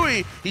find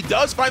Yui. He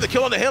does find the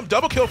kill onto him.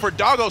 Double kill for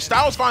Doggo.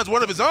 Styles finds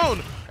one of his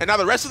own. And now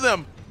the rest of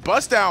them,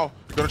 Bustdown,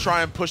 going to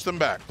try and push them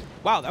back.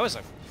 Wow, that was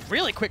a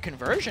really quick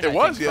conversion. It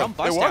was, yeah. From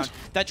Bustdown. It was.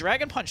 That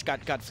Dragon Punch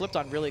got flipped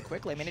on really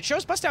quickly. I mean, it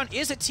shows Bustdown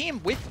is a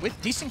team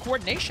with decent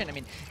coordination. I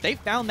mean, they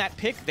found that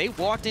pick. They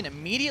walked in,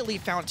 immediately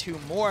found two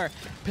more.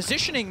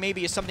 Positioning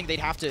maybe is something they'd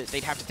have to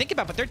think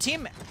about, but their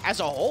team as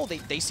a whole,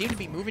 they seem to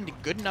be moving to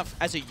good enough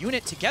as a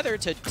unit together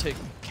to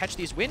catch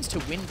these wins, to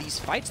win these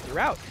fights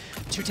throughout.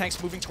 Two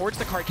tanks moving towards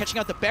the cart, catching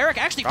out the Barrack.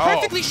 Actually,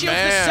 perfectly shields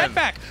the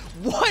setback.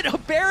 What a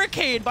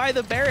barricade by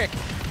the Barrack.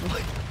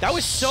 That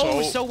was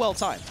so well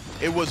timed.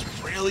 It was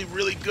really,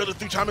 really good.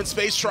 Through time and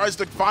space, tries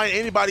to find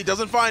anybody,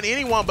 doesn't find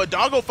anyone, but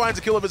Doggo finds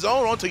a kill of his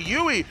own onto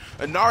Yui.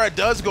 And Nara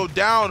does go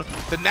down.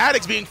 The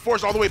Natix being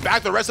forced all the way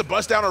back. The rest of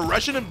Bustdown are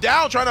rushing him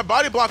down, trying to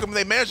body block him, and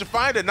they manage to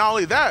find it. Not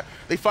only that,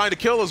 they find a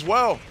kill as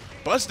well.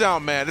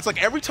 Bustdown, man, it's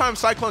like every time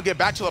Cyclone get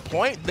back to the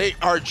point, they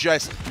are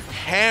just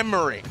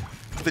hammering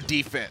the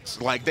defense.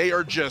 Like, they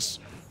are just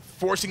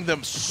forcing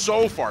them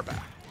so far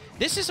back.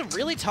 This is a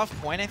really tough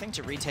point, I think,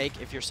 to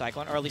retake if you're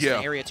Cyclone, or at least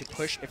an area to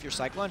push if you're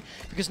Cyclone,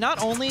 because not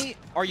only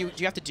do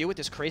you have to deal with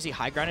this crazy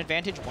high ground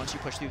advantage once you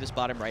push through this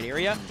bottom right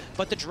area,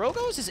 but the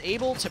Drogoz is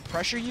able to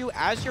pressure you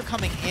as you're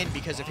coming in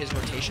because of his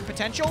rotation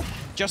potential,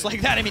 just like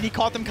that. I mean, he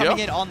caught them coming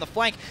in on the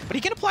flank, but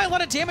he can apply a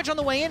lot of damage on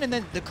the way in, and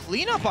then the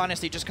cleanup,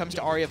 honestly, just comes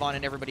to Aryavon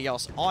and everybody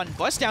else on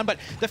Bustdown. But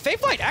the Fae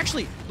Flight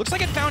actually looks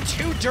like it found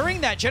two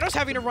during that. Geno's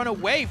having to run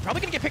away,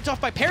 probably going to get picked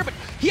off by Pear, but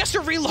he has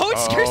to reload.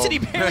 Scarcity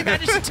barely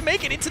manages to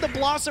make it into the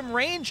Blossom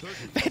range.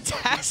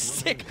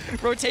 Fantastic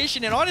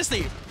rotation, and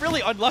honestly,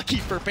 really unlucky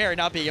for Pear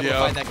not being able to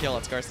find that kill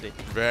on Scarcity.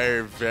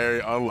 Very,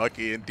 very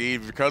unlucky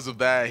indeed. Because of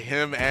that,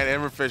 him and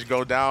Emmerfish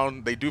go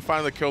down. They do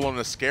find the kill on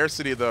the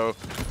Scarcity, though.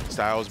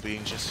 Styles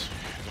being just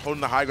holding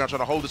the high ground,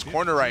 trying to hold this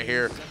corner right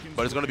here,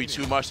 but it's going to be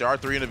too much. There are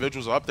 3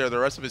 individuals up there. The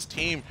rest of his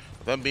team,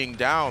 them being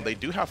down, they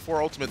do have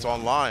 4 ultimates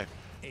online.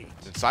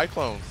 And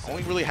Cyclone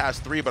only really has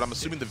 3, but I'm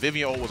assuming the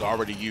Vivian ult was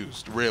already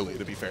used, really,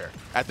 to be fair,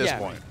 at this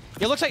point.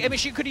 It looks like, I mean,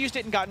 she could have used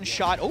it and gotten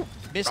shot. Oh,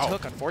 missed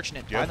hook,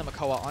 unfortunate. By the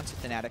Makoa onto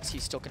Fanatics.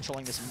 He's still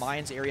controlling this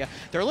mines area.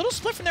 They're a little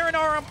split from their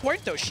Inara on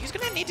point, though. She's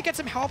going to need to get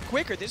some help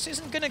quicker. This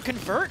isn't going to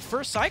convert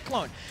for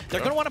Cyclone. They're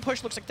going to want to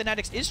push. Looks like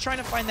Fanatics is trying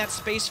to find that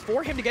space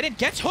for him to get in.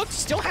 Gets hooked,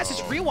 still has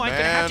his rewind.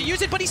 Going to have to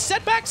use it, but he's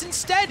setbacks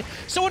instead.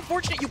 So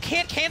unfortunate, you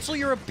can't cancel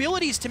your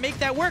abilities to make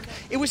that work.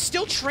 It was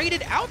still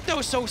traded out,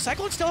 though, so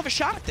Cyclone still have a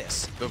shot at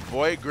this. The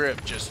Void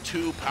Grip, just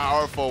too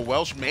powerful.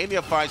 Welsh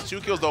Mania finds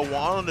 2 kills, though. 1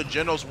 on the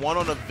Genos, 1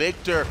 on the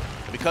Victor.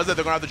 Because of that,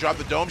 they're going to have to drop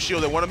the Dome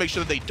Shield. They want to make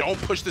sure that they don't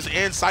push this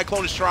in.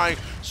 Cyclone is trying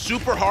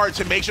super hard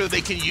to make sure that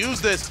they can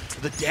use this.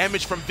 The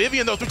damage from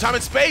Vivian, though, through time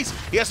and space.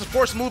 He has to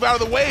force a move out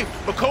of the way.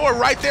 Makoa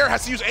right there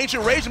has to use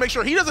Ancient Rage to make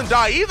sure he doesn't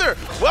die either.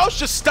 Welsh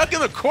just stuck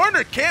in the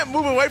corner. Can't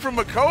move away from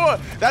Makoa.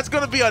 That's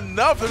going to be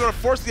enough. They're going to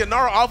force the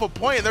Inara off a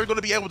point, and they're going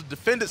to be able to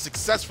defend it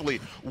successfully.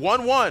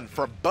 1-1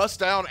 for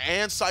Bustdown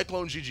and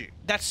CycloneGG.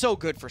 That's so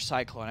good for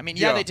Cyclone. I mean,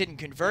 yeah, they didn't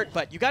convert,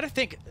 but you got to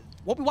think,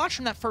 what we watched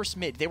from that first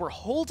mid, they were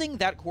holding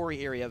that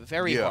quarry area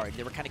very hard.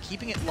 They were kind of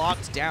keeping it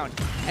locked down.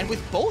 And with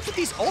both of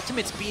these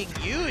ultimates being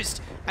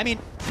used, I mean,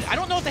 I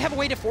don't know if they have a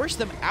way to force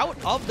them out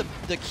of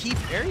the keep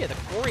area, the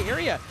quarry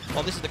area.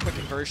 Well, this is the quick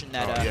conversion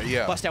that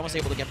Bustdown was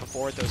able to get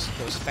before those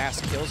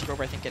fast kills.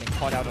 Grover, I think, getting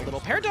caught out a little.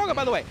 Paradogo,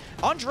 by the way,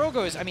 on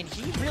Drogo's, I mean,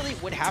 he really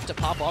would have to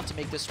pop off to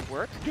make this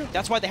work.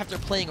 That's why they're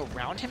playing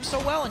around him so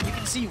well, and you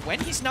can see when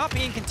he's not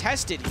being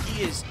contested,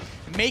 he is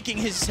making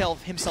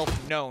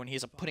himself known.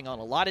 He's putting on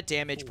a lot of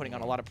damage, putting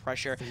on a lot of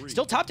pressure.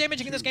 Still top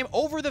damaging in this game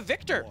over the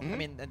Victor. I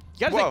mean, you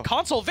gotta think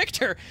console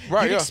Victor.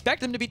 You'd expect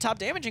them to be top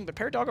damaging, but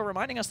Paradogo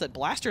reminding us that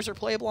blasters are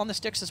playable on the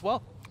sticks as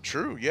well.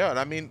 True, yeah, and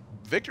I mean,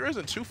 Victor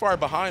isn't too far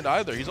behind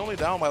either. He's only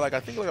down by I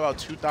think about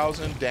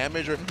 2,000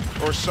 damage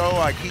or so.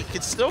 Like, he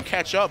could still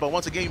catch up, but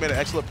once again, you made an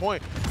excellent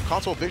point.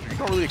 Console Victor, you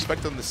don't really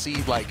expect them to see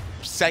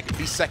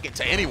be second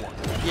to anyone.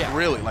 Yeah.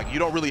 Really, you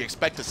don't really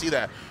expect to see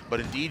that, but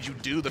indeed you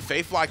do. The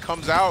Faithfly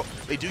comes out.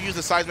 They do use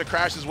the seismic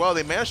crash as well.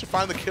 They manage to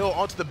find the kill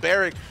onto the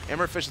Barrack.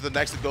 Emmerfish is the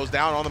next that goes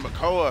down on the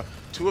Makoa.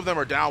 2 of them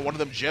are down. 1 of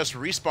them just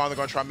respawned. They're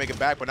going to try and make it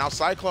back, but now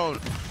Cyclone,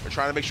 they're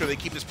trying to make sure they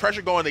keep this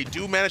pressure going. They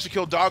do manage to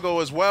kill Doggo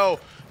as well.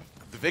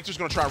 The Victor's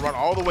going to try and run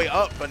all the way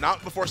up, but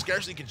not before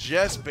Scarcity can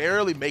just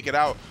barely make it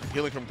out.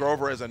 Healing from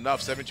Grover is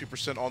enough.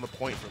 72% on the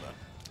point for them.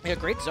 Yeah,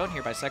 great zone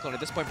here by Cyclone at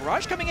this point.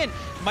 Barrage coming in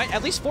might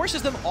at least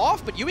forces them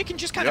off, but Yui can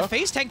just kind of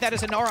face tank that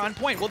as Inara on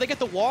point. Will they get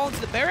the wall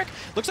into the Barrack?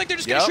 Looks like they're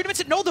just going to shoot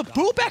him. No, the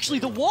boop actually,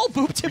 the wall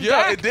booped him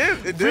back. It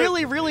did. It did.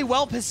 Really, really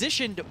well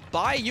positioned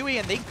by Yui,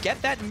 and they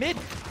get that mid.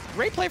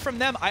 Great play from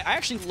them. I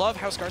actually love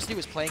how Scarcity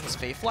was playing his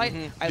Faith Flight.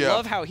 I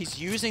love how he's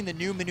using the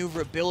new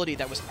maneuverability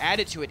that was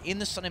added to it in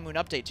the Sun and Moon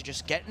update to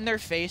just get in their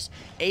face,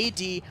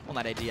 AD, well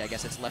not AD, I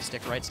guess it's left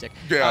stick, right stick,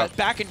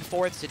 back and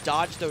forth to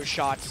dodge those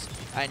shots,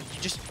 and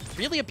just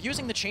really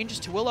abusing the changes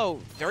to Willow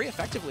very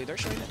effectively. They're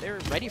showing that they're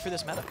ready for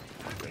this meta.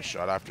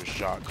 Shot after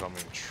shot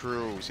coming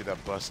true. We see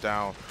that bust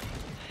down.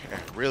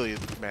 Really,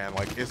 man,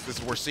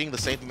 we're seeing the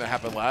same thing that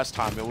happened last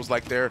time. It was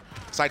like their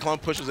Cyclone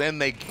pushes in,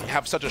 they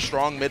have such a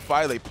strong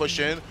mid-fight, they push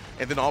in,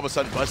 and then all of a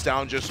sudden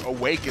Bustdown just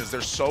awakens.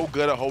 They're so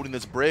good at holding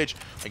this bridge.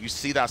 You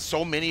see that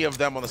so many of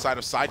them on the side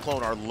of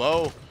Cyclone are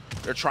low.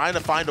 They're trying to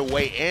find a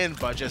way in,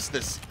 but just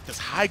this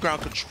high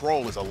ground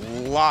control is a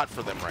lot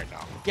for them right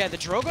now. Yeah, the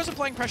Drogo's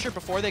applying pressure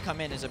before they come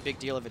in is a big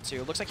deal of it too.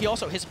 It looks like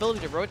his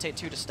ability to rotate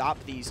too to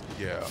stop these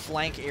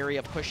flank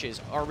area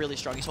pushes are really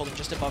strong. He's holding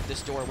just above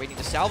this door, waiting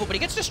to salvo, but he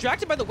gets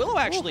distracted by the Willow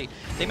actually.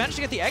 They managed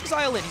to get the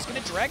Exile in. He's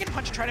going to Dragon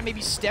Punch and try to maybe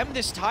stem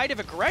this tide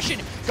of aggression.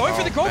 Going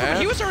for the Grover, but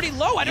he was already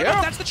low. I don't know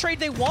if that's the trade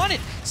they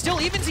wanted. Still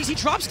evensies. He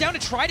drops down to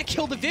try to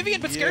kill the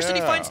Vivian, but Scarcity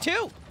finds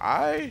 2.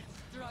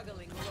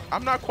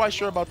 I'm not quite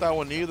sure about that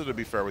one either, to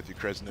be fair with you,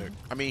 Krisnik.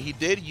 I mean, he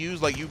did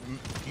use,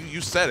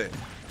 you said it.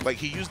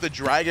 He used the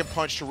Dragon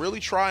Punch to really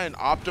try and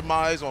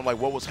optimize on,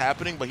 what was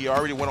happening, but he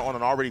already went on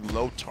an already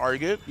low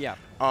target. Yeah.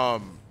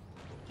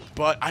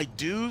 But I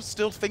do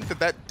still think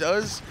that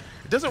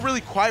doesn't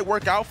really quite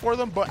work out for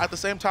them, but at the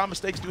same time,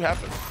 mistakes do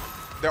happen.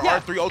 There are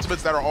 3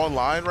 ultimates that are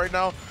online right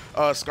now.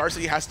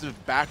 Scarcity has to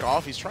back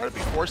off. He's trying to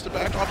be forced to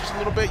back off just a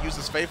little bit, use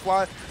his Faith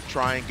Fly,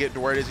 try and get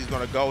to where it is he's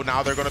going to go.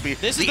 Now they're going to be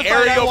the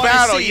aerial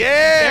battle.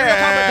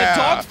 The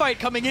dogfight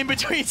coming in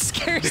between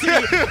Scarcity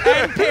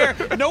and Pear.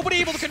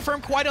 Nobody able to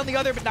confirm quite on the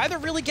other, but neither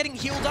really getting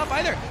healed up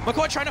either.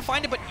 Makoa trying to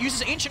find it, but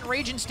uses Ancient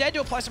Rage instead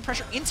to apply some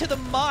pressure into the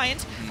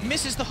mines.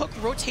 Misses the hook,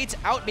 rotates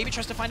out, maybe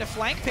tries to find a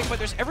flank pick,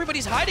 but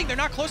everybody's hiding. They're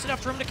not close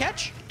enough for him to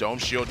catch. Dome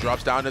Shield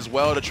drops down as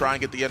well to try and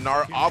get the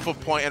Inara off of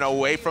point and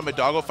away from it.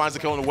 Doggo finds the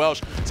kill in the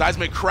Welsh.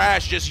 Seismic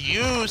Crash just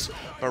used,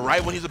 but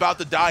right when he's about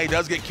to die, he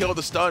does get killed with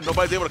the stun.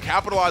 Nobody's able to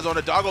capitalize on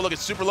it. Doggo looking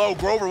super low.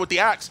 Grover with the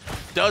axe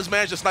does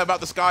manage to snipe out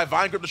the sky.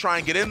 Vine Grip to try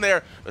and get in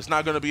there. It's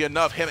not going to be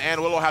enough. Him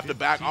and Willow have to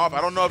back off. I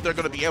don't know if they're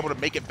going to be able to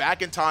make it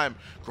back in time.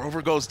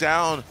 Grover goes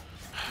down.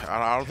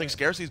 I don't think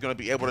Scarcity's going to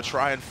be able to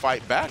try and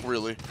fight back,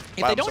 really.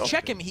 If they don't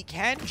check him, he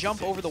can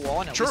jump over the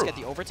wall and at least get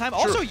the overtime.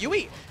 Also,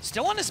 Yui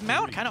still on his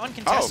mount, kind of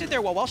uncontested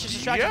there while Welsh is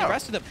distracting the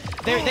rest of them.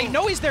 They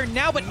know he's there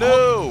now, but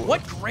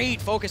what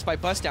great focus by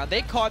Bustdown.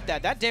 They caught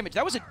that. That damage,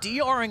 that was a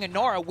DRing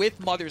Inara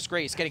with Mother's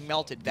Grace getting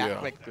melted that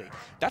quickly.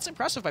 That's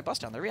impressive by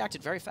Bustdown. They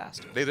reacted very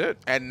fast. They did.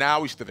 And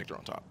now we see the Victor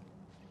on top.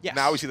 Yes.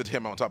 Now we see the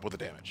Tim on top with the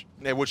damage,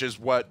 which is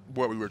what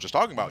we were just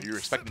talking about. You're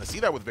expecting to see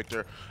that with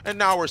Victor, and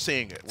now we're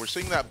seeing it. We're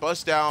seeing that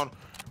Bustdown.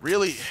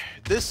 Really,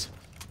 these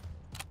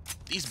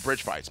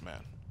bridge fights,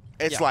 man.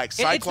 It's like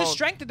Cyclone. It's the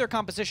strength of their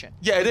composition.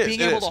 Yeah, it is.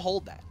 Being able to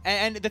hold that.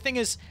 And the thing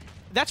is,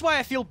 that's why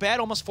I feel bad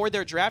almost for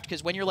their draft,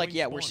 because when you're like,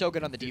 yeah, we're so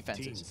good on the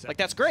defenses.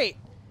 That's great,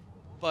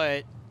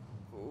 but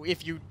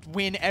if you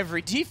win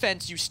every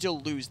defense, you still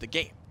lose the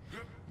game.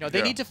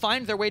 They need to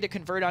find their way to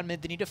convert on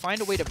mid. They need to find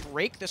a way to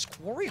break this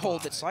quarry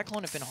hold that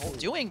Cyclone have been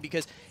doing,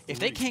 because if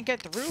they can't get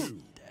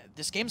through,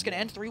 this game's going to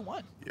end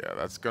 3-1. Yeah,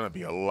 that's going to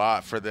be a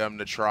lot for them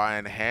to try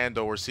and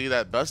handle. We see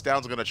that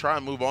Bustdown's going to try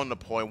and move on to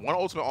point. 1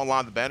 ultimate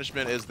online. The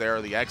Banishment is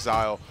there. The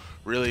Exile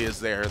really is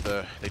there.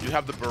 They do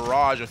have the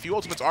Barrage. A few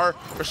ultimates are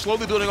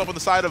slowly building up on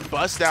the side of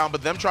Bustdown,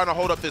 but them trying to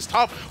hold up this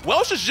top.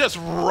 Welsh is just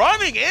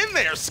running in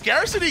there.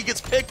 Scarcity gets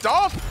picked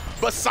off.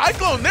 But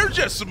Cyclone, they're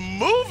just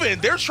moving.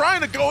 They're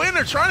trying to go in.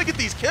 They're trying to get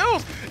these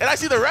kills. And I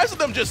see the rest of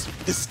them just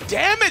this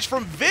damage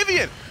from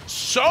Vivian.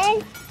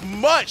 So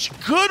much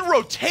good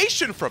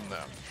rotation from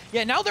them.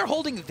 Yeah, now they're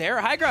holding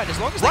their high ground. As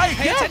long as they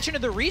pay attention to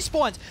the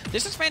respawns,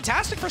 this is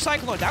fantastic for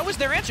Cyclone. That was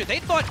their answer. They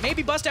thought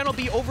maybe Bustdown will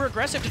be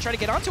over-aggressive to try to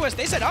get onto us.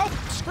 They said, oh,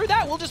 screw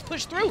that. We'll just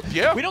push through.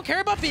 Yeah. We don't care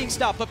about being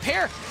stopped. But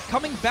Pear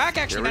coming back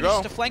actually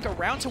manages to flank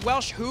around to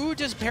Welsh. Who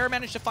does Pear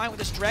manage to find with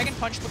this Dragon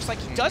Punch? Looks like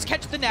he does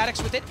catch the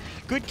Natix with it.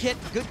 Good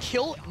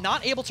kill.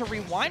 Not able to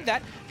rewind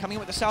that. Coming in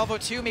with the Salvo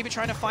too. Maybe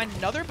trying to find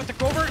another. But the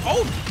Grover,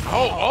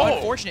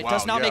 unfortunate. Wow,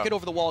 does not make it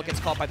over the wall. Gets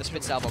caught by the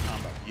Spit Salvo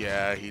combo.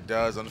 Yeah, he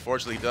does.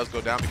 Unfortunately, he does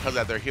go down because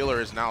that their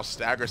healer is now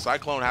staggered.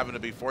 Cyclone having to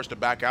be forced to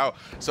back out.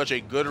 Such a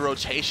good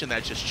rotation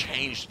that just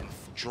changed in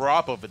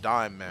drop of a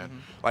dime, man.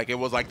 Like, it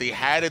was like they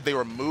had it, they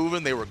were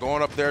moving, they were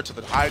going up there to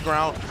the high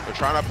ground, they're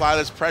trying to apply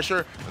this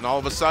pressure, and all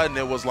of a sudden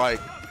it was like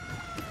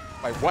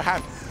what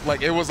happened?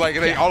 Like, it was like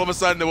all of a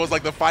sudden it was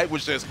like the fight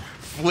was just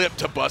flipped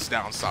to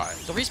Bustdown side.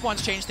 The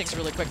respawns change things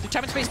really quick. The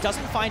time and space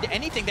doesn't find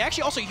anything. They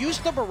actually also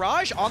used the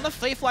barrage on the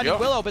Flayfly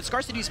Willow, but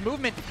Scarcity's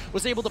movement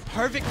was able to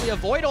perfectly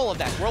avoid all of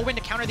that. Whirlwind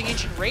to counter the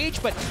Ancient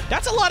Rage, but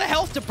that's a lot of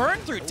health to burn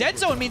through. Dead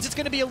Zone means it's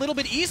going to be a little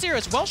bit easier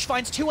as Welsh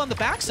finds 2 on the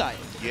backside.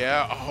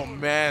 Yeah, oh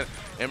man,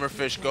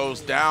 Emmerfish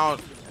goes down.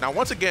 Now,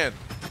 once again,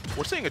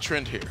 we're seeing a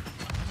trend here.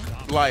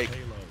 Like,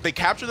 they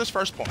capture this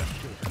first point,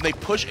 and they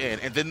push in,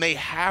 and then they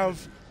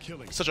have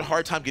such a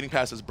hard time getting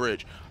past this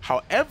bridge.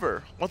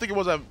 However, one thing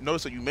I've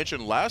noticed that you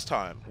mentioned last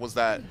time was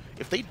that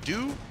if they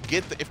do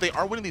get, if they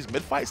are winning these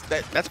mid fights,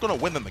 that's going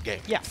to win them the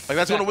game. Yeah, like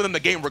that's going to win them the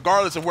game,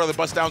 regardless of whether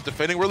Bustdown's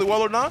defending really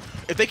well or not.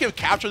 If they can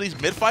capture these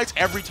mid fights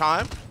every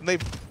time, then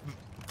they've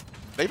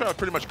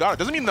pretty much got it.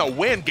 Doesn't mean they'll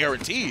win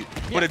guaranteed,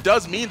 but it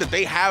does mean that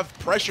they have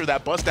pressure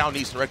that Bustdown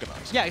needs to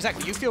recognize. Yeah,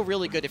 exactly. You feel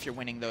really good if you're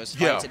winning those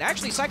fights. And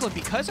actually, Cyclone,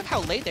 because of how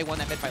late they won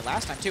that mid fight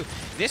last time too,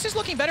 this is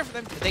looking better for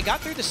them. They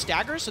got through the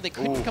staggers, so they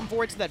couldn't come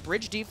forward to that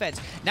bridge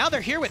defense. Now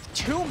they're here with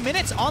 2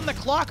 minutes on the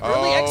clock.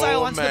 Early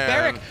exile onto the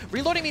Barrack.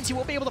 Reloading means he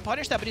won't be able to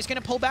punish that, but he's going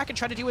to pull back and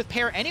try to deal with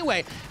Pear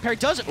anyway. Pear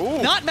does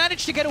not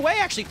manage to get away,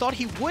 actually. Thought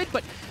he would,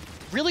 but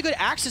really good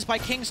axes by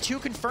Kings to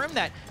confirm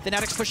that. The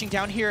Natix pushing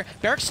down here.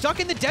 Barrack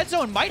stuck in the dead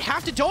zone. Might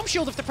have to dome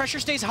shield if the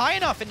pressure stays high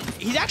enough. And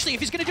he's actually, if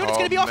he's going to do it, it's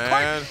going to be off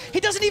cart. He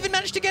doesn't even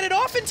manage to get it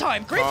off in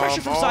time. Great pressure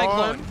from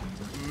Cyclone.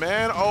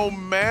 Man, oh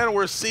man,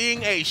 we're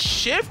seeing a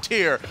shift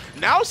here.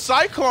 Now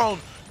Cyclone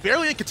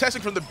barely in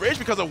contesting from the bridge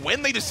because of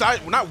when they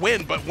decided, well, not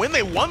when, but when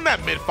they won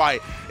that mid-fight.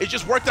 It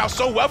just worked out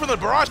so well when the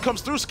barrage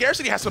comes through.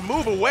 Scarcity has to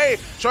move away,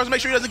 tries to make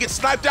sure he doesn't get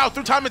sniped out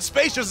through time and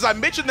space. Just as I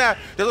mentioned that,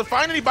 doesn't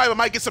find anybody but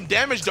might get some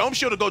damage. Dome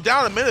shield to go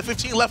down,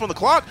 1:15 left on the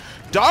clock.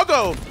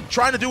 Doggo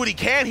trying to do what he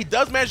can. He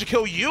does manage to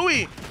kill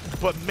Yui.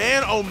 But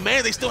man, oh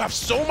man, they still have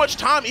so much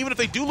time. Even if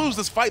they do lose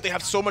this fight, they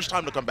have so much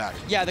time to come back.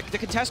 Yeah, the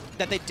contest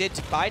that they did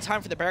to buy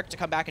time for the Barrack to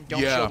come back and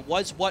Dome Shield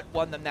was what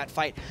won them that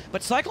fight.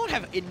 But Cyclone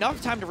have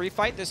enough time to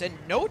refight this, and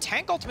no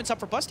tank ultimates up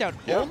for Bustdown.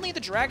 Only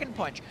the Dragon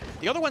Punch.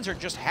 The other ones are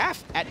just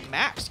half at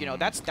max. You know,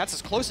 that's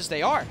as close as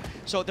they are.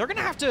 So they're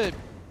gonna have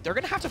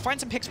to find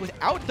some picks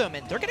without them,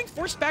 and they're getting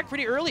forced back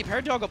pretty early.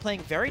 Paradoggo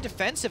playing very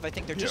defensive. I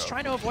think they're just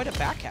trying to avoid a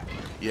back cap.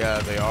 Yeah,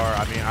 they are.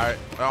 I mean,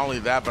 not only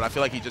that, but I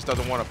feel like he just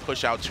doesn't want to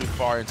push out too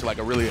far into like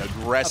a really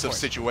aggressive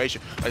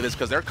situation like this,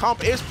 because their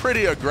comp is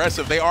pretty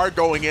aggressive. They are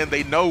going in.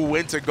 They know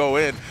when to go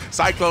in.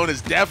 Cyclone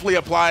is definitely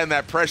applying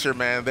that pressure,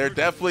 man. They're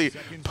definitely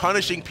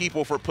punishing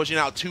people for pushing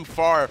out too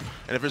far.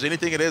 And if there's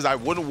anything it is I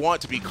wouldn't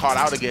want to be caught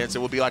out against, it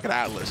would be like an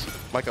Atlas,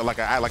 like an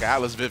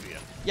Atlas Vivian.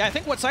 Yeah, I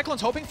think what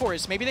Cyclone's hoping for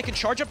is maybe they can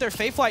charge up their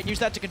Fae Flight and use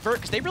that to convert,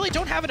 because they really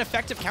don't have an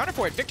effective counter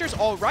for it. Victor's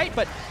all right,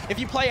 but if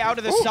you play out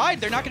of the side,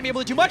 they're not going to be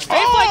able to do much.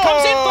 Fae Flight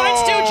comes in,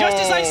 finds 2, just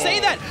as I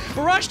say that.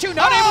 Barrage 2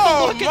 not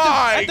able to look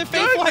at the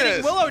Fae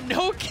Flighting Willow.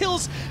 No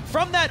kills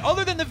from that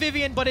other than the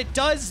Vivian, but it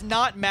does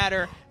not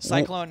matter.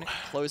 Cyclone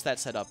closed that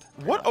setup.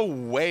 What a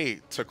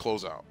way to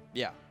close out.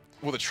 Yeah.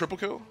 With a triple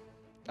kill?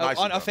 Nice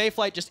on a Fae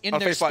Flight just in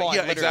their spawn.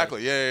 Yeah,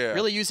 exactly. Yeah.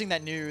 Really using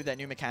that new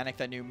mechanic,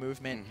 that new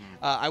movement.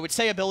 I would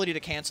say ability to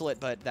cancel it,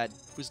 but that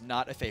was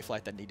not a Fae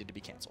Flight that needed to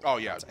be canceled. Oh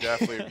yeah,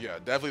 definitely. Yeah,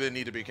 definitely they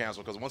need to be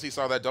canceled, because once he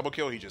saw that double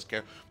kill, he just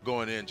kept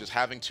going in. Just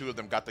having 2 of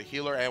them, got the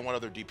healer and one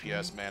other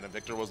DPS, man. And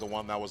Victor was the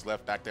one that was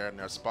left back there in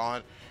their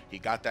spawn. He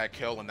got that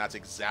kill, and that's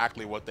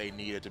exactly what they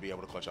needed to be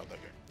able to clutch out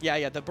that game.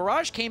 Yeah. The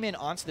barrage came in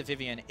onto the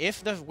Vivian.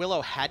 If the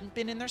Willow hadn't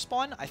been in their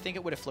spawn, I think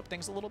it would have flipped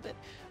things a little bit.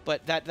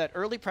 But that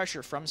early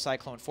pressure from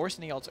Cyclone,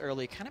 forcing the ults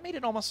early, kind of made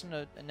it almost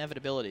an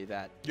inevitability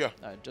that,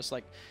 just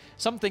like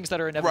some things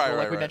that are inevitable,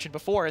 like we mentioned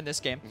before in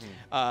this game,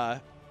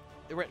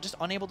 they were just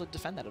unable to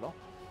defend that at all.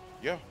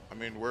 Yeah, I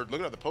mean, we're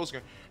looking at the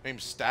post-game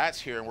stats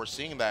here, and we're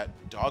seeing that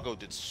Doggo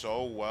did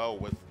so well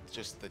with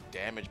just the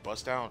damage.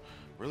 Bustdown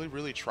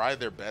really tried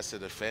their best to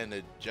defend.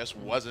 It just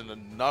wasn't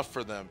enough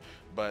for them,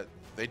 but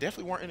they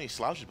definitely weren't any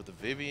slouches. But the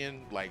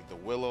Vivian, like the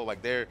Willow,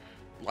 like they're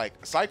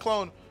like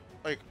Cyclone,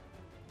 like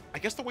I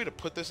guess the way to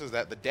put this is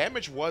that the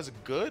damage was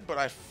good, but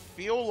I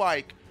feel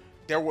like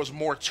there was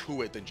more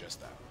to it than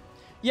just that.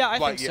 Yeah, I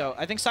think so.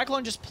 I think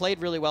Cyclone just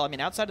played really well. I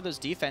mean, outside of those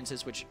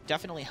defenses, which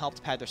definitely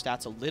helped pad their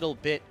stats a little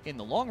bit in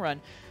the long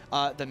run,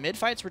 the mid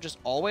fights were just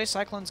always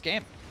Cyclone's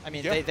game. I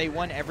mean, they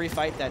won every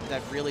fight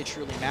that really,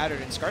 truly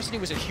mattered, and Scarcity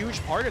was a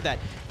huge part of that.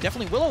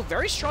 Definitely Willow,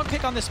 very strong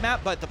pick on this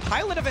map, but the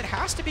pilot of it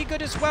has to be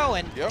good as well,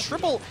 and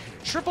triple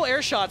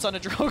air shots on a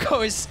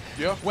Drogo is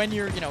when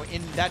you're,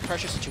 in that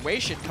pressure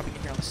situation, coming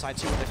in here on the side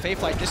too with the Fae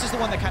Flight. This is the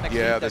one that kind of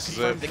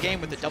confirmed the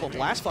game with the double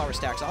blast flower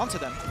stacks onto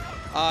them.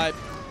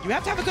 You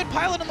have to have a good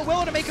pilot on the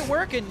Willow to make it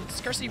work, and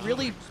Scarcity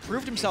really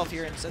proved himself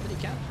here and said that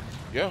he can.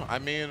 Yeah, I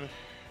mean,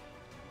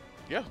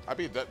 you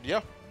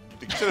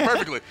said it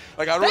perfectly.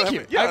 Like I I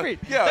agreed.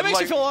 Yeah, that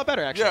makes me feel a lot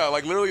better, actually. Yeah,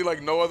 like literally,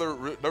 like no other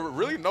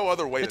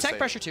way. The to tank say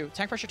pressure too.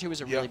 Tank pressure too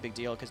is a really big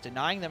deal because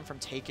denying them from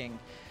taking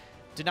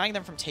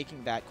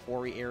that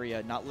quarry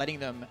area, not letting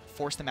them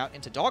force them out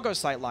into Doggo's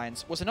sight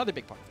lines was another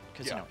big part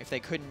of it.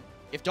 Because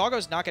if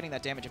Doggo's not getting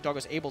that damage, if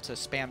Doggo's able to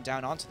spam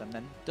down onto them,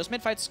 then those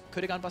mid fights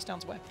could have gone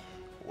Bustdown's way.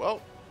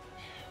 Well,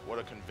 what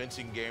a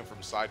convincing game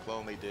from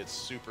Cyclone. They did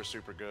super,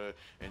 super good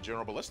in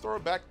general. But let's throw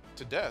it back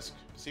to Desk,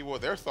 see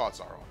what their thoughts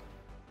are on it.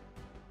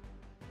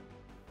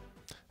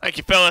 Thank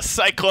you, fellas.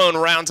 Cyclone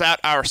rounds out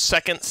our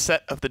second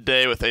set of the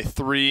day with a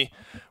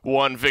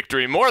 3-1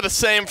 victory. More of the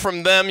same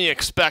from them. You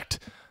expect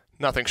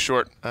nothing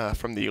short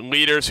from the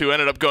leaders who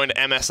ended up going to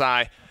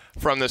MSI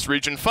from this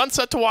region. Fun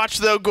set to watch,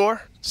 though,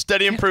 Gore.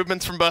 Steady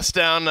improvements from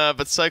Bustdown,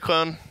 but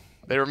Cyclone,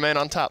 they remain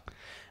on top.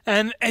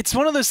 And it's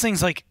one of those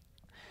things, like,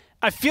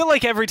 I feel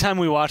like every time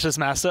we watch this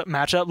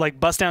matchup, like,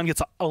 Bustdown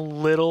gets a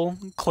little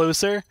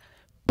closer,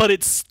 but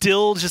it's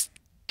still just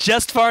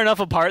far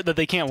enough apart that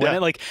they can't win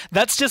it. Like,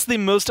 that's just the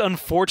most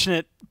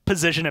unfortunate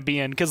position to be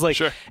in, because,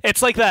 like,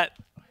 it's like that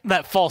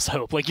false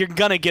hope. Like, you're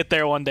gonna get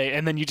there one day,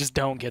 and then you just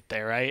don't get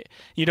there, right?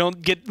 You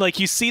don't get, like,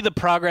 you see the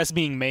progress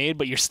being made,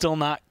 but you're still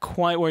not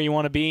quite where you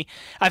want to be.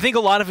 I think a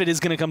lot of it is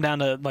gonna come down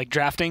to, like,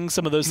 drafting,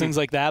 some of those things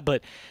like that,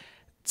 but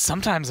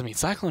sometimes, I mean,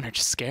 Cyclone are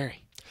just scary.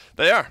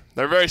 They are.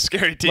 They're a very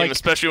scary team, like,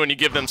 especially when you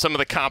give them some of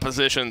the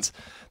compositions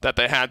that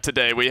they had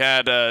today. We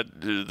had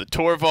the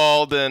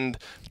Torvald and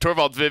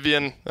Torvald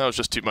Vivian. That was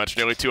just too much,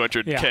 nearly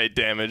 200k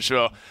damage.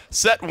 Well,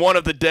 set one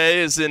of the day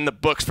is in the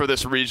books for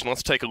this region.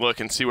 Let's take a look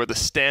and see where the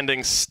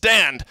standings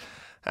stand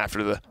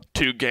after the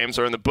 2 games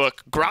are in the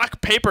book. Rock,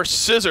 paper,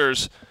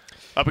 scissors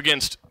up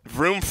against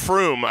Vroom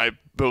Froom, I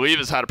believe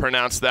is how to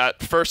pronounce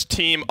that. First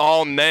team,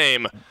 all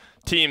name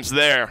teams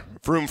there.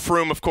 Vroom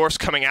Froom, of course,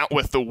 coming out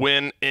with the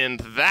win in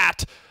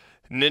that.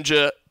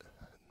 Ninja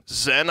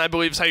Zen, I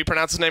believe is how you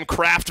pronounce his name.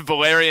 Kraft,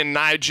 Valerian,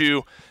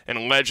 Naiju,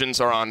 and Legends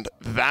are on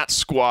that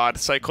squad.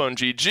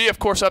 CycloneGG, of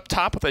course, up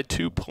top with a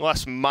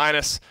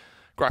 2+-.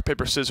 Rock,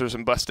 paper, scissors,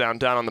 and Bustdown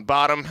down on the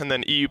bottom. And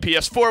then EU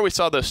PS4, we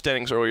saw those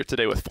standings earlier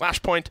today with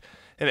Flashpoint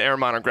and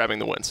Airmon are grabbing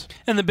the wins.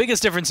 And the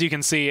biggest difference you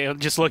can see,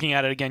 just looking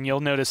at it again,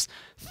 you'll notice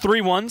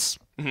 3 1s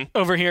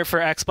over here for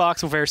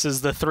Xbox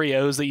versus the 3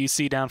 O's that you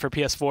see down for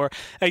PS4.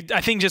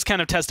 I think just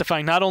kind of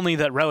testifying not only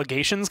that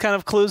relegations kind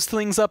of closed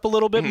things up a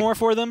little bit more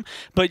for them,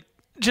 but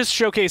just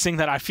showcasing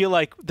that I feel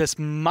like this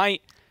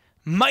might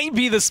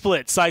be the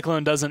split.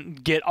 Cyclone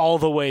doesn't get all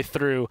the way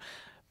through,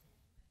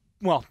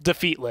 well,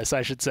 defeatless,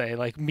 I should say,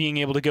 like being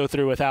able to go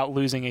through without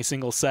losing a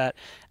single set.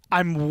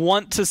 I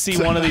want to see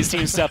one of these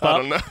teams step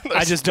up.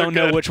 I just don't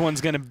know which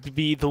one's going to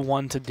be the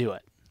one to do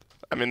it.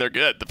 I mean, they're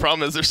good. The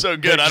problem is they're so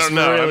good. I don't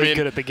know. Really I mean,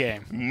 good at the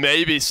game.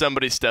 Maybe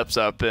somebody steps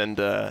up and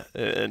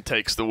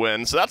takes the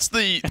win. So that's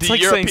the it's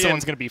like European. Saying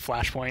someone's going to be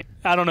Flashpoint.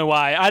 I don't know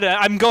why.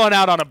 I'm going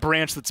out on a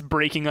branch that's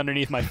breaking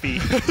underneath my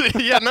feet.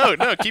 Yeah, no,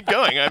 keep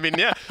going. I mean,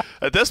 yeah.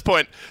 At this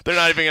point, they're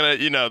not even going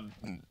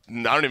to,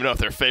 I don't even know if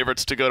they're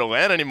favorites to go to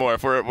LAN anymore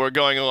if we're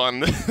going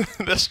along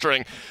this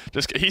string.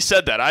 He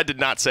said that. I did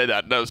not say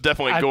that. That was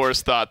definitely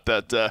Gore's thought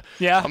that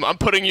I'm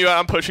putting you out,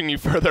 I'm pushing you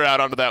further out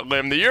onto that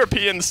limb. The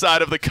European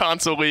side of the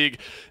console league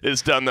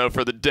is done, though,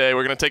 for the day.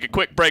 We're going to take a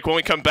quick break. When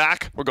we come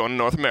back, we're going to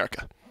North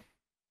America.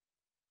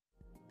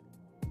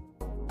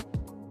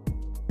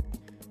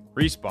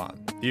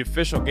 Respawn, the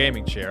official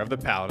gaming chair of the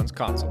Paladins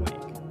console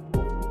league.